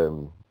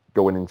the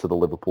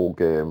Liverpool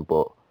game.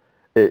 But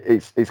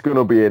it's going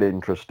to be an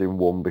interesting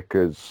one,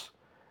 because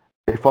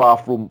if our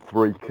front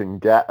 3 can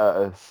get at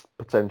a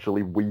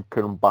potentially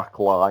weakened back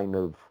line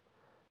of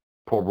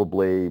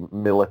probably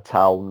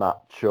Militao,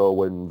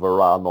 Nacho and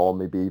Varane, or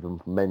maybe even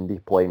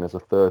Mendy playing as a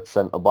third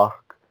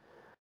centre-back,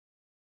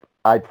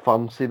 I'd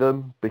fancy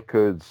them,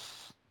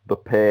 because the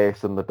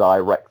pace and the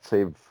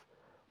directive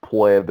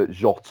play that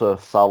Jota,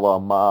 Salah,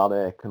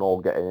 Mane can all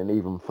get in, and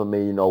even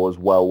Firmino as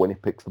well when he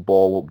picks the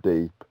ball up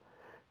deep,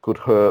 could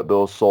hurt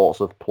those sorts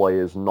of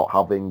players not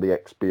having the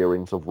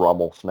experience of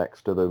Ramos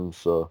next to them.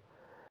 So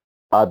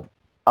I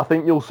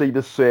think you'll see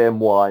the same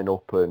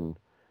lineup, and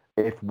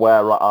if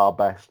we're at our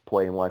best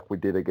playing like we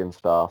did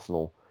against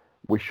Arsenal,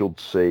 we should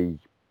see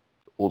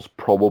us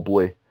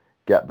probably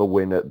get the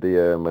win at the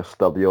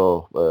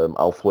Estadio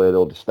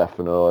Alfredo Di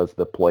Stefano, as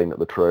they're playing at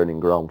the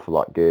training ground for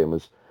that game,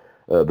 as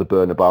the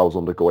Bernabeu's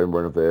undergoing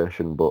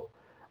renovation. But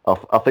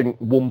I think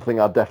one thing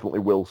I definitely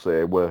will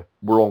say, we're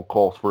on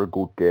course for a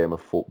good game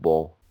of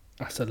football.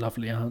 That's a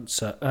lovely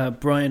answer.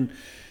 Brian,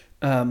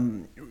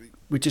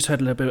 we just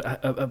heard a little bit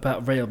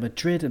about Real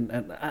Madrid, and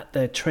at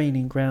their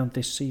training ground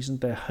this season,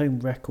 their home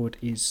record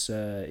is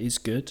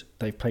good.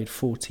 They've played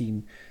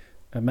 14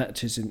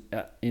 matches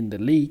in the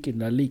league. In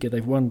La Liga,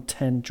 they've won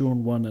 10,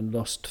 drawn 1 and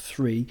lost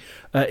 3.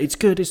 It's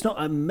good. It's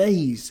not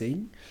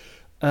amazing.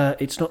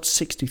 It's not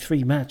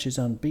 63 matches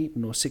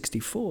unbeaten or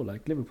 64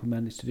 like Liverpool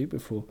managed to do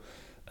before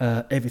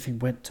everything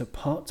went to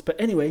pot. But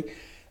anyway,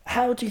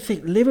 how do you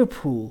think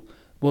Liverpool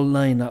will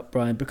line up,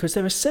 Brian? Because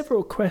there are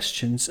several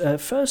questions.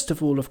 First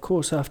of all, of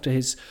course, after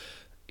his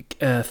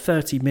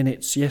 30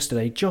 minutes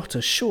yesterday,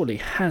 Jota surely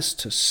has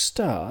to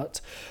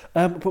start.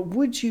 But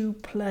would you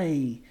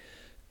play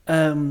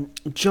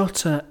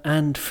Jota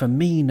and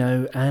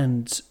Firmino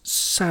and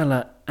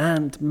Salah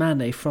and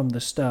Mane from the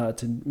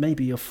start, and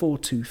maybe a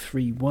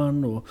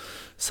 4-2-3-1 or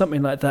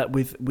something like that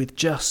with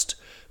just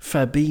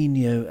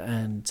Fabinho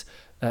and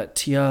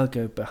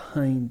Thiago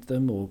behind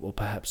them, or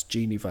perhaps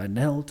Gini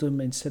Wijnaldum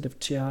instead of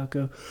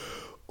Thiago?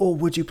 Or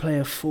would you play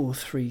a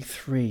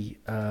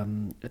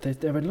 4-3-3?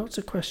 There are lots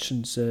of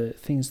questions,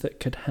 things that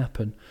could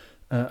happen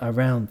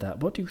around that.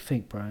 What do you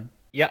think, Brian?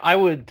 Yeah, I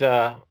would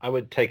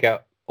take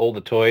out all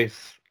the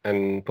toys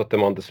and put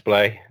them on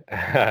display,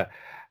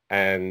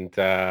 and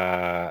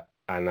I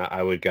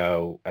would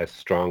go as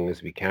strong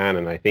as we can.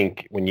 And I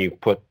think when you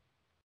put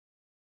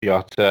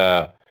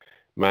Jota,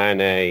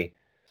 Mane,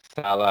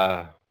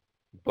 Salah,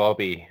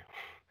 Bobby,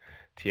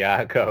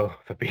 Thiago,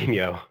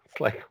 Fabinho, it's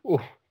like,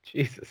 oh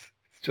Jesus,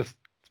 it's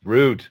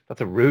rude.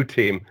 That's a rude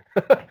team.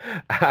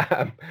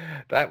 That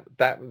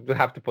would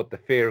have to put the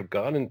fear of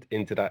God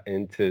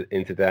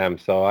into them.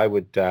 So I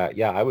would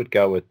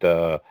go with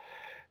the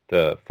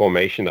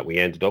formation that we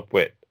ended up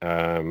with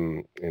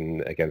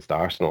against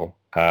Arsenal,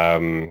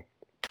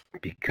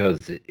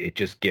 because it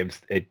just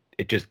gives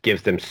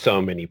them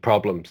so many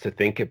problems to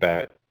think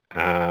about.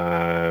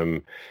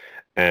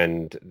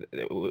 And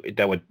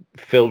that would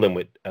fill them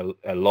with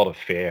a lot of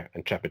fear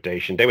and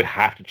trepidation. They would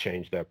have to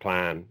change their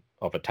plan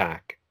of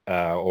attack,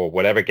 or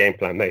whatever game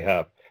plan they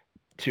have,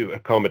 to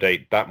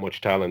accommodate that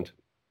much talent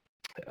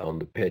on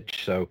the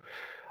pitch. So,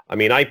 I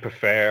mean, I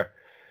prefer,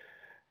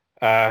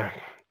 I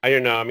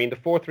don't know, I mean, the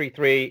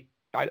 4-3-3,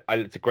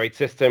 it's a great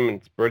system, and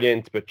it's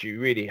brilliant, but you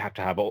really have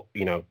to have all,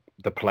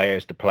 the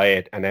players to play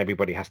it, and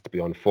everybody has to be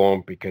on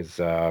form, because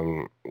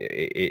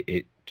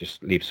it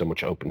just leaves so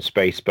much open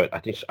space. But I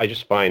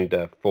just find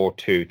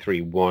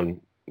 4-2-3-1,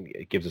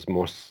 it gives us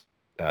more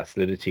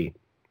solidity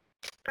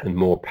and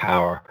more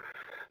power.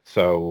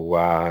 So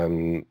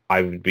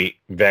I would be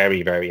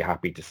very, very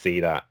happy to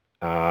see that.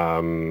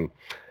 You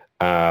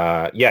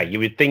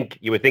would think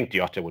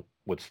Jota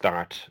would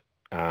start,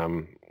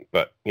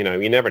 but you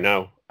never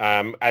know.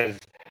 As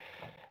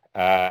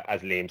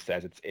Liam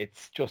says,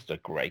 it's just a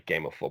great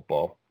game of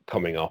football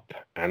coming up,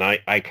 and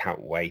I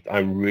can't wait.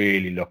 I'm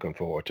really looking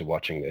forward to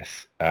watching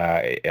this.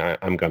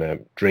 I'm going to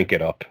drink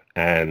it up,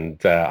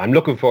 and I'm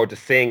looking forward to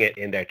seeing it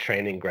in their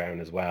training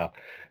ground as well,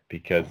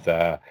 because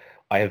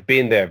I have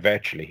been there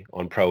virtually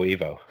on Pro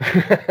Evo.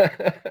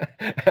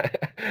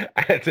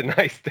 And it's a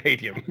nice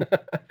stadium.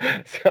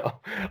 So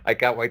I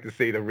can't wait to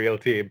see the real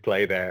team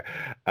play there.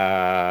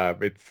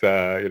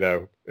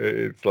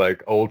 It's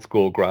like old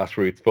school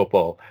grassroots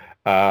football.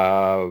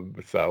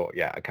 So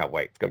yeah, I can't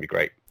wait. It's going to be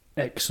great.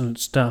 Excellent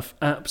stuff.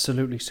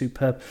 Absolutely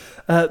superb.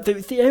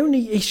 The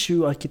only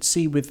issue I could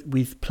see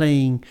with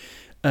playing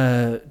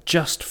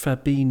just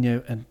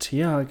Fabinho and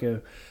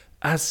Thiago,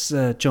 as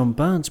John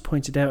Barnes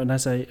pointed out, and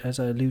as I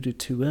alluded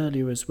to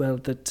earlier as well,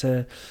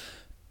 that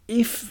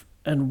if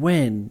and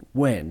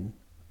when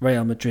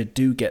Real Madrid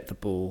do get the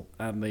ball,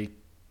 and they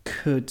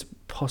could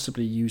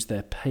possibly use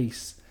their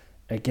pace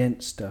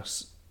against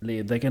us,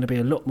 Liam, they're going to be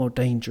a lot more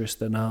dangerous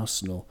than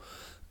Arsenal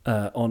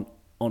on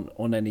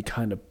any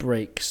kind of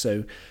break.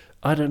 So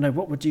I don't know,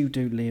 what would you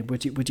do, Liam?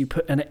 Would you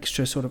put an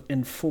extra sort of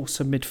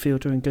enforcer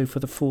midfielder and go for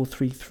the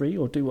 4-3-3,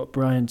 or do what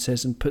Brian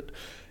says and put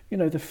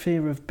the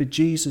fear of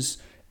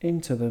bejesus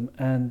into them,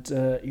 and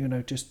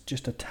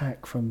just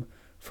attack from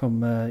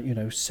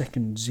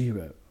second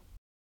zero?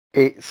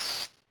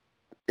 It's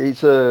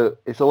a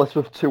lesser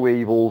of two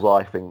evils,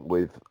 I think,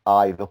 with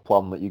either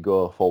plan that you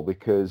go for,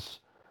 because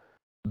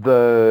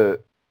the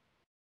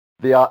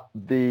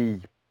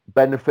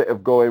benefit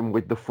of going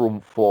with the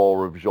front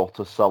four of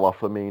Jota, Salah,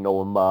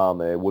 Firmino and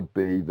Mane would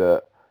be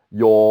that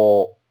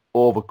you're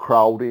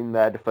overcrowding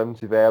their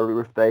defensive area.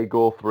 If they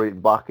go 3 at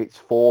the back, it's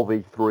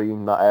 4v3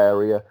 in that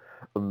area,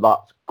 and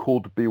that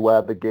could be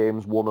where the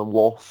game's won and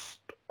lost,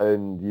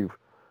 and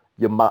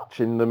you're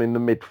matching them in the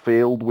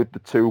midfield with the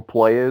two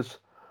players.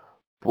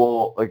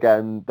 But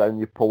again, then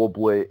you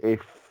probably,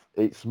 if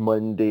it's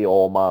Mendy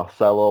or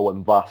Marcelo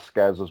and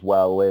Vasquez as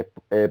well,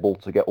 able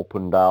to get up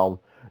and down,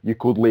 you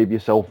could leave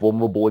yourself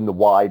vulnerable in the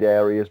wide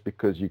areas,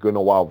 because you're going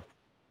to have,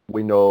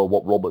 we know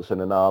what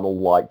Robertson and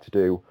Arnold like to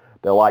do.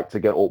 They like to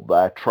get up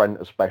there, Trent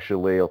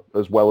especially,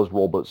 as well as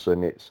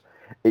Robertson. It's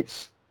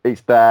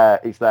their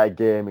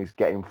game is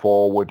getting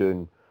forward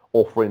and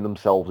offering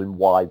themselves in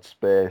wide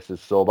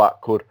spaces. So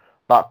that could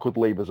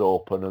leave us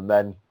open. And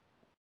then,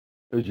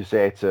 as you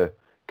say, to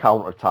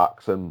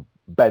counter-attacks, and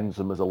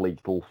Benzema's a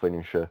lethal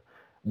finisher.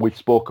 We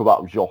spoke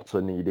about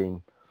Jota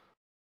needing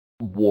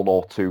 1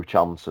 or 2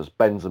 chances.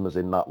 Benzema's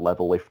in that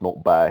level, if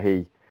not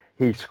better.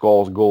 He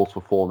scores goals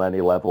for fun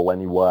any level,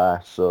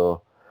 anywhere.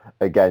 So,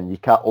 again, you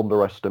can't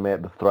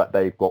underestimate the threat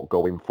they've got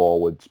going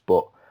forwards.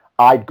 But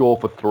I'd go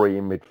for 3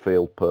 in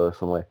midfield,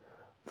 personally.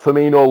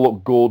 Firmino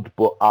looked good,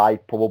 but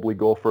I'd probably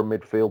go for a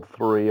midfield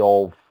 3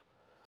 of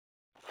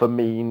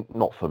Mane,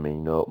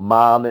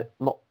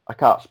 I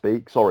can't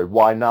speak, sorry,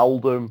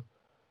 Wijnaldum,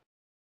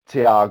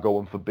 Thiago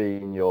and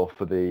Fabinho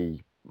for the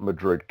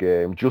Madrid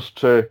game, just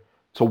to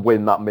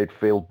win that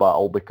midfield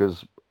battle,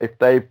 because if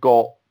they've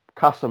got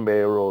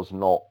Casemiro's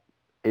not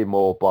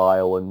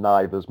immobile and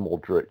neither's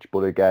Modric,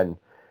 but again,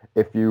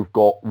 if you've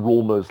got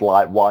runners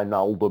like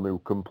Wijnaldum who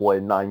can play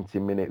 90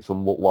 minutes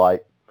and look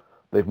like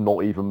they've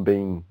not even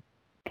been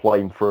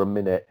playing for a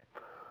minute,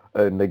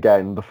 and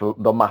again,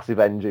 the massive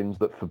engines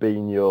that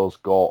Fabinho's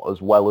got,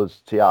 as well as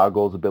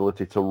Thiago's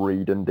ability to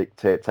read and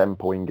dictate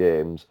tempo in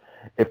games,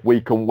 if we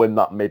can win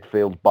that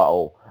midfield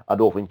battle, I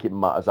don't think it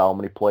matters how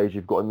many players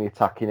you've got in the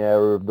attacking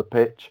area of the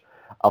pitch.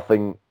 I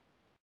think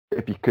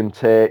if you can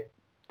take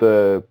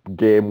the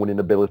game-winning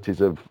abilities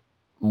of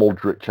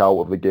Modric out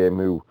of the game,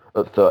 who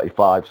at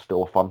 35 is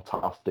still a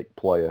fantastic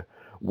player,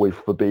 with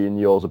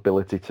Fabinho's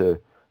ability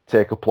to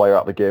take a player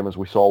out of the game, as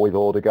we saw with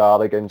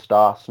Odegaard against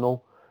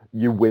Arsenal,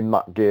 you win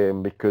that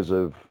game because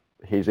of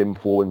his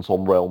influence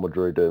on Real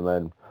Madrid, and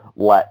then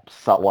let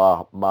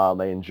Salah,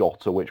 Mane and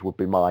Jota, which would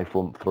be my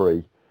front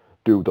 3,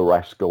 do the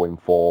rest going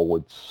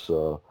forwards.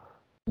 So,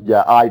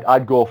 yeah,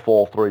 I'd go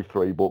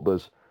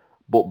 4-3-3,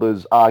 but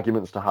there's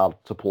arguments to have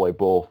to play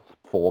both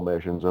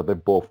formations.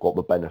 They've both got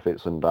the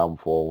benefits and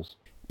downfalls.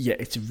 Yeah,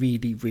 it's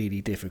really,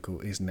 really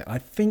difficult, isn't it? I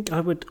think I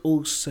would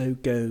also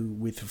go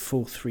with a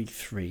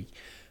 4-3-3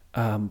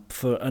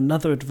 for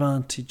another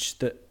advantage,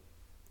 that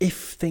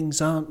if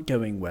things aren't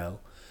going well,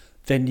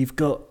 then you've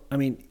got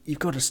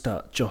to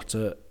start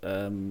Jota,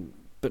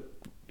 but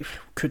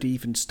could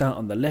even start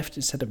on the left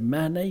instead of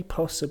Mane,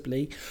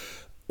 possibly.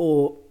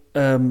 Or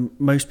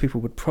most people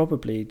would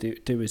probably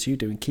do as you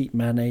do and keep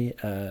Mane,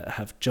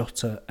 have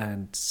Jota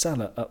and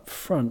Salah up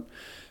front.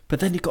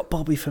 But then you've got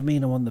Bobby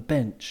Firmino on the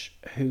bench,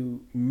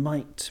 who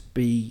might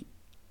be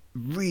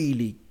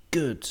really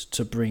good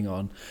to bring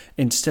on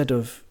instead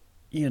of,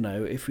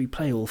 if we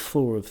play all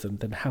 4 of them,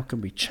 then how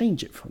can we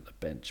change it from the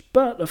bench?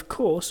 But, of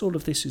course, all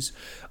of this is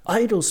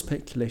idle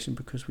speculation,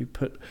 because we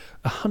put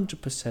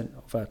 100%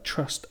 of our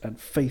trust and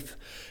faith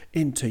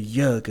into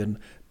Jurgen,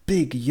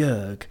 Big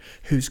Jurg,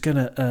 who's going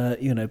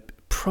to,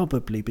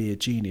 probably be a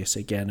genius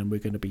again, and we're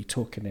going to be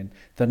talking in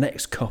the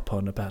next Cop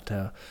On about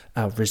our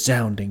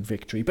resounding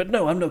victory. But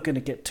no, I'm not going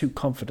to get too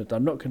confident.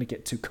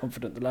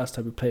 The last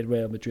time we played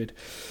Real Madrid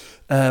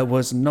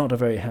was not a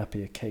very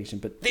happy occasion.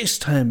 But this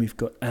time we've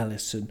got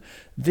Alisson.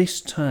 This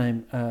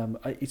time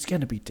it's going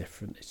to be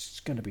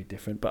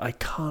different. But I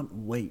can't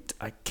wait.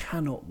 I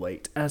cannot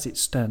wait. As it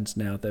stands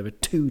now, there are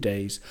 2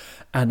 days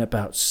and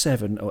about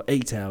 7 or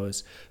 8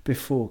 hours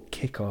before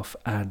kickoff,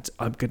 and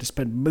I'm going to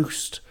spend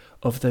most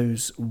of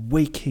those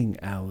waking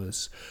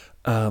hours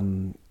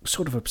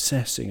sort of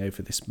obsessing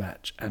over this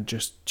match, and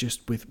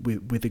just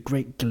with a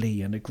great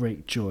glee and a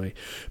great joy,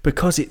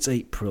 because it's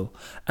April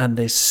and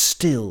there's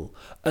still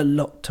a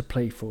lot to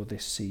play for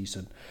this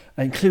season,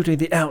 including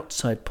the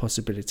outside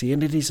possibility,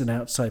 and it is an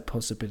outside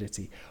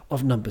possibility,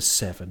 of number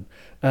 7.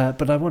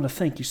 But I want to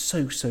thank you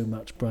so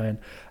much, Brian,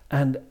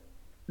 and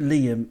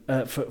Liam,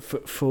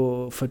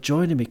 for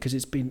joining me, because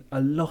it's been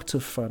a lot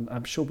of fun.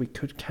 I'm sure we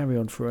could carry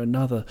on for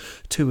another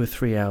 2 or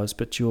 3 hours,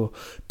 but you're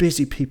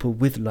busy people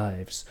with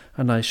lives,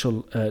 and I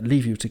shall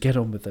leave you to get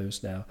on with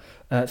those now.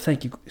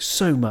 Thank you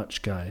so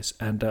much, guys,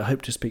 and I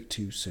hope to speak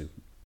to you soon.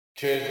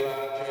 Cheers,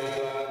 lad. Cheers.